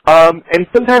 And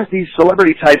sometimes these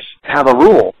celebrity types have a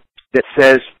rule that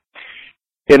says,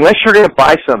 unless you're going to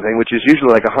buy something, which is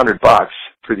usually like $100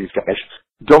 for these guys,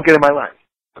 don't get in my line.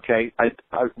 Okay,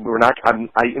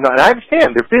 you know, and I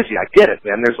understand they're busy. I get it,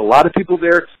 man. There's a lot of people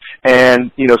there, and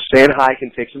you know, saying hi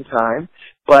can take some time.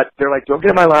 But they're like, don't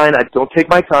get in my line. Don't take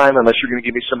my time unless you're going to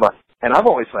give me some money. And I'm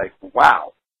always like,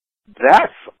 wow,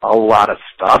 that's a lot of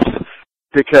stuff.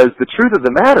 Because the truth of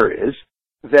the matter is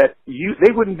that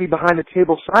they wouldn't be behind the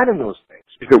table signing those things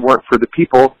if it weren't for the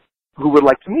people who would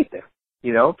like to meet them.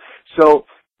 You know, so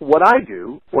what I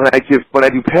do when I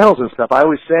do panels and stuff, I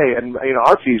always say, and you know,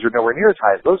 our fees are nowhere near as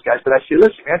high as those guys, but I say,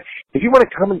 listen, man, if you want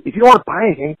to come and if you don't want to buy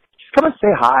anything, come and say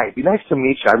hi. It'd be nice to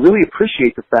meet you. I really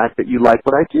appreciate the fact that you like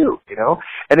what I do, you know?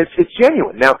 And it's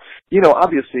genuine. Now, you know,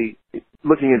 obviously,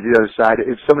 looking at the other side,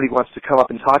 if somebody wants to come up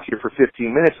and talk to you for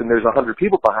 15 minutes and there's 100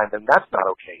 people behind them, that's not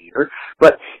okay either.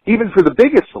 But even for the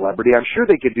biggest celebrity, I'm sure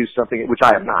they could do something, which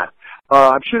I am not.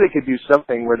 I'm sure they could do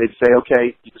something where they'd say,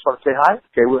 okay, you just want to say hi?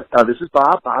 Okay, well, this is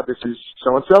Bob. Bob, this is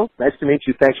so-and-so. Nice to meet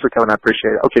you. Thanks for coming. I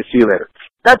appreciate it. Okay, see you later.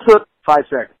 That took 5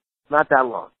 seconds. Not that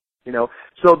long, you know.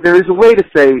 So there is a way to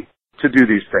do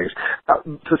these things.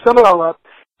 To sum it all up,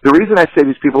 the reason I say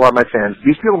these people are my fans,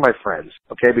 these people are my friends,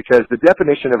 okay, because the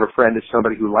definition of a friend is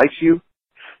somebody who likes you,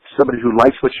 somebody who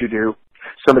likes what you do,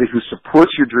 somebody who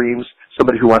supports your dreams,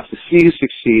 somebody who wants to see you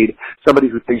succeed, somebody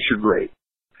who thinks you're great.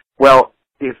 Well,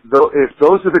 if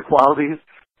those are the qualities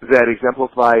that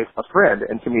exemplify a friend,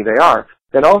 and to me they are,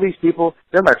 then all these people,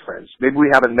 they're my friends. Maybe we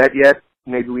haven't met yet,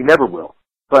 maybe we never will,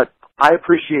 but I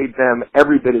appreciate them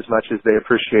every bit as much as they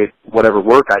appreciate whatever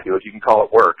work I do, if you can call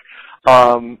it work.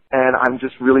 And I'm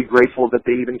just really grateful that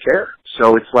they even care.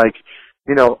 So it's like,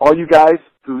 you know, all you guys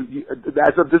who,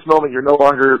 as of this moment, you're no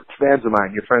longer fans of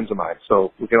mine, you're friends of mine.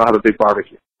 So we can all have a big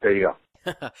barbecue. There you go.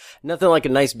 Nothing like a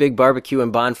nice big barbecue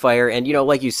and bonfire. And, you know,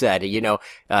 like you said, you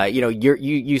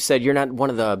said you're not one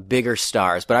of the bigger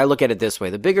stars, but I look at it this way.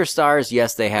 The bigger stars,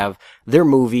 yes, they have their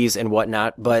movies and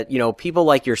whatnot, but, you know, people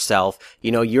like yourself,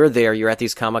 you know, you're at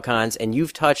these Comic-Cons and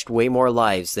you've touched way more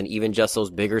lives than even just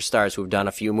those bigger stars who've done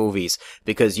a few movies,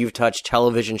 because you've touched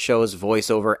television shows,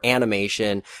 voiceover,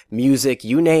 animation, music,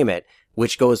 you name it,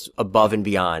 which goes above and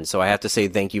beyond. So I have to say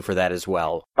thank you for that as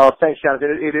well. Oh, thanks,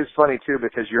 Jonathan. It is funny, too,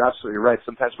 because you're absolutely right.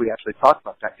 Sometimes we actually talk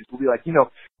about that, because we'll be like, you know,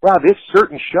 wow, this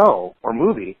certain show or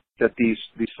movie that these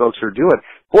folks are doing,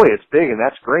 boy, it's big and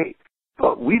that's great.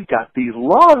 But we've got these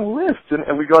long lists,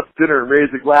 and we go out to dinner and raise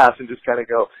a glass and just kind of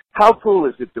go, how cool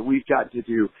is it that we've got to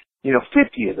do, you know,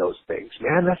 50 of those things,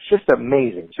 man? That's just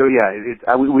amazing. So,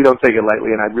 yeah, we don't take it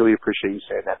lightly, and I really appreciate you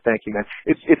saying that. Thank you, man.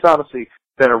 It's honestly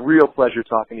been a real pleasure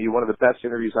talking to you. One of the best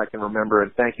interviews I can remember,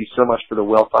 and thank you so much for the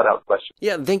well-thought-out question.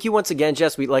 Yeah, thank you once again,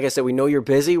 Jess. Like I said, we know you're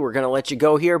busy. We're going to let you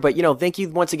go here, but, you know, thank you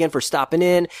once again for stopping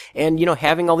in and, you know,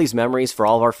 having all these memories for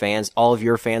all of our fans, all of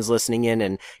your fans listening in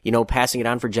and, you know, passing it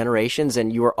on for generations,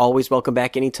 and you are always welcome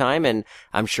back anytime, and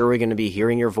I'm sure we're going to be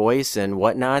hearing your voice and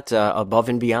whatnot above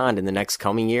and beyond in the next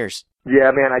coming years.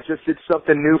 Yeah, man, I just did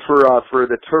something new for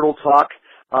the Turtle Talk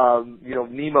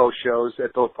Nemo shows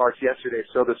at both parks yesterday.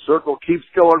 So the circle keeps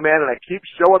going, man, and I keep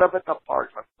showing up at the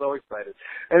parks. I'm so excited.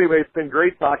 Anyway, it's been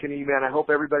great talking to you, man. I hope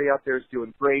everybody out there is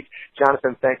doing great.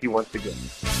 Jonathan, thank you once again.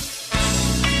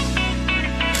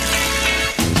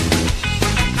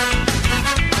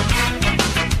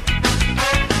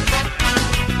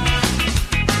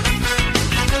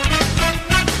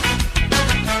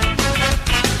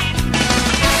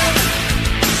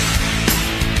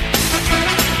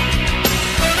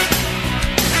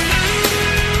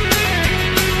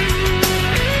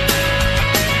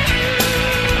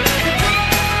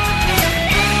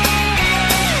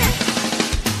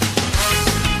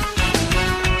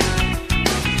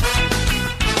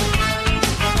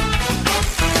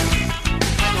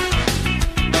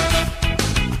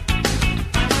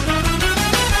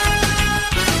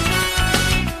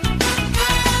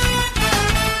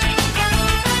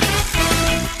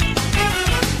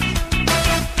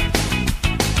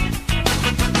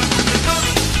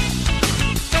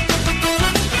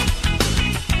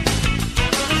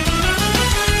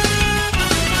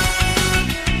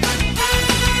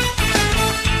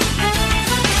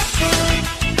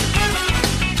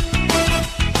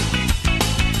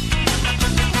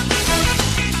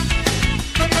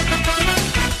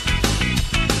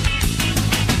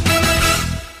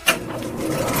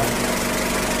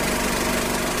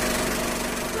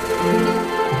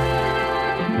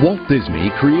 Walt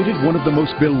Disney created one of the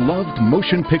most beloved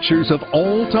motion pictures of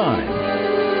all time.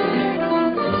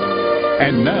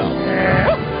 And now,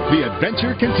 the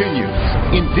adventure continues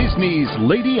in Disney's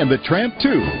Lady and the Tramp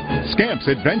 2, Scamp's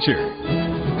Adventure.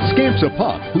 Scamp's a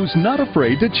pup who's not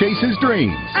afraid to chase his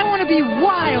dreams. I want to be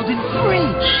wild and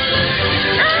free.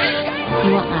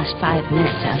 You won't last 5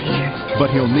 minutes out here.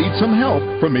 But he'll need some help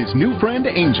from his new friend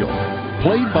Angel,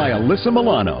 played by Alyssa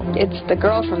Milano. It's the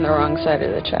girl from the wrong side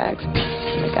of the tracks, and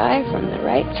the guy from the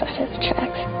right side of the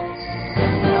tracks.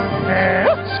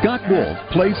 Scott Wolf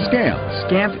plays Scamp.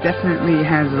 Scamp definitely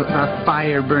has a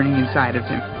fire burning inside of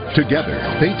him. Together,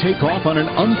 they take off on an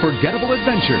unforgettable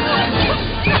adventure.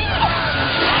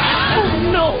 Oh,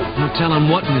 no! No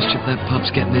telling what mischief that pup's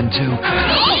getting into.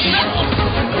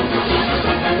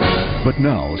 But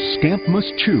now, Scamp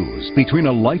must choose between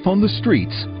a life on the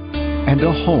streets and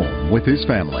a home with his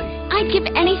family. I'd give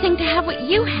anything to have what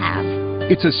you have.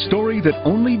 It's a story that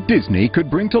only Disney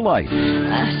could bring to life.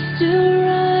 I still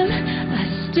run,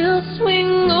 I still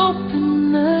swing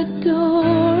open the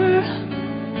door.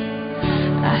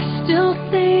 I still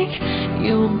think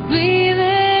you'll be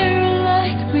there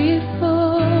like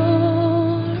before.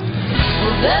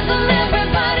 Well, there's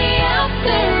everybody out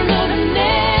there that'll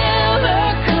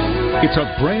never come back. It's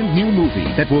a brand new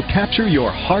movie that will capture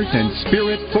your heart and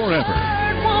spirit forever.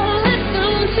 Won't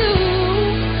listen to,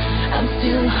 I'm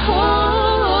still home.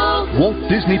 Walt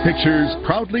Disney Pictures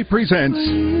proudly presents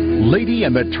Lady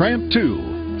and the Tramp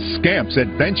 2, Scamp's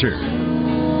Adventure.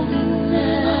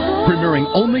 Premiering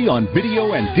only on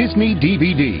video and Disney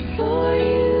DVD.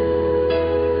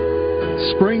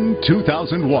 Spring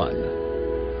 2001.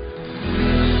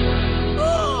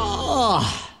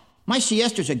 Oh, my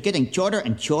siestas are getting shorter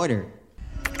and shorter.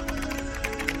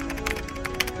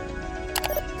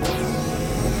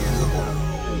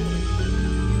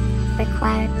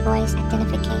 Required voice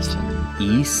identification.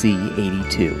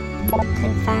 EC82.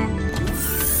 Confirmed.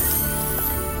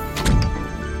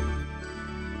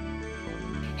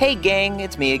 Hey gang,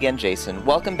 it's me again, Jason.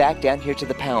 Welcome back down here to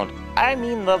the pound. I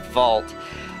mean the vault.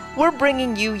 We're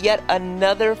bringing you yet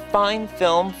another fine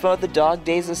film for the dog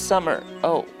days of summer.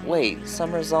 Oh, wait,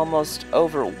 summer's almost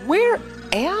over. Where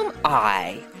am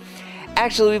I?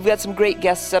 Actually, we've got some great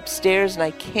guests upstairs, and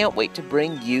I can't wait to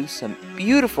bring you some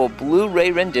beautiful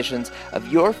Blu-ray renditions of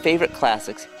your favorite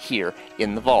classics here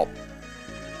in the vault.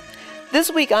 This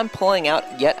week, I'm pulling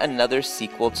out yet another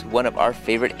sequel to one of our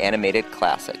favorite animated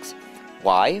classics.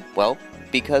 Why? Well,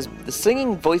 because the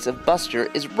singing voice of Buster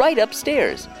is right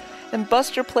upstairs, and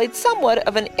Buster played somewhat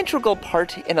of an integral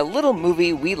part in a little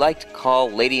movie we like to call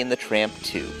Lady and the Tramp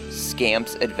 2,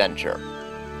 Scamp's Adventure.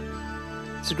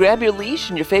 So grab your leash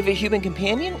and your favorite human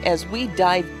companion as we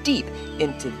dive deep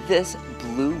into this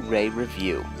Blu-ray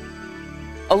review.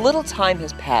 A little time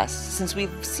has passed since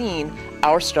we've seen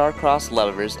our star-crossed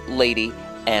lovers, Lady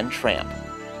and Tramp.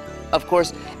 Of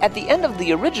course, at the end of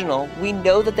the original, we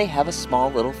know that they have a small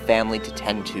little family to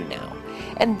tend to now.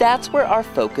 And that's where our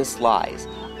focus lies,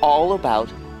 all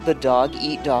about the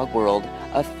dog-eat-dog world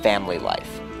of family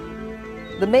life.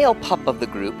 The male pup of the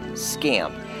group,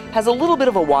 Scamp, has a little bit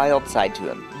of a wild side to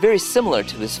him, very similar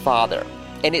to his father.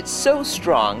 And it's so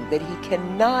strong that he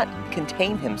cannot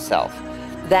contain himself.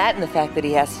 That and the fact that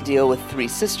he has to deal with 3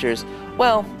 sisters,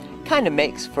 well, kind of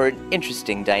makes for an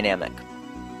interesting dynamic.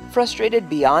 Frustrated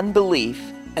beyond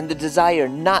belief and the desire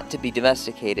not to be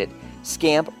domesticated,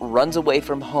 Scamp runs away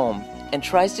from home and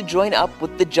tries to join up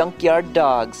with the Junkyard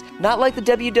Dogs, not like the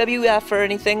WWF or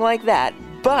anything like that,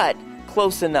 but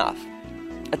close enough.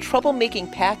 A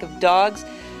troublemaking pack of dogs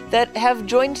that have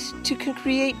joined to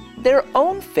create their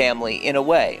own family in a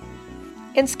way.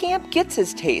 And Scamp gets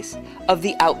his taste of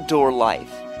the outdoor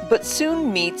life, but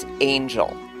soon meets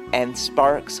Angel, and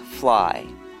sparks fly.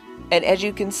 And as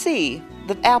you can see,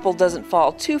 the apple doesn't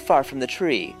fall too far from the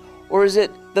tree, or is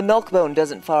it the milk bone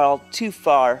doesn't fall too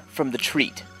far from the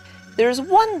treat? There's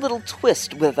one little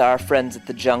twist with our friends at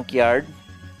the junkyard.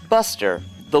 Buster,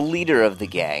 the leader of the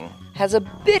gang, has a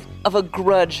bit of a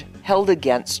grudge held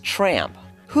against Tramp.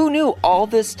 Who knew all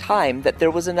this time that there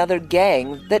was another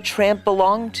gang that Tramp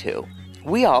belonged to?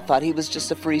 We all thought he was just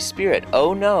a free spirit.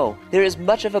 Oh no, there is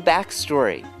much of a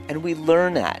backstory, and we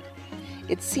learn that.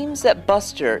 It seems that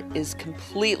Buster is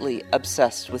completely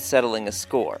obsessed with settling a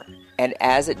score, and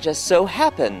as it just so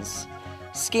happens,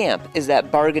 Scamp is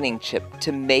that bargaining chip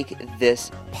to make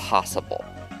this possible.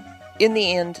 In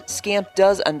the end, Scamp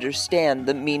does understand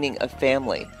the meaning of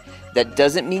family. That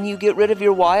doesn't mean you get rid of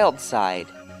your wild side,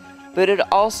 but it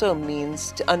also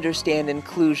means to understand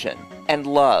inclusion and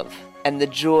love and the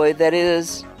joy that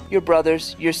is your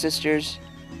brothers, your sisters,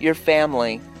 your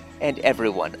family, and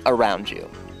everyone around you.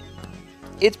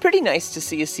 It's pretty nice to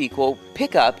see a sequel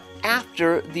pick up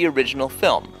after the original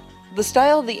film. The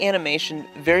style of the animation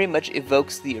very much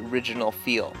evokes the original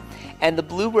feel, and the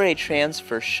Blu-ray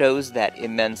transfer shows that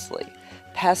immensely.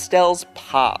 Pastels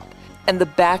pop, and the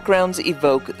backgrounds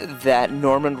evoke that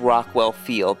Norman Rockwell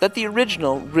feel that the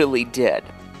original really did.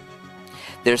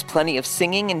 There's plenty of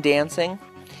singing and dancing,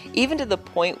 even to the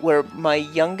point where my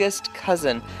youngest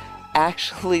cousin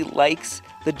actually likes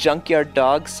the Junkyard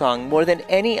Dog song more than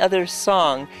any other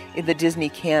song in the Disney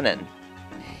canon.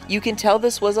 You can tell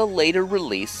this was a later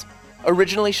release,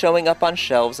 originally showing up on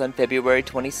shelves on February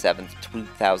 27,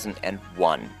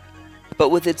 2001. But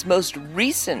with its most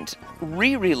recent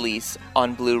re-release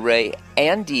on Blu-ray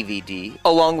and DVD,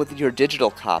 along with your digital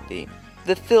copy,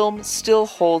 the film still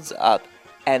holds up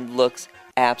and looks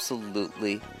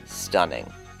absolutely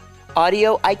stunning.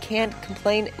 Audio, I can't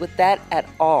complain with that at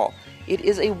all. It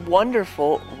is a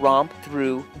wonderful romp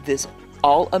through this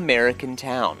all-American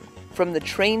town. From the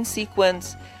train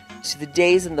sequence, to the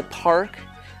days in the park,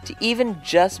 to even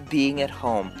just being at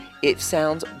home, it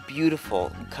sounds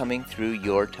beautiful coming through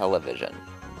your television.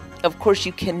 Of course,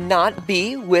 you cannot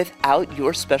be without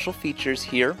your special features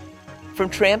here. From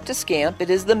Tramp to Scamp, it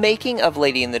is the making of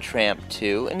Lady and the Tramp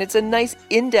 2, and it's a nice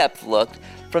in-depth look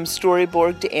from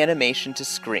storyboard to animation to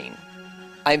screen.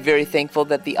 I'm very thankful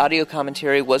that the audio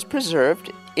commentary was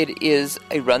preserved. It is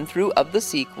a run-through of the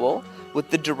sequel with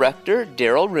the director,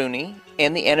 Daryl Rooney,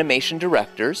 and the animation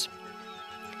directors.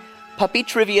 Puppy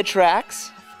trivia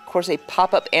tracks, of course a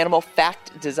pop-up animal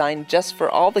fact designed just for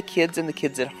all the kids and the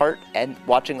kids at heart and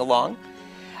watching along.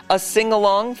 A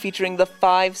sing-along featuring the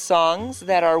 5 songs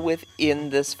that are within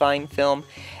this fine film,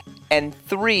 and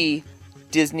 3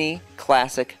 Disney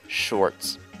classic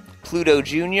shorts: Pluto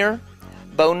Jr.,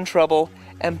 Bone Trouble,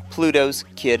 and Pluto's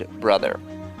Kid Brother.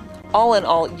 All in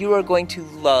all, you are going to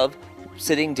love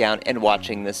sitting down and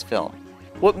watching this film.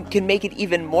 What can make it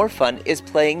even more fun is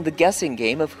playing the guessing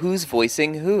game of who's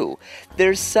voicing who.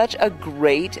 There's such a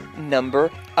great number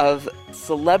of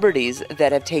celebrities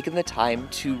that have taken the time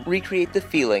to recreate the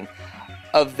feeling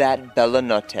of that Bella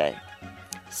Notte.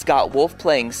 Scott Wolf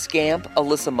playing Scamp,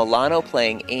 Alyssa Milano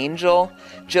playing Angel,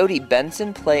 Jodie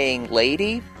Benson playing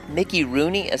Lady, Mickey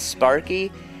Rooney as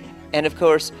Sparky, and of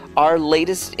course, our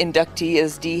latest inductee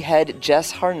as D-Head,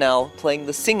 Jess Harnell, playing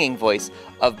the singing voice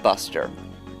of Buster.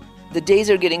 The days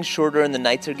are getting shorter and the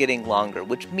nights are getting longer,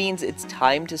 which means it's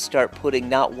time to start putting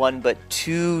not 1 but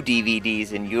 2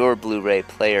 DVDs in your Blu-ray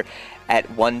player at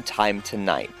one time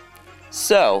tonight.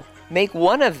 So, make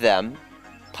one of them,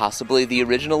 possibly the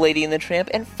original Lady and the Tramp,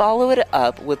 and follow it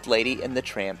up with Lady and the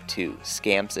Tramp 2,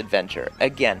 Scamp's Adventure.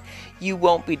 Again, you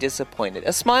won't be disappointed.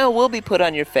 A smile will be put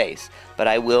on your face, but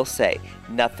I will say,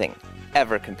 nothing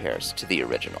ever compares to the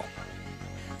original.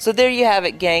 So there you have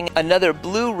it, gang. Another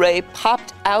Blu-ray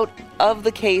popped out of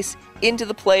the case, into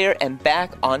the player, and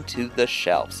back onto the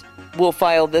shelves. We'll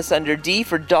file this under D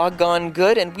for doggone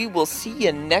good, and we will see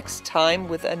you next time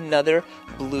with another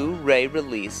Blu-ray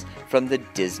release from the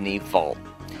Disney Vault.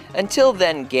 Until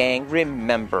then, gang,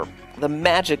 remember, the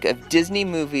magic of Disney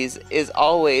movies is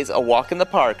always a walk in the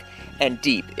park and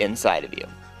deep inside of you.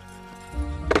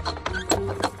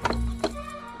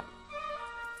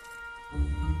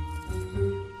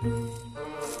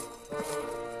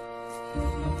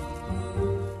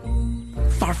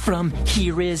 Far from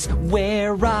here is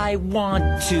where I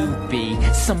want to be.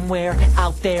 Somewhere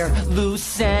out there,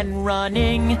 loose and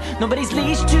running. Nobody's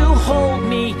leash to hold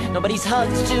me, nobody's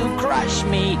hugs to crush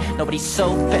me, nobody's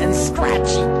soap and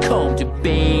scratchy comb to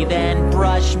bathe and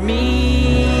brush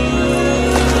me.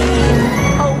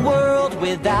 A world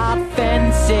without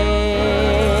fences,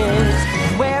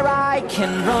 where I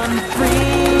can run free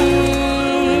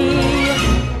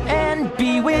and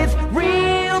be with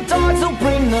real dogs who'll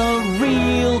bring the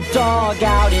real dog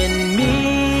out in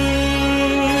me.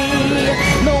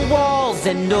 No walls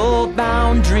and no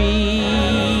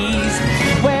boundaries,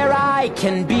 where I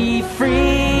can be free.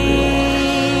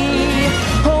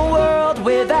 A world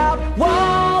without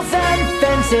walls and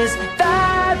fences,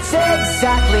 that's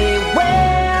exactly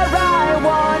where I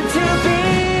want to be.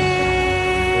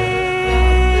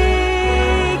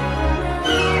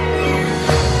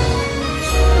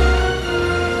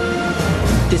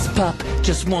 This pup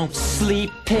just won't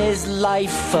sleep his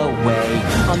life away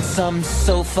on some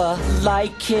sofa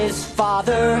like his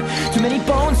father. Too many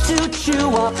bones to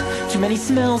chew up, too many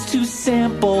smells to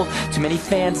sample, too many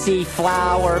fancy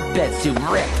flower beds to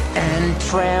rip and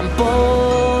trample.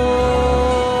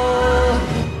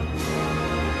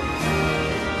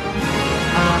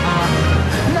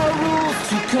 No rules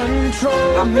to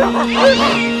control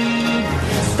me.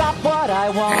 Stop what I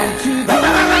want to be.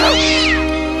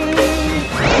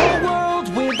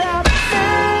 Without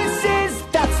fences,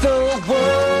 that's the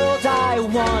world I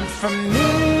want for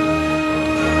me.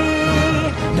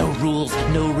 No rules,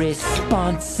 no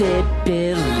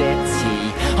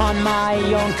responsibility, on my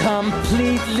own,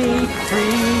 completely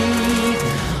free.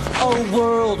 A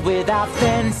world without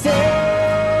fences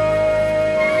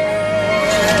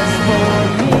for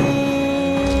me.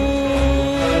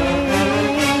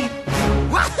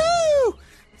 Wahoo!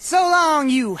 So long,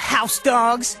 you house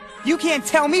dogs. You can't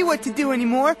tell me what to do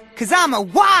anymore, 'cause I'm a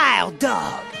wild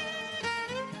dog.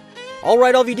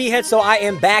 Alright, all of you D-heads, so I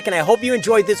am back, and I hope you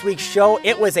enjoyed this week's show.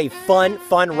 It was a fun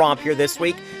romp here this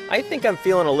week. I think I'm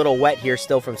feeling a little wet here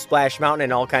still from Splash Mountain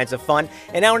and all kinds of fun.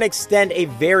 And I want to extend a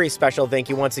very special thank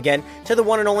you once again to the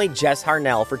one and only Jess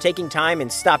Harnell for taking time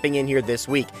and stopping in here this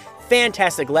week.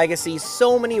 fantastic legacy,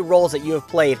 so many roles that you have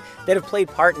played that have played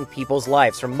part in people's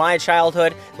lives, from my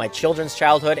childhood, my children's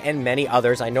childhood, and many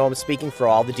others. I know I'm speaking for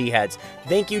all the D-heads.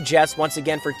 Thank you, Jess, once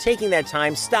again for taking that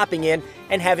time, stopping in,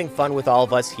 and having fun with all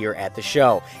of us here at the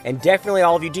show. And definitely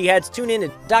all of you D-heads, tune in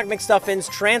to Doc McStuffins,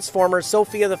 Transformers,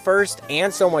 Sophia the First,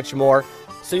 and so much more,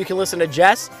 so you can listen to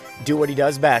Jess do what he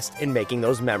does best in making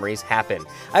those memories happen.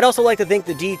 I'd also like to thank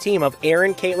the D team of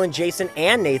Aaron, Caitlin, Jason,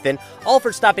 and Nathan, all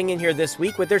for stopping in here this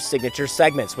week with their signature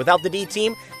segments. Without the D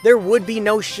team, there would be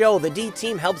no show. The D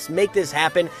team helps make this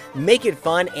happen, make it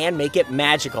fun, and make it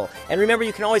magical. And remember,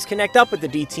 you can always connect up with the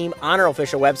D team on our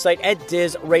official website at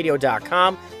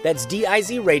dizradio.com. That's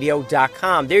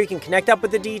dizradio.com. There you can connect up with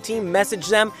the D team, message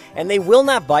them, and they will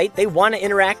not bite. They want to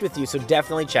interact with you, so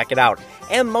definitely check it out.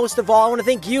 And most of all, I want to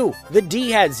thank you, the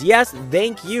D-heads. Yes,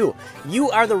 thank you.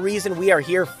 You are the reason we are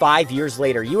here 5 years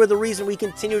later. You are the reason we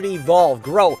continue to evolve,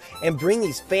 grow, and bring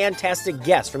these fantastic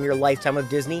guests from your lifetime of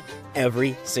Disney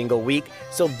every single week.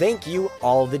 So thank you,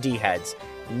 all of the D-heads.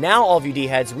 Now, all of you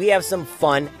D-heads, we have some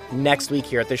fun next week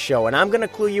here at the show, and I'm going to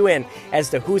clue you in as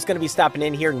to who's going to be stopping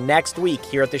in here next week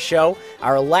here at the show,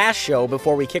 our last show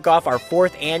before we kick off our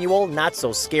 4th annual Not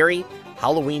So Scary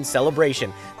Halloween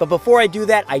celebration. But before I do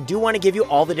that, I do want to give you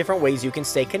all the different ways you can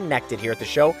stay connected here at the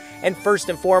show. And first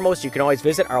and foremost, you can always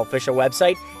visit our official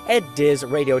website at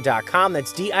dizradio.com.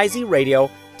 That's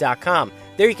dizradio.com.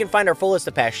 There you can find our full list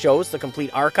of past shows, the complete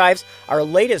archives, our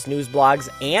latest news blogs,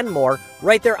 and more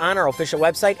right there on our official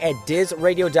website at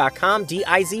dizradio.com,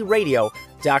 dizradio.com.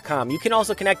 You can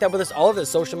also connect up with us all over the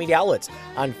social media outlets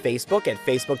on Facebook at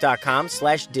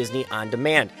facebook.com/Disney On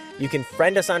Demand. You can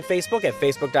friend us on Facebook at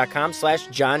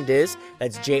facebook.com/JohnDiz.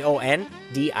 That's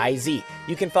JONDIZ.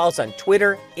 You can follow us on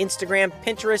Twitter, Instagram,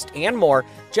 Pinterest, and more.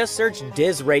 Just search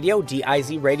Diz Radio,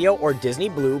 DIZ Radio, or Disney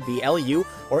Blue, BLU,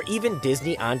 or even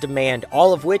Disney On Demand,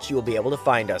 all of which you will be able to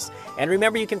find us. And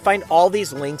remember, you can find all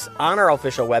these links on our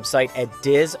official website at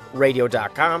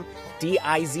dizradio.com,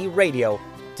 dizradio.com.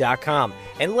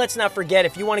 And let's not forget,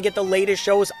 if you want to get the latest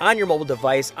shows on your mobile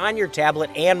device, on your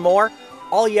tablet, and more,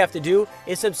 all you have to do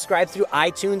is subscribe through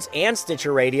iTunes and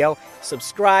Stitcher Radio.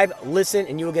 Subscribe, listen,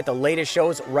 and you will get the latest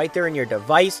shows right there in your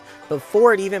device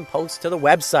before it even posts to the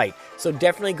website. So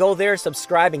definitely go there,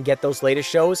 subscribe, and get those latest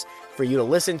shows for you to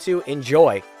listen to,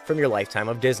 enjoy from your lifetime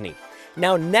of Disney.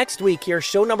 Now, next week here,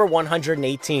 show number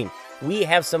 118. We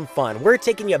have some fun. We're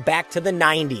taking you back to the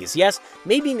 90s. Yes,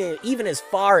 maybe even as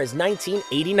far as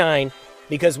 1989,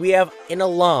 because we have an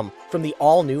alum from the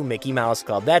all-new Mickey Mouse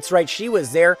Club. That's right, she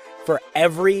was there for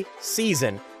every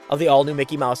season of the all-new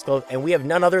Mickey Mouse Club, and we have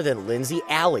none other than Lindsay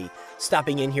Alley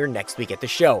stopping in here next week at the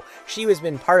show. She has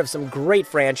been part of some great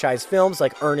franchise films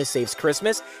like Ernest Saves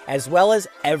Christmas, as well as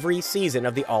every season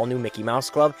of the all-new Mickey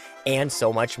Mouse Club, and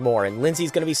so much more. And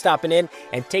Lindsay's going to be stopping in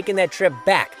and taking that trip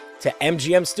back to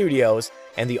MGM Studios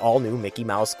and the all-new Mickey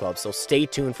Mouse Club, so stay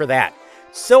tuned for that.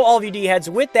 So all of you D-heads,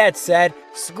 with that said,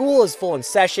 school is full in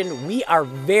session. We are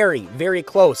very, very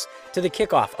close to the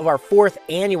kickoff of our 4th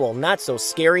annual Not So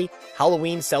Scary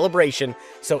Halloween celebration,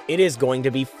 so it is going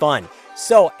to be fun.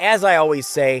 So, as I always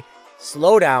say,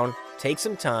 slow down, take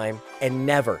some time, and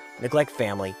never neglect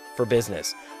family for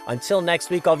business. Until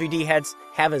next week, all of you D-heads,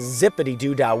 have a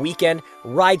zippity-doo-dah weekend,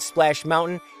 ride Splash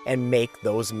Mountain, and make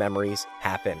those memories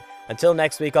happen. Until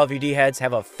next week, all of you D-heads,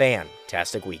 have a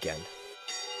fantastic weekend.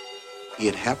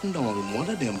 It happened on one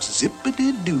of them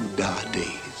zippity-doo-dah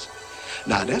days.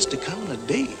 Now, that's the kind of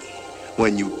day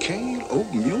when you can't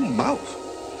open your mouth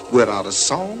without a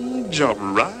song jump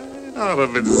right out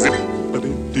of it.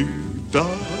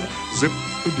 Zippity-doo-dah,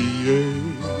 zippity-yay.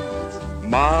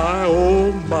 My,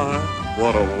 oh my,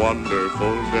 what a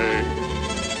wonderful day.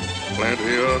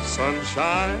 Plenty of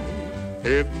sunshine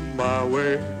heading my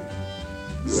way.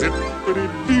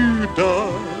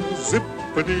 Zippity-doo-dah,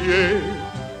 zippity-yay.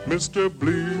 Mr.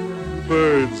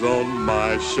 Bluebird's on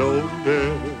my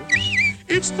shoulder.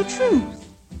 It's the truth.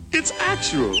 It's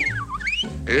actual.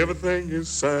 Everything is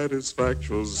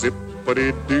satisfactual.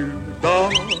 Zippity-doo-dah,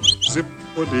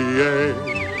 zippity-yay.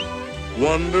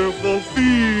 Wonderful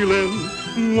feeling,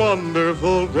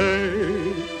 wonderful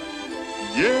day.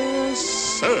 Yes,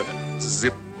 sir.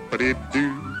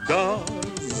 Zippity-doo-dah,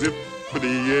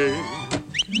 zippity-yay.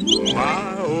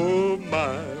 My, oh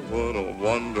my, what a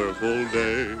wonderful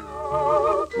day.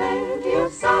 Oh, plenty of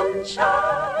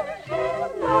sunshine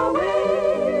in our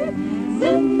way.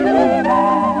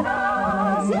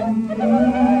 Zippity-doo-dah,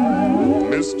 zippity-yay.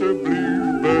 Mr.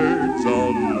 Bluebird's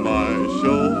on my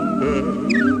shoulder.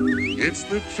 It's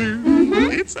the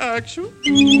truth, it's actual.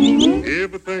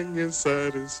 Everything is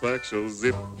satisfaction.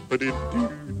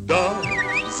 Zippity-doo-dah,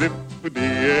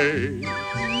 zippity-yay.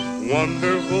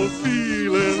 Wonderful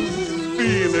feeling,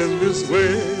 feeling this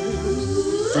way.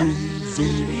 Zoom,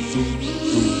 zoom, zoom,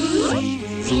 zoom,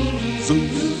 zoom, zoom,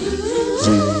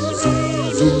 zoom,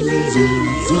 zoom,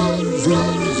 zoom, zoom,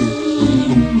 zoom,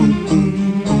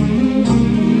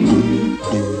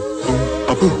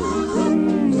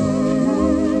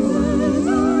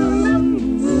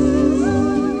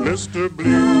 Mr.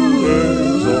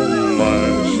 Bluebird's on my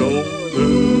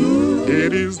shoulder.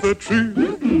 It is the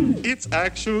truth. It's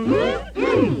actual.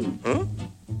 Huh?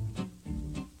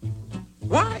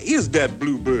 Why is that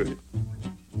bluebird?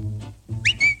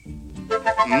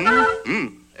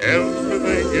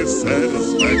 Everything is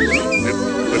satisfaction.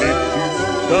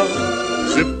 Zippity-doo-dah,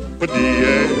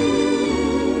 zippity-yay.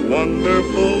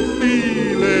 Wonderful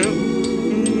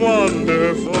feeling,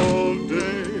 wonderful day.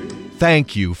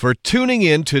 Thank you for tuning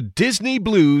in to Disney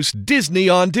Blues Disney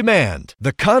on Demand.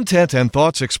 The content and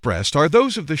thoughts expressed are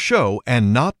those of the show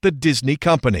and not the Disney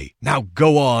Company. Now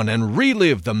go on and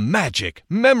relive the magic,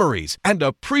 memories, and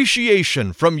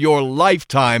appreciation from your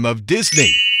lifetime of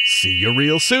Disney. See you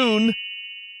real soon.